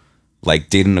people like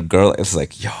dating a girl. It's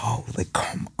like, yo, like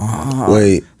come on.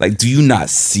 Wait. Like, do you not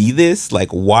see this? Like,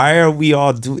 why are we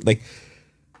all doing like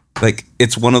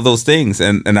it's one of those things.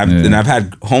 And I've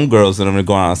had homegirls that I'm gonna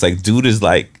go on. It's like, dude is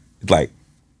like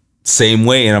same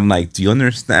way. And I'm like, do you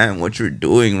understand what you're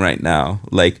doing right now?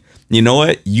 Like, you know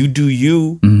what? You do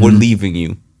you, we're leaving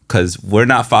you. Cause we're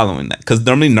not following that. Cause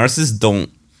normally narcissists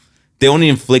they only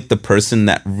inflict the person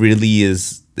that really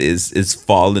is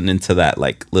falling into that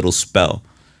like little spell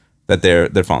that they're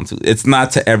falling to. It's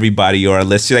not to everybody, or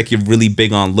unless you're really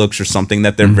big on looks or something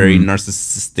that they're very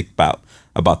narcissistic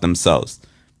about themselves.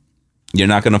 You're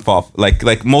not gonna fall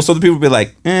like most other people be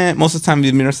like, most of the time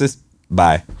you be narcissist,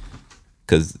 bye.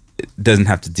 Cause it doesn't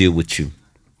have to deal with you.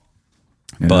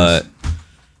 Yes. But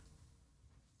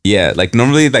yeah, like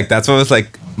normally like that's what I was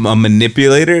like a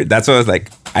manipulator. That's what I was like,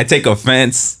 I take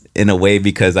offense in a way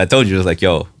because I told you, it was like,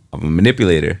 yo, I'm a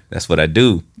manipulator. That's what I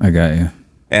do. I got you.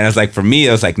 And it's like, for me,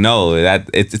 I was like, no,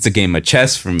 it's a game of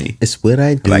chess for me. It's what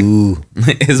I do.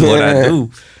 Like, it's what I do.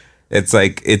 It's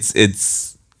like,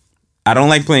 it's, I don't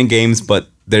like playing games, but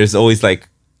there's always like,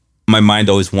 my mind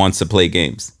always wants to play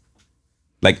games.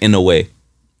 Like in a way.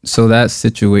 So that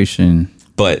situation,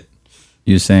 but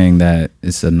you're saying that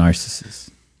it's a narcissist.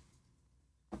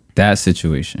 That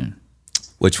situation.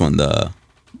 Which one?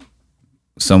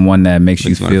 Someone that makes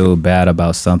you feel bad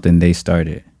about something they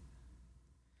started.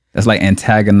 That's like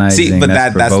antagonizing. See, but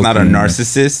that's not a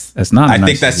narcissist. That's not. I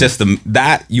think that's just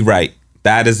you're right.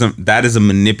 That is a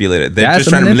manipulator. They're That's just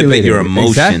trying to manipulate your emotion.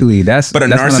 Exactly. But a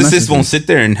narcissist won't sit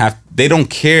there and they don't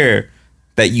care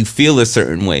that you feel a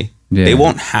certain way. Yeah. They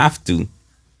won't have to.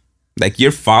 Like,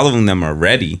 you're following them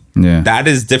already. Yeah. That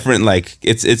is different. Like,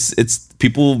 it's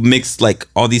people mix like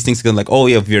all these things together. Like, oh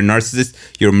yeah, if you're a narcissist,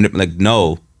 you're like,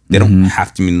 no, they don't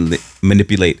have to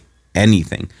manipulate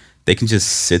anything. They can just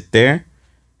sit there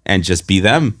and just be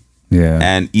them. Yeah.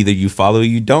 And either you follow or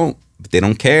you don't. But they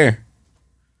don't care.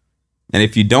 And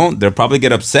if you don't, they'll probably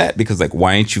get upset because like,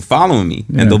 why ain't you following me?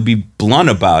 Yeah. And they'll be blunt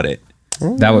about it.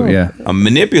 That would, yeah. A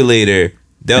manipulator,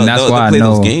 they'll play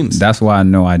those games. That's why I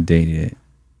know I dated.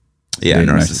 Yeah,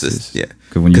 narcissist. Yeah.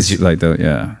 Because when you like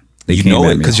the you know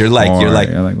it because you're like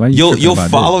you'll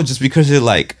follow just because you're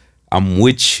like, I'm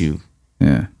with you.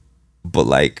 Yeah. But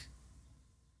like,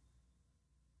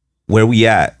 where we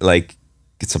at? Like,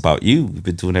 it's about you. We've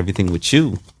been doing everything with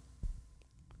you.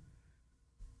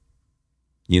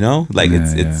 You know, like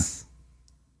it's.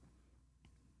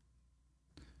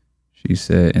 She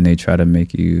said, and they try to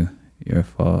make you your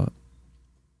fault.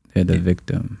 They're the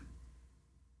victim.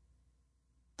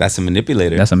 That's a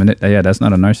manipulator. That's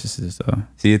not a narcissist though.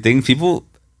 See, the thing, people,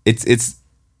 it's,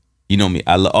 you know me.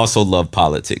 I also love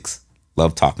politics.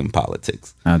 Love talking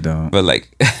politics. I don't. But like,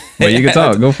 well, you can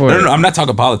talk. Go for it. No, I'm not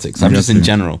talking politics. I'm just in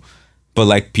general. But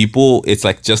like people, it's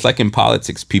like just like in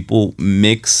politics, people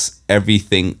mix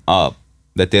everything up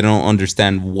that they don't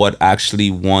understand what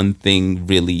actually one thing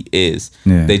really is.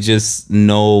 Yeah. They just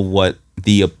know what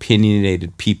the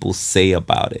opinionated people say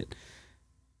about it.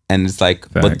 And it's like,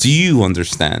 Facts. But do you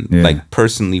understand, like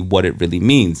personally, what it really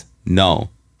means? No,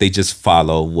 they just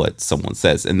follow what someone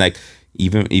says. And like,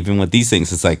 even with these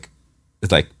things, it's like,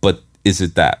 but is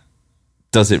it that?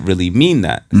 Does it really mean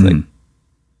that? It's like,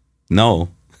 no.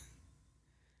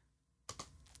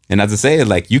 And as I say,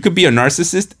 like, you could be a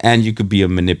narcissist and you could be a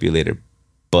manipulator,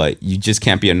 but you just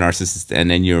can't be a narcissist and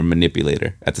then you're a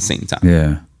manipulator at the same time.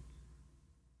 Yeah.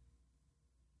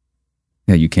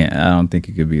 Yeah, you can't. I don't think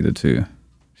it could be the two.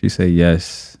 She said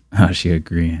yes. She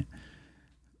agreeing.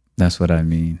 That's what I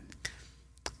mean.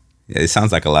 Yeah, it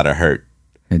sounds like a lot of hurt.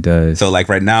 It does. So like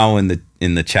right now in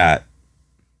the chat,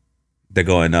 they're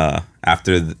going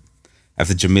after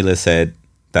Jamila said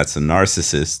that's a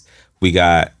narcissist, we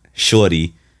got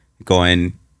Shorty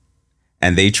going,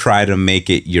 and they try to make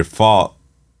it your fault.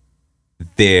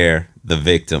 They're the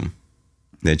victim.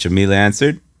 Then Jamila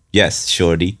answered, yes,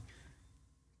 Shorty.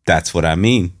 That's what I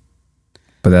mean.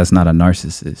 But that's not a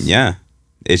narcissist. Yeah.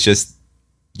 It's just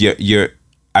you're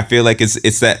I feel like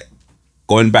it's that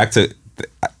going back to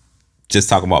just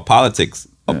talking about politics,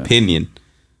 opinion.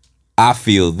 I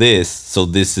feel this, so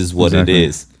this is what it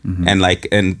is. And like,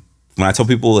 and when I tell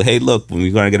people, hey, look, when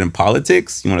we're gonna get in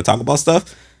politics, you want to talk about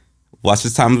stuff, Watch the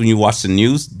times when you watch the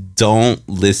news. Don't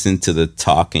listen to the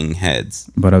talking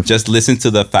heads. But Just listen to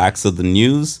the facts of the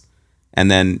news. And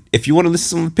then if you want to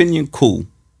listen to an opinion, cool.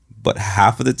 But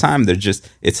half of the time,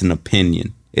 it's an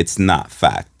opinion. It's not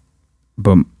fact.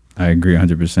 But I agree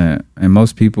 100%. And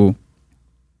most people,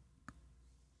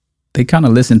 they kind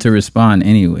of listen to respond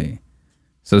anyway.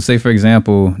 So say, for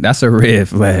example, that's a red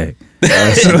flag.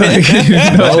 That's a red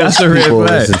flag. That's a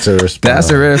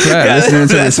red flag. Listening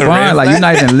to respond. Like, you're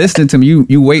not even listening to me.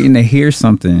 You waiting to hear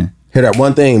something. Hear that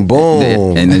one thing,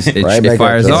 boom. And it back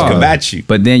fires up. off. Come at you.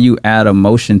 But then you add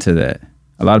emotion to that.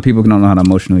 A lot of people don't know how to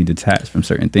emotionally detach from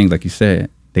certain things. Like you said,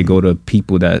 they go to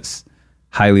people that's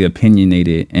highly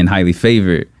opinionated and highly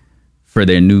favored for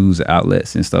their news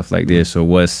outlets and stuff like this. So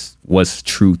what's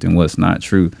truth and what's not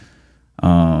truth?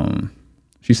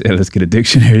 She said, let's get a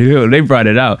dictionary. They brought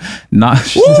it out.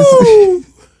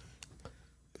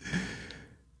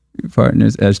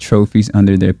 Partners as trophies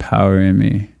under their power in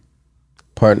me.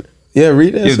 Pardon. Yeah,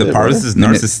 read it. Yeah, the powers is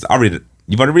narcissist. I'll read it.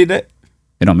 You want to read it?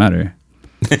 It don't matter.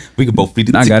 We can both read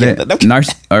it I got together.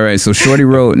 it. All right, so Shorty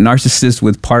wrote, narcissists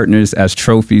with partners as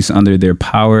trophies under their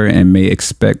power and may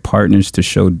expect partners to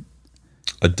show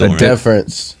Adoring.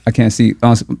 Deference. I can't see.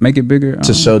 Make it bigger.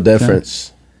 To show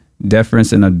deference.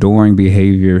 Deference and adoring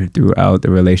behavior throughout the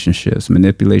relationships.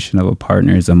 Manipulation of a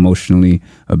partner is emotionally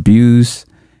abused,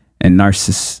 and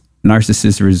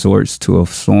narcissist resorts to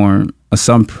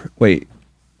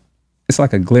it's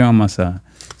like a glare on my side.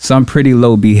 Some pretty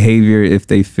low behavior if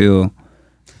they feel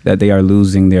that they are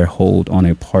losing their hold on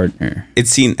a partner.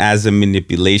 It's seen as a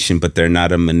manipulation, but they're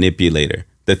not a manipulator.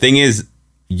 The thing is,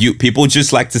 people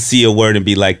just like to see a word and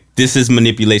be like, this is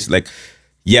manipulation. Like,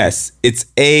 yes, it's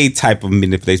a type of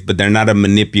manipulation, but they're not a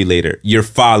manipulator. You're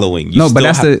following.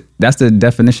 That's the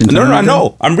definition. No, I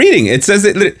know. I'm reading. It says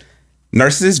it.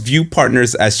 Narcissists view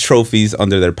partners as trophies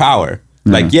under their power.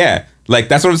 Yeah. Like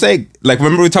that's what I'm saying. Like,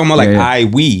 remember we were talking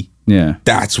about we. Yeah.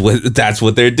 That's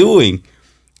what they're doing.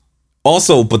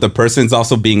 Also, but the person's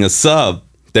also being a sub.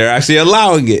 They're actually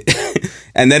allowing it.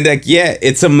 And then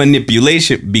it's a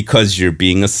manipulation because you're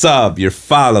being a sub. You're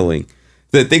following.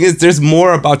 The thing is, there's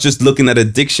more about just looking at a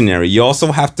dictionary. You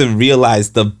also have to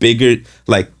realize the bigger,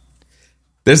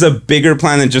 there's a bigger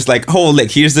plan than just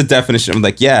here's the definition. I'm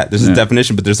there's a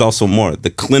definition, but there's also more.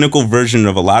 The clinical version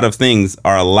of a lot of things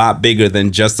are a lot bigger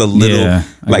than just a little. Yeah,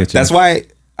 that's why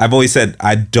I've always said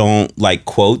I don't like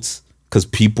quotes, because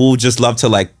people just love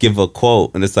to give a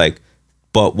quote. And it's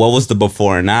but what was the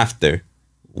before and after?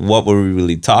 What were we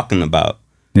really talking about?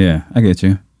 Yeah, I get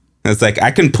you. And it's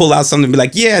I can pull out something and be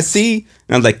like, yeah, see?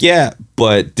 And I'm yeah,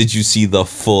 but did you see the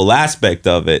full aspect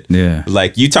of it? Yeah.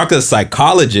 You talk to a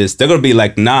psychologist, they're going to be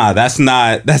like, nah, that's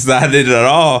not it at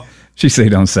all. She say,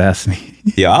 don't sass me.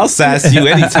 Yeah, I'll sass you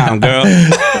anytime, girl.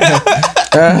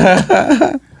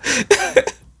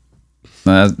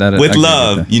 No, with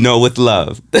love, with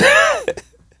love.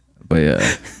 But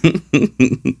yeah.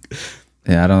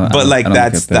 Yeah, I don't. But I don't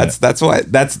that's why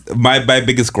my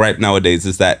biggest gripe nowadays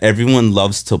is that everyone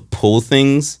loves to pull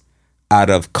things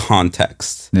out of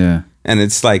context. Yeah, and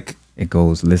it's it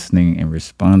goes listening and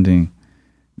responding.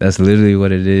 That's literally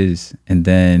what it is. And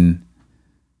then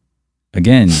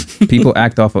again, people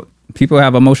people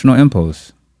have emotional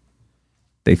impulse.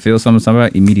 They feel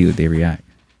something immediately they react.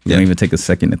 They don't even take a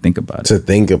second to think about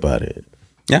it.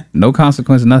 Yeah, no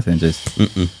consequence, nothing. Just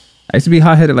I used to be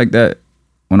hot headed like that.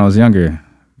 When I was younger,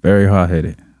 very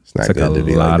hard-headed. It took a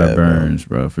lot of burns,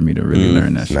 bro, for me to really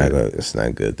learn that shit. It's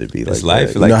not good to be it's like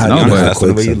life. that. You know how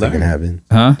quick something can happen?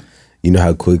 Huh? You know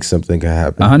how quick something can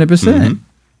happen? 100%.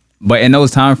 But in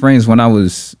those time frames when I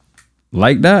was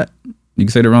like that, you can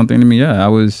say the wrong thing to me. Yeah, I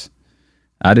was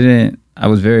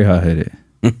very hard-headed.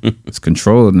 It's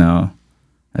controlled now.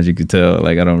 As you can tell,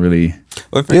 I don't really...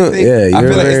 I feel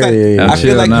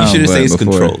like you shouldn't say it's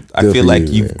controlled. I feel like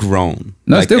you've grown.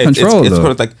 No, it's still controlled,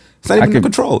 though. It's not even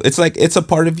control. It's it's a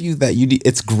part of you that you need.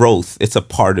 It's growth. It's a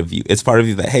part of you. It's part of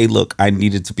you that, hey, look, I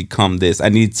needed to become this. I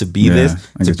needed to be this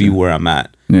to be where I'm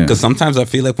at. Because sometimes I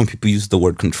feel like when people use the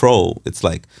word control, it's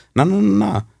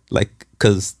no.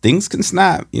 Because things can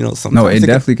snap, sometimes. No, it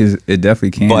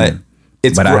definitely can. But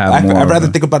I'd rather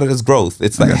think about it as growth.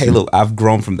 It's hey, look, I've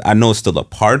grown from. I know it's still a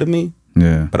part of me.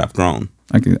 Yeah, but I've grown.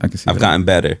 I can see. I've gotten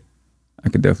better. I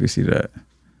could definitely see that.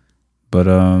 But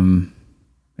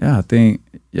yeah, I think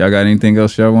y'all got anything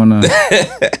else y'all want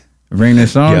to bring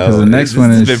this on? Because the next one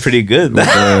has been pretty good.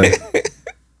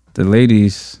 The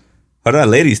ladies. Hold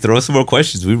on, ladies, throw us some more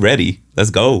questions. We ready? Let's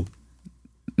go.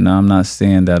 No, I'm not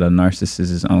saying that a narcissist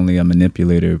is only a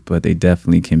manipulator, but they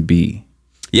definitely can be.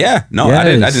 Yeah, no,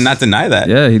 yes. I did not deny that.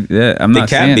 Yeah, I'm not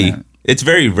saying that. It's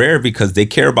very rare because they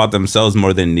care about themselves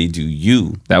more than they do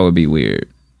you. That would be weird.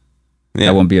 Yeah.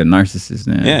 That won't be a narcissist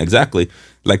then. Yeah, exactly.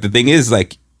 Like the thing is,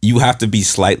 like you have to be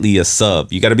slightly a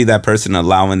sub. You got to be that person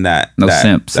allowing that. No, that,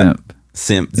 simp. Yeah,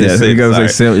 simp, he goes like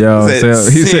simp, yo.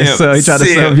 Simp. He said so. He tried to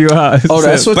sub you out. Oh,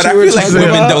 that's what But you I were feel like talking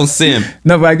women about? don't simp.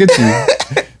 No, but I get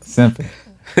you. Simp.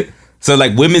 So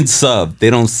like women sub, they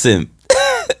don't simp.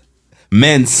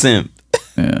 Men simp.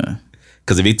 Yeah.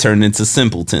 Because if he turned into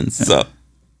simpletons. So,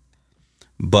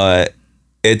 but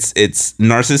it's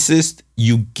narcissist.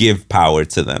 You give power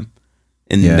to them,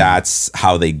 and Yeah. that's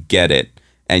how they get it.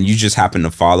 And you just happen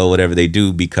to follow whatever they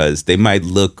do because they might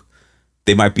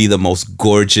be the most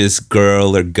gorgeous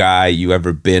girl or guy you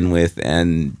ever been with,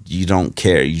 and you don't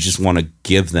care. You just want to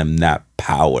give them that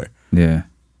power. Yeah.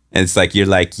 And it's like, you're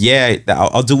like, yeah,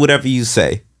 I'll do whatever you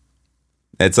say.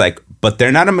 It's like, but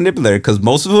they're not a manipulator because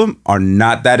most of them are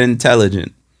not that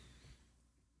intelligent.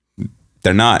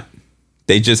 They're not.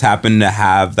 They just happen to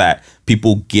have that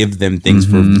people give them things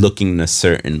for looking a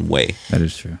certain way. That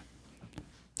is true.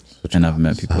 And I've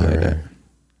met people like that.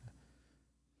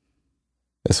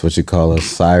 That's what you call a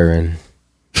siren.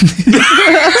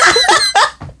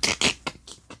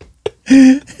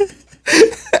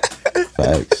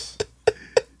 Facts.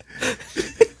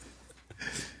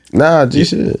 Nah, G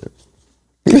shit.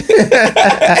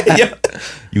 Yeah.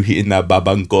 You hitting that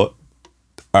Babanko,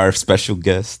 our special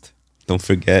guest. Don't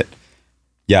forget.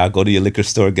 Yeah, go to your liquor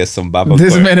store, get some Babanko.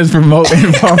 This man is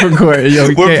promoting Papa Court. Yo,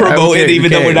 We're promoting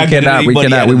even though we're not getting any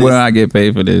money out of We this. will not get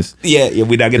paid for this. Yeah,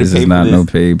 we're not getting This paid is not for no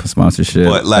this. paid sponsorship.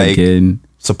 But, like, Again.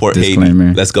 Support Disclaimer.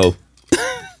 Haiti. Let's go.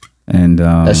 And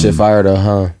That shit fire though,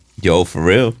 huh? Yo, for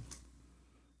real.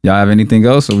 y'all have anything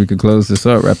else so we could close this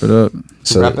up, wrap it up?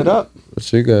 So, Wrap it up.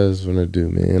 What you guys wanna do,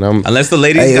 man? Unless the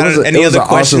ladies Hey, got any it was other an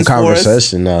questions awesome for us.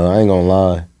 conversation. No, I ain't gonna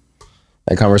lie.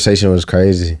 That conversation was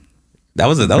crazy. That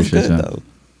was good Appreciate that. though.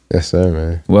 Yes, sir,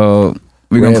 man. Well,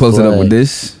 we're going to Red close it up flag. with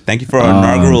this. Thank you for our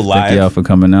inaugural live. Thank y'all for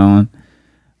coming on.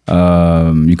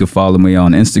 You can follow me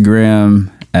on Instagram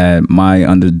at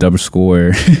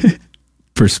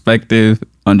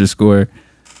my_perspective_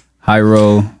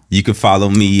 Hyro. You can follow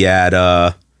me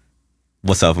at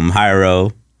what's up? I'm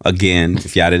Hyro. Again,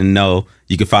 if y'all didn't know,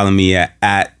 you can follow me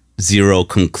at Zero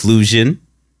Conclusion.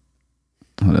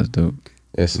 Oh, that's dope.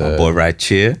 Yes, My sir. boy right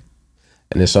here.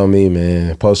 And it's on me,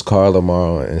 man. Post Carl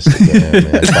Lamar on Instagram,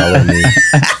 man. Follow me.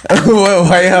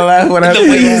 Why y'all laugh when I The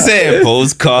way you said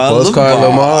Post Carl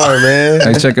Lamar, man.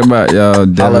 Hey, check him out, y'all. Holla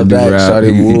Devin do back, rap.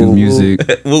 shawty. He Woo, do woo. music.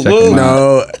 Woo, Check woo. him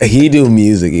out. No, he do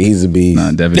music. He's a beast.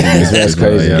 Nah, Devin do music. That's as well,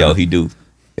 crazy. y'all. Yo, he do.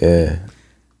 Yeah.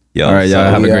 Yo, All right, y'all.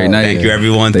 Have a we great out. night. Thank you,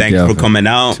 everyone. Thank you y'all for coming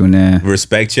out. Tune in.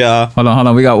 Respect y'all. Hold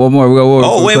on. We got one more.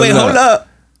 Oh, wait, hold up.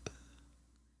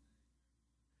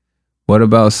 What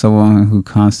about someone who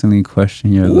constantly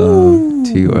question your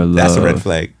loyalty or love? That's a red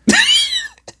flag.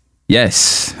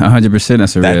 Yes, 100%.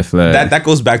 That's a red flag. That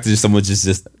goes back to just someone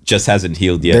just hasn't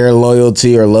healed yet. Their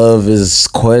loyalty or love is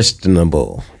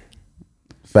questionable.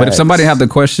 But if Facts. somebody have the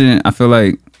question, I feel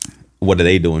like What are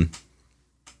they doing?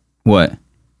 what?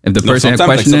 If the No, person had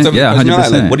sometimes, questioned, sometimes yeah, the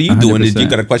person 100%. like, what are you doing? 100%. You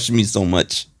gotta question me so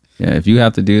much. Yeah, if you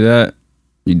have to do that,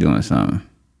 you're doing something.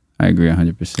 I agree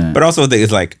 100%. But also,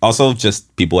 it's like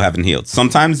just people haven't healed.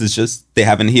 Sometimes it's just they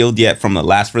haven't healed yet from the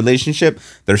last relationship.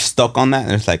 They're stuck on that,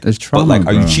 and it's like, There's but trauma, like,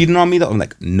 are you bro. cheating on me though? I'm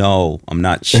like, no, I'm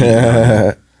not cheating. on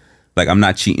you. Like, I'm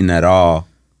not cheating at all.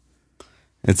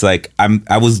 It's like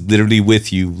I was literally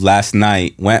with you last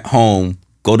night. Went home,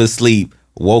 go to sleep,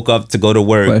 woke up to go to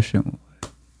work. Question.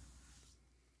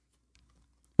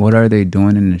 What are they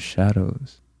doing in the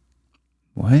shadows?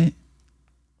 What?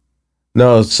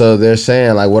 No, so they're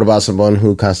saying like, what about someone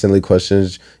who constantly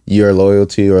questions your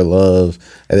loyalty or love,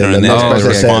 and then the And then next they person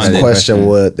respond. says They question question.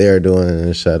 what they're doing in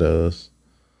the shadows.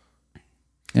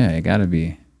 Yeah, it gotta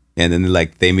be And then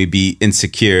like they may be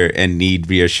insecure and need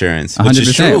reassurance, which is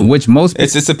 100%. true. Which most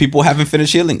It's just that people haven't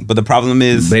finished healing. But the problem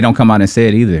is, they don't come out and say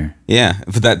it either. yeah,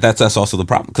 but that's also the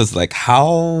problem. Because like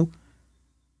how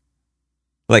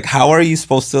are you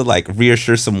supposed to like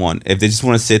reassure someone if they just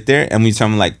want to sit there and we tell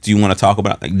them like, do you want to talk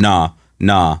about it? Like, nah,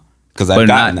 because I've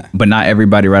gotten that. But not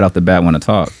everybody right off the bat want to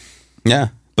talk. Yeah,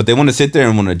 but they want to sit there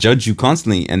and want to judge you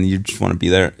constantly, and you just want to be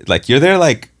there. Like you're there.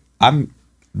 Like I'm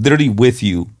literally with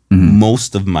you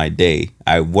most of my day.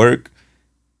 I work.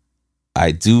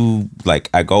 I do like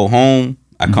I go home.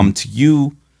 I come to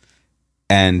you,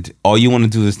 and all you want to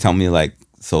do is tell me like,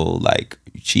 so like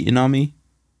you cheating on me,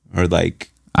 or like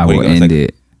I what will you gonna end say?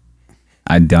 it.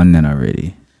 I done that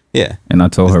already. Yeah, And I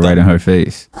told It's her right done. in her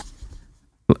face,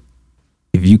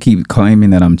 if you keep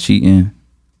claiming that I'm cheating,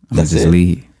 I'm gonna That's just it.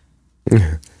 leave. I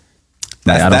don't-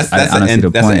 that's I don't see the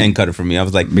an point. end cutter for me. I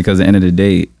was like, Because at the end of the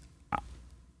day,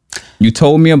 You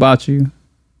told me about you.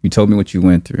 You told me what you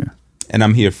went through. And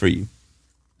I'm here for you.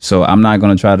 So I'm not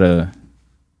going to try to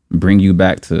bring you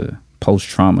back to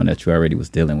post-trauma that you already was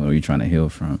dealing with or you're trying to heal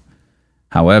from.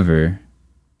 However,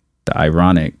 the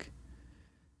ironic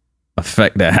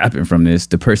effect that happened from this,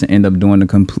 the person ended up doing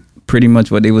pretty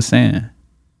much what they were saying.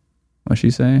 What she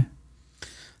saying?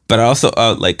 But I also,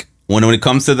 like, when it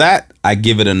comes to that, I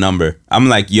give it a number. I'm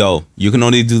like, yo, you can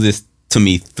only do this to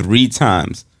me 3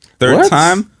 times. Third What?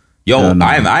 time, yo, No.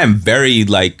 I am very,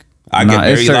 like, I get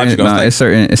very logical. I was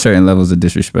like, it's certain levels of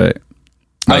disrespect.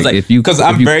 I was like, if you 'cause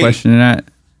I'm if you very- question that,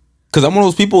 because I'm one of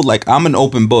those people, like, I'm an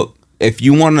open book. If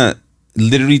you want to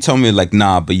literally tell me, like,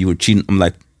 nah, but you were cheating, I'm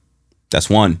like, that's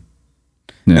one.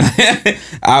 yeah.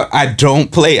 I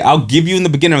don't play. I'll give you in the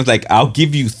beginning, I was like, I'll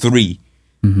give you 3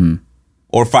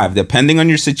 or 5, depending on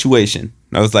your situation.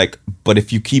 And I was like, but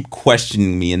if you keep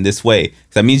questioning me in this way,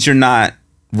 that means you're not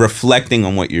reflecting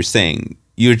on what you're saying.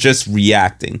 You're just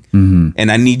reacting.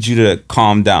 And I need you to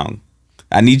calm down.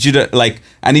 I need you to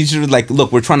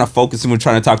look, we're trying to focus and we're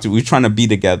trying to talk to, we're trying to be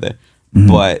together.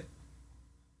 But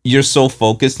you're so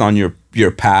focused on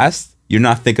your past, you're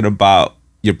not thinking about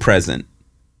your present,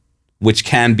 which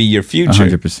can be your future.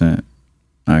 100%.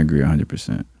 I agree 100%.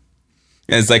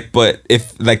 And it's like, but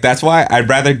if, like, that's why I'd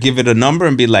rather give it a number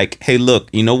and be like, hey, look,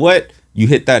 you know what? You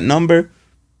hit that number,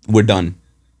 we're done.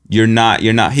 You're not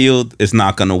healed. It's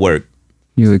not gonna work.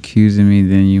 You accusing me,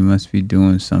 then you must be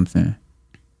doing something.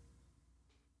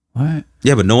 What?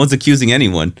 Yeah, but no one's accusing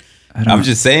anyone. I don't- I'm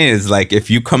just saying, it's like, if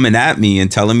you coming at me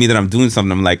and telling me that I'm doing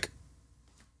something, I'm like,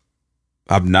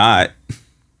 I'm not.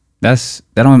 That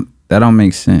don't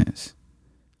make sense.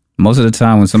 Most of the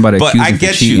time when somebody But accuses I you for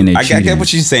get cheating, you. they I cheating. get what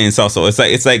she's saying. Also,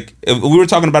 it's like we were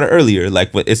talking about it earlier.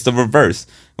 Like, it's the reverse.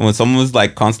 And when someone was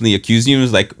like constantly accusing you, it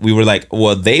was like, we were like,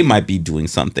 well, they might be doing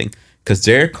something because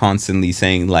they're constantly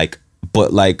saying like,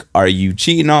 but like, are you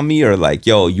cheating on me? Or like,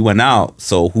 yo, you went out,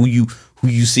 so who you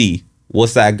see?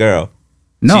 What's that girl?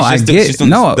 No, She's I just get she's doing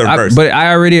no, the reverse. but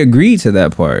I already agreed to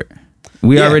that part.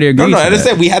 We Yeah. already agreed. No, to I just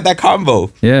that. said we had that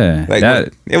combo. Yeah, Like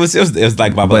that, it was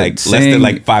like about But like less saying- than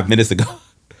like 5 minutes ago.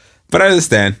 But I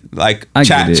understand. Like I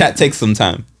get it. chat takes some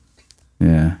time.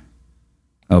 yeah.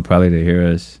 Oh, probably to hear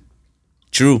us.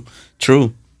 True.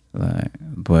 Like,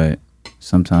 but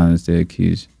sometimes they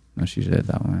accuse. No, she said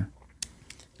that one.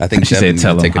 I think She said, Devin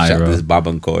 "Tell gonna take him, a shot Hyro." to this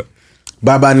Babancourt.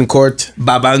 Bye in court.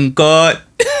 Babancourt.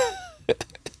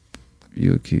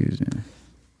 You accusing?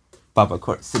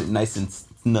 Babancourt sitting nice and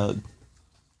snug,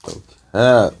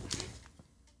 Ah,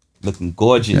 looking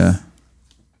gorgeous. Yeah.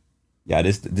 Yeah,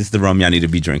 this is the rum y'all need to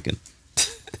be drinking.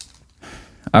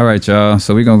 All right, y'all.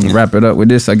 So we're gonna wrap it up with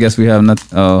this. I guess we have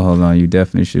nothing. Oh, hold on. You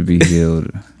definitely should be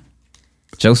healed.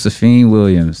 Josephine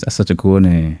Williams. That's such a cool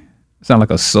name. Sound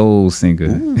like a soul singer.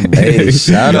 hey,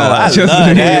 shout Yo, I out. love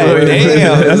that.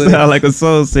 Damn. That sound like a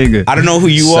soul singer. I don't know who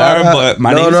you Shout are, out. but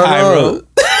my No, name's no, Hyro. no.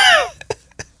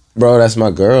 Bro, that's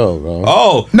my girl, bro.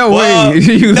 Oh No well, way.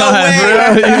 You no lying,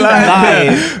 way. bro. You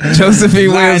lying. Josephine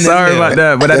Lying Williams. in Sorry there. about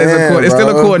that, but that is a Damn, cool. It's still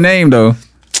a bro. cool name though.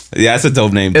 Yeah, it's a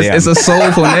dope name. It's, Damn. it's a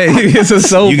soulful name. It's a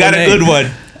soulful. You got a name. good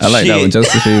one. I like that Shit. one,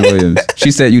 Josephine Williams.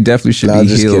 She said you definitely should Nah, be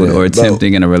just healed kidding, or bro.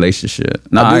 attempting in a relationship.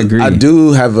 No, I agree. I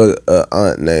do have a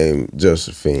aunt named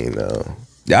Josephine though.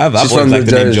 Yeah, I've She's always from liked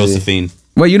New the name Jersey. Josephine.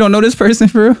 Wait, you don't know this person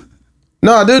for real?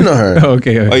 No, I do know her. Oh,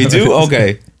 okay. Oh, you do?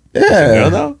 Okay. Yeah. Girl,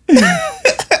 though?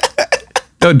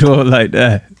 Don't do it like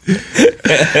that.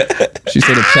 She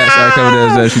said the chat started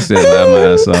coming there. She said, "Laugh my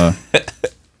ass off."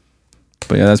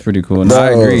 But yeah, that's pretty cool. No,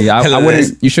 I Bro. agree. I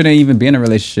wouldn't. You shouldn't even be in a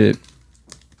relationship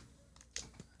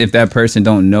if that person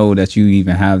don't know that you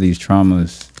even have these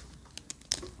traumas,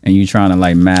 and you trying to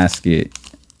like mask it,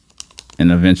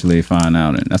 and eventually find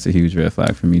out. And that's a huge red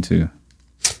flag for me too.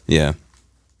 Yeah.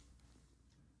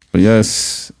 But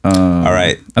yes. All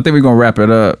right. I think we're gonna wrap it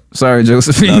up. Sorry,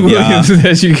 Josephine Love y'all. Williams,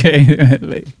 that you came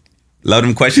late. Love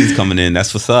them questions coming in.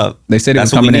 That's what's up. They said it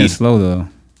was That's what we coming in need. slow though,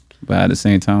 but at the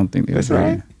same time, I don't think they was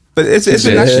ready. But it's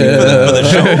been actually for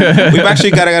the show. We've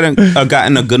actually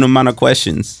gotten a good amount of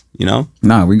questions, you know?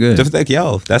 Nah, we good. Just like,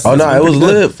 yo, that's Oh no, that's it was pretty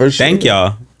good. lit for sure. Thank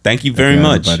y'all. Thank you very Yeah,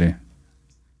 much. everybody.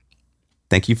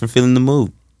 Thank you for feeling the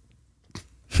mood.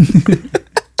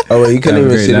 Oh wait, you couldn't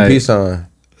Have a even great see night. the peace sign.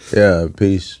 Yeah,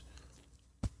 peace.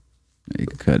 You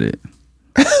can cut it.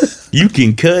 You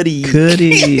can cut it. Cut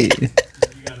it. You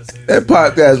gotta say That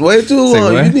podcast way too Say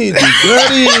long. what? You need to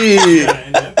cut it. that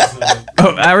in the episode.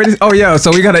 Oh, I already. Oh yeah.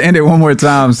 So we gotta end it one more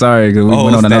time. Sorry, because we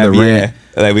went on snap, another yeah. rant.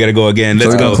 Like, we gotta go again. So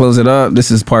Let's we're go. gonna close it up.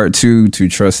 This is part 2 to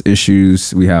trust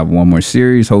issues. We have one more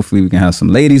series. Hopefully, we can have some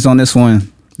ladies on this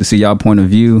one to see y'all point of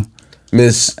view.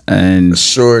 Miss And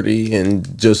Shorty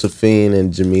and Josephine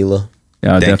and Jamila.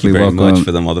 Yeah, Thank you definitely very welcome. much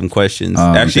for all them questions.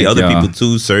 Actually, thank other y'all. people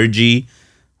too. Sergi.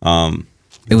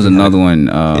 It was another one.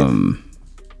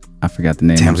 I forgot the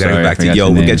name. Damn, I'm we gotta sorry, go I back to forgot yo.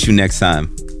 the We'll name. get you next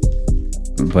time.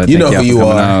 But You thank know y'all who for you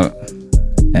coming are. out,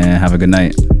 and have a good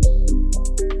night.